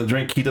hands him the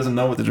drink. He doesn't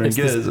know what the drink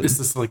is. It's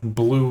this like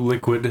blue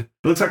liquid. It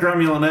looks like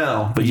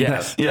Romulanel, but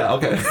yes. Yeah,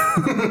 okay.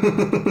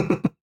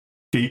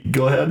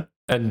 Go ahead.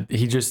 And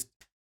he just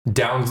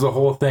downs the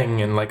whole thing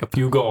in like a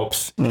few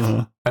gulps,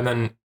 and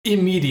then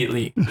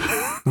immediately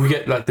we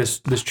get like this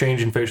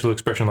change in facial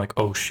expression, like,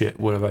 "Oh shit,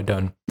 what have I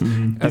done?"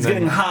 He's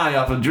getting high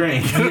off a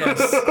drink.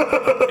 Yes.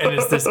 And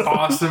it's this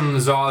awesome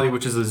Zolly,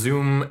 which is a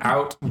zoom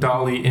out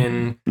dolly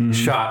in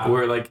shot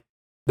where like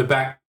the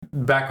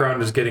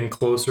background is getting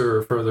closer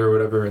or further or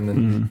whatever, and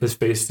then his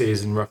face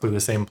stays in roughly the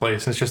same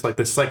place. And it's just like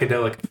this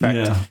psychedelic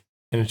effect,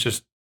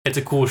 and it's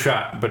a cool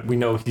shot. But we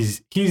know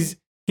he's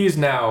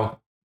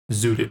now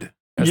zooted.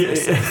 Yeah,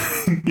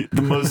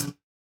 the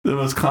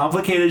most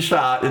complicated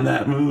shot in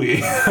that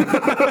movie,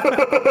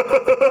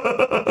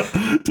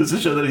 just to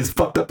show that he's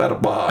fucked up at a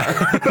bar.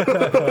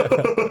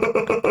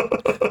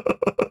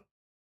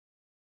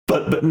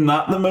 But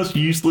not the most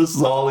useless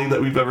Zolly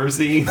that we've ever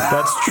seen.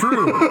 That's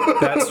true.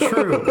 That's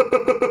true.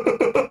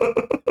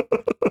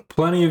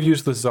 Plenty of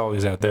useless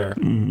Zollies out there.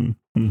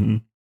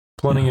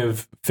 Plenty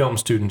of film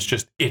students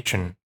just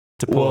itching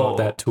to pull out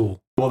that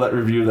tool. Well, that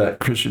review of that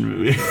Christian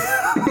movie.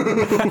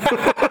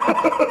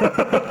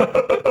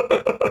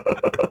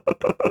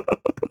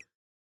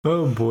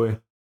 Oh boy.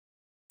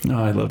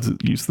 No, I love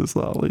useless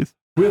Zollies.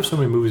 We have so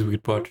many movies we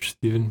could watch,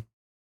 Steven.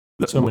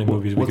 So many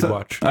movies we could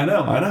watch. I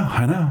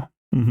know.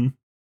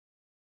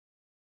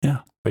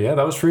 Yeah. But yeah,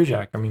 that was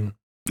Freejack. I mean,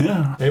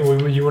 yeah. Hey,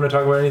 you want to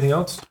talk about anything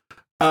else?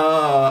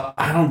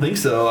 I don't think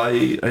so.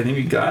 I think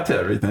we got to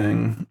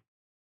everything.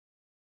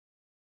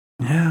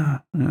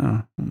 Yeah.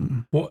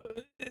 Well,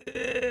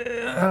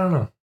 I don't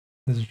know.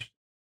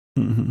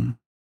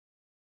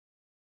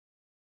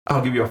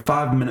 I'll give you a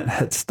 5-minute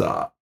head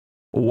start.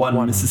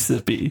 One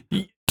Mississippi.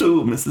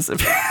 2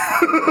 Mississippi.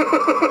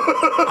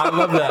 I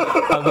love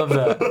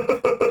that.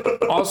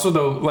 Also,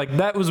 though, like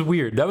that was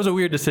weird. That was a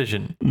weird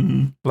decision.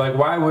 Like,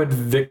 why would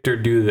Victor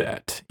do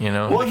that? You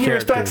know. Well, he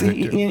respects.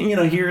 He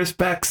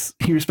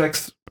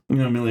respects.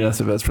 Emilio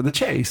Estevez for the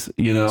chase.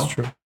 You know. That's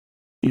true.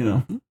 You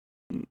know,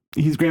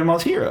 he's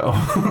Grandma's hero.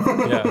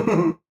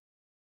 Yeah.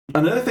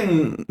 Another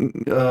thing,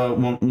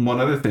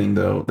 one other thing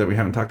though that we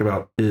haven't talked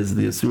about is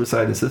the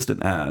suicide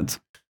assistant ads.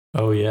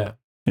 Oh yeah.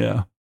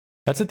 Yeah.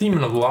 That's a theme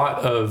in a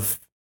lot of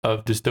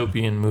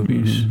dystopian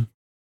movies.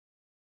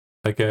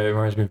 Like it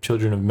reminds me of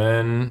Children of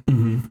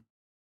Men.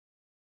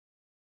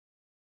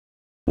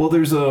 Well,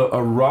 there's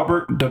a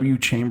Robert W.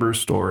 Chambers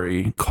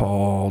story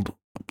called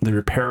The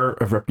Repairer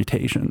of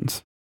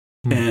Reputations.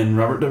 And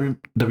Robert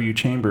W.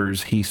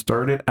 Chambers, he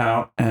started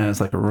out as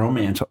like a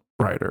romance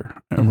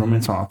writer, a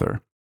romance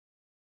author.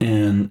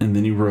 And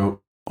then he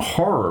wrote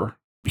horror.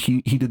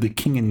 He did the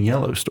King in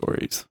Yellow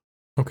stories.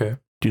 Okay.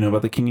 Do you know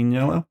about the King in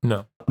Yellow?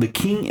 No. The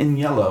King in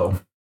Yellow,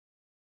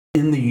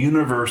 in the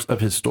universe of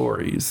his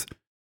stories,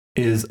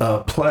 is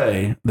a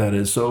play that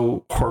is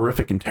so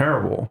horrific and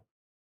terrible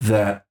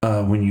that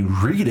when you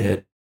read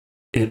it,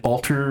 it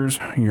alters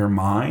your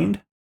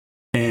mind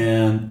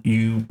and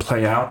you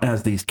play out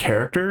as these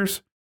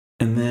characters,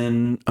 and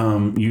then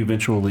you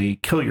eventually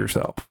kill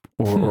yourself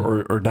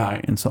or die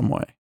in some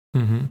way.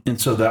 And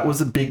so that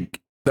was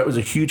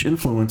a huge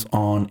influence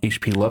on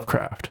H.P.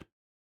 Lovecraft.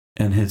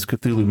 and his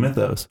Cthulhu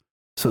mythos.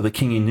 So the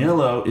King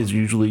Aniello is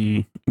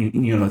usually,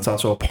 it's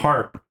also a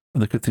part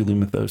of the Cthulhu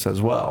mythos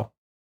as well.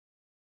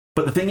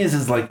 But the thing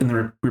is like in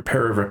the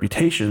Repair of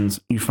Reputations,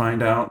 you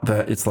find out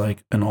that it's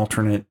like an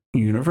alternate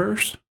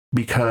universe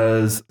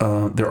because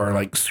there are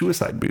like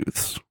suicide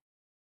booths.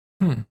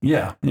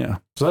 Yeah.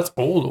 So that's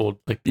old.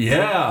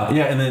 Yeah.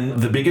 And then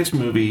the biggest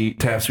movie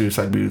to have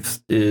suicide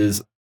booths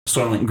is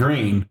Soylent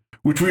Green,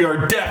 which we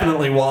are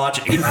definitely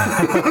watching.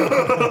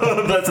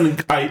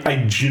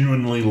 I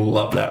genuinely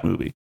love that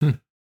movie.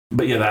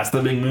 But yeah, that's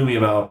the big movie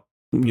about,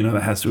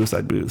 that has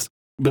suicide booths.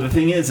 But the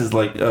thing is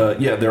like,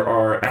 there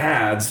are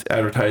ads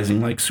advertising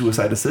like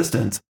suicide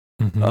assistance,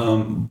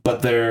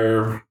 but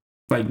they're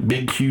like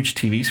big, huge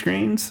TV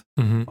screens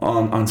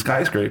on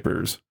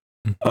skyscrapers.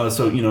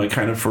 So, it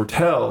kind of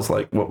foretells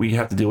like what we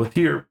have to deal with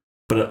here.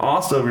 But it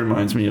also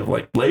reminds me of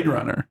like Blade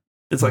Runner.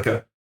 It's like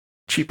a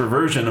cheaper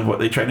version of what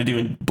they tried to do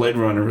in Blade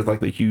Runner with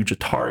like the huge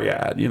Atari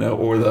ad,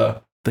 or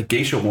the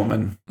geisha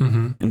woman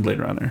in Blade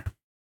Runner.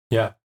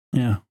 Yeah.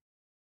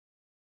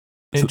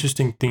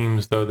 Interesting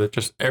themes, though, that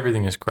just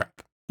everything is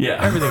crap. Yeah.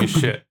 Everything is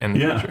shit in the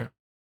future.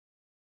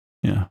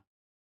 Yeah.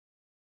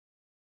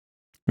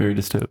 Very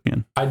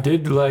dystopian. I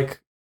did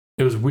like,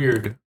 it was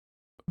weird,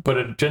 but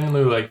it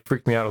genuinely like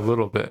freaked me out a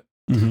little bit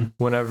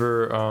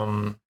whenever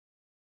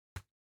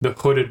the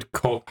hooded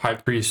cult high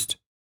priest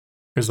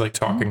is like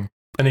talking.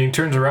 And then he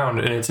turns around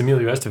and it's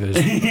Emilio Estevez.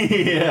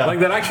 Yeah. Like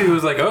that actually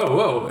was like, oh,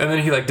 whoa. And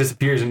then he like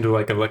disappears into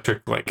like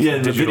electric, like the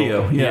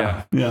digital. video.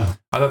 Yeah.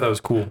 I thought that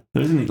was cool.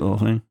 There's a neat little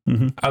thing.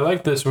 I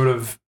like the sort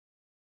of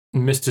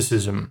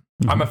mysticism.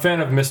 I'm a fan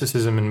of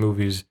mysticism in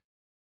movies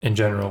in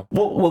general.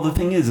 Well, the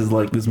thing is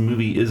like this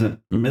movie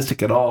isn't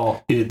mystic at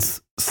all.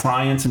 It's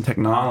science and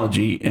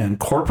technology and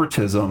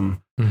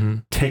corporatism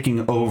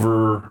taking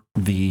over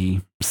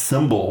the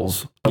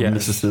symbols of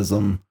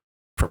mysticism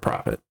for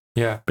profit.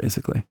 Yeah.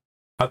 Basically.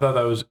 I thought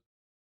that was,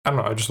 I don't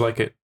know, I just like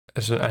it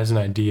as an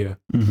idea.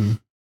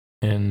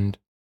 And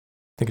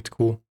I think it's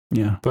cool.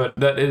 Yeah. But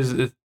that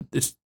is,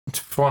 it's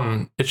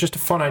fun. It's just a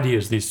fun idea,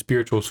 is the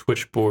spiritual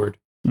switchboard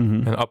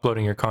and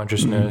uploading your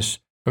consciousness.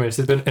 I mean, it's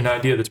been an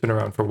idea that's been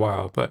around for a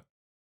while, but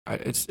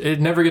it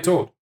never gets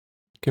old.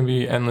 It can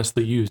be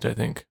endlessly used, I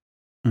think.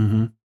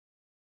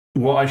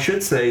 Well, I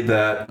should say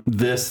that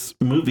this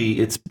movie,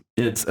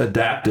 it's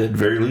adapted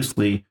very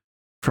loosely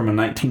from a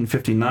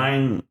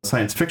 1959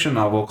 science fiction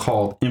novel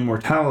called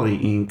Immortality,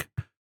 Inc.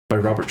 by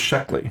Robert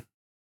Sheckley.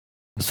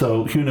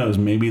 So who knows,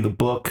 maybe the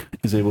book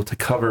is able to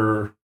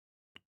cover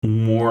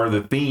more of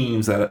the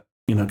themes that,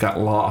 got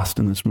lost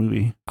in this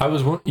movie.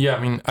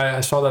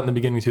 I saw that in the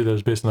beginning too, that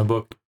was based on a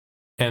book.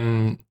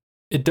 And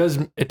it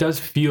does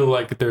feel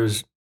like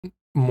there's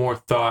more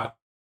thought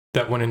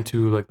that went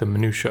into like the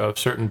minutia of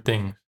certain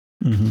things.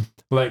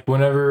 Like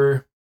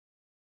whenever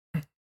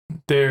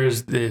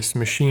there's this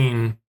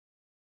machine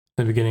in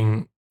the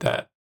beginning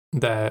that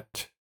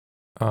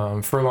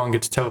Furlong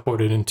gets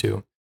teleported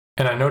into,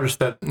 and I noticed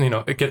that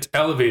it gets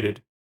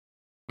elevated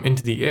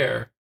into the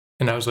air,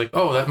 and I was like,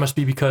 oh, that must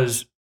be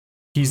because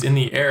he's in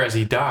the air as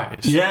he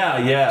dies.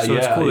 So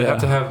it's cool.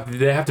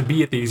 They have to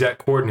be at the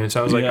exact coordinates.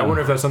 I was like, I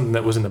wonder if that's something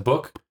that was in the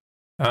book.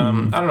 I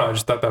don't know. I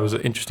just thought that was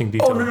an interesting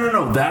detail. Oh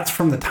no! That's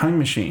from the Time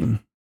Machine.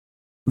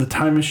 The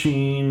Time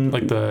Machine,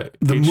 like the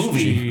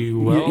movie.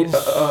 Wells?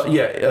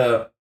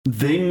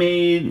 They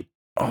made.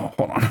 Oh,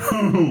 hold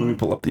on. Let me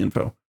pull up the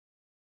info.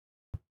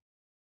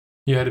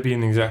 You had to be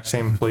in the exact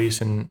same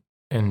place and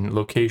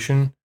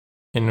location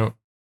in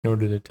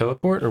order to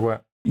teleport, or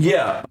what?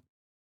 Yeah.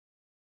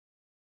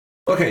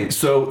 Okay,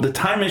 so The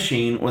Time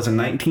Machine was a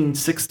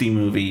 1960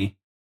 movie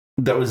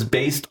that was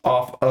based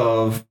off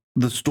of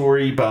the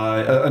story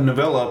by a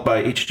novella by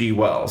H.G.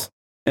 Wells.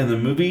 And the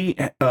movie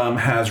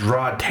has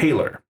Rod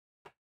Taylor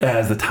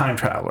as the time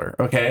traveler,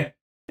 okay?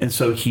 And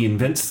so he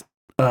invents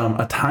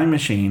a time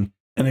machine,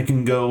 and it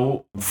can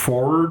go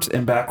forwards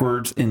and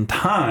backwards in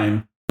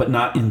time, but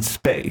not in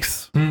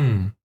space.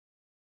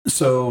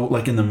 So,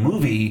 like in the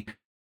movie,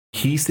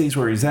 he stays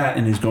where he's at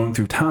and is going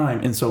through time.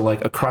 And so,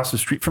 like, across the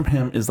street from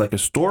him is like a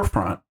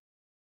storefront.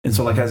 And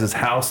so, like, as his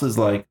house is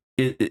like,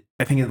 I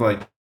think it's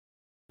like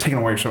taken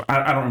away. So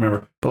I don't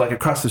remember. But like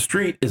across the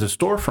street is a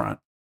storefront.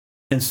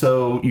 And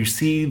so you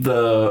see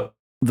the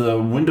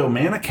window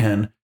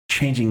mannequin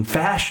changing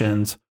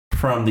fashions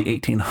from the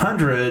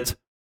 1800s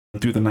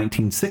through the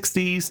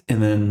 1960s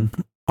and then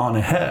on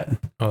ahead.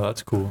 Oh,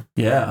 that's cool.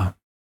 Yeah.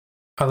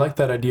 I like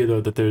that idea,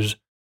 though, that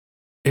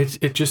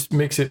it just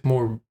makes it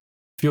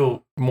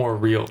feel more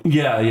real.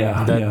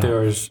 Yeah.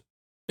 There's,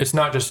 it's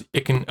not just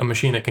a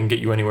machine that can get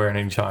you anywhere at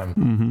any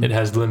time. It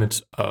has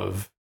limits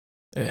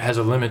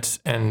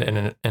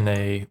and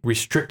a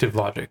restrictive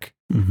logic.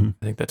 I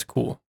think that's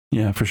cool.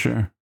 Yeah, for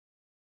sure.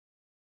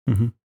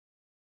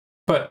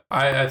 But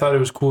I thought it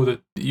was cool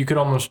that you could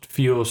almost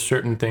feel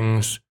certain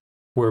things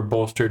were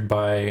bolstered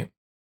by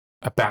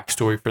a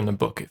backstory from the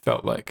book. It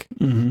felt like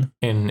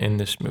in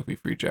this movie,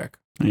 Freejack.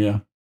 Yeah.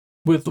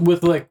 With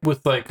the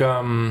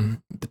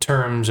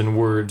terms and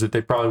words that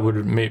they probably would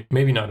have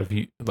maybe not have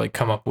like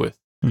come up with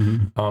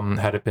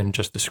Had it been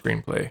just the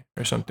screenplay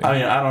or something. I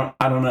mean,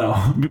 I don't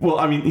know. Well,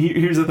 I mean,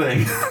 here's the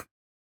thing.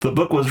 The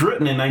book was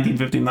written in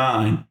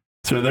 1959,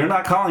 so they're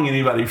not calling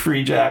anybody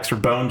Freejacks or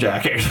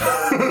Bonejackers.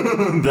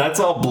 That's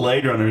all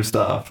Blade Runner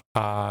stuff.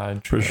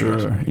 For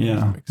sure.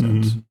 Yeah. Makes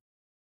sense.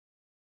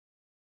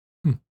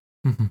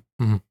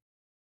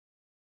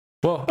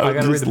 Well, I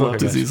gotta read the book. Love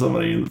to see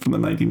somebody from the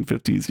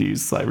 1950s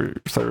use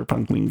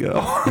cyberpunk lingo.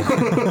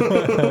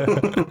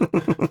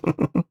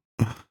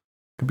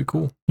 Could be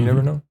cool. You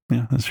never know.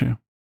 Yeah, that's true.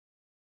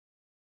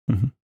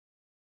 Is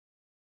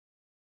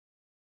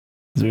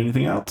there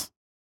anything else?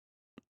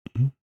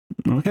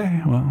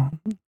 Okay, well,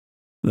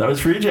 that was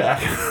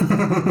Freejack.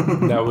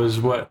 That was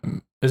what?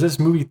 Is this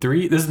movie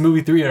 3? This is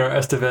movie 3 in our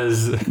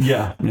Estevez.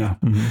 Yeah.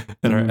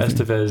 In our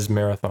Estevez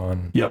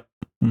marathon. Yep.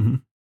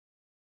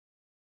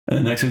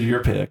 And next is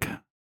your pick.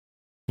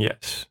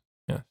 Yes.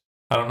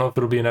 I don't know if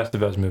it'll be an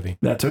Estevez movie.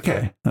 That's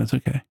okay.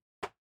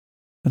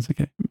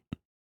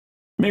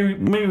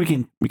 Maybe we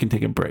can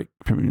take a break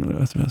from Emilio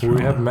Estevez.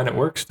 We have Men at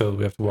Work still.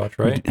 We have to watch,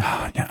 right?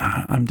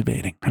 Yeah, I'm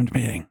debating.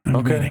 Okay.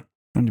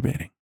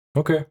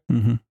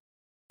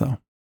 So.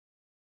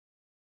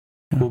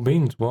 Yeah. Cool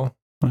beans. Well.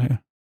 Okay.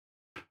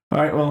 All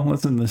right. Well,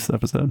 let's end this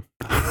episode.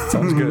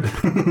 Sounds good.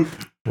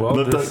 Well,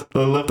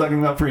 love talking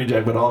about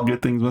Freejack, but all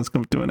good things must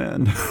come to an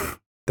end.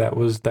 That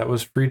was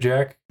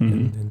Freejack,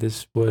 and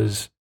this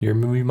was Your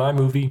Movie, My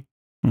Movie,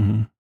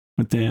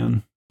 with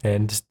Dan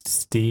and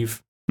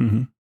Steve.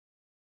 All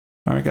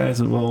right,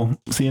 guys. We'll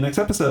see you next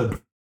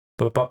episode.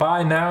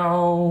 Bye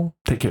now.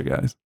 Take care,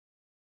 guys.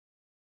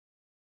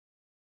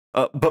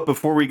 But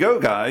before we go,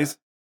 guys,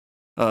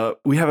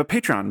 we have a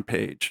Patreon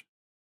page.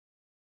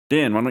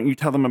 Dan, why don't you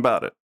tell them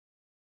about it?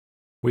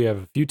 We have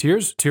a few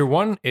tiers. Tier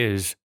 1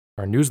 is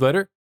our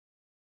newsletter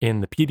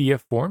in the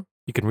PDF form.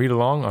 You can read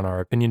along on our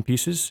opinion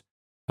pieces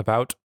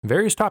about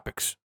various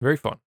topics. Very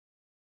fun.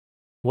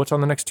 What's on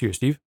the next tier,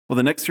 Steve? Well,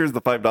 the next tier is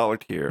the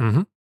 $5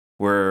 tier,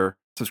 where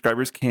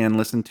subscribers can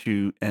listen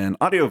to an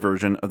audio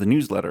version of the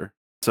newsletter.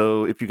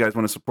 So if you guys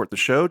want to support the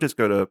show, just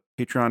go to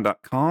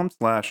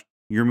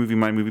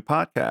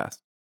patreon.com/yourmoviemymoviepodcast.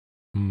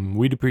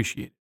 We'd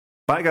appreciate it.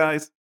 Bye,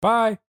 guys.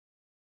 Bye.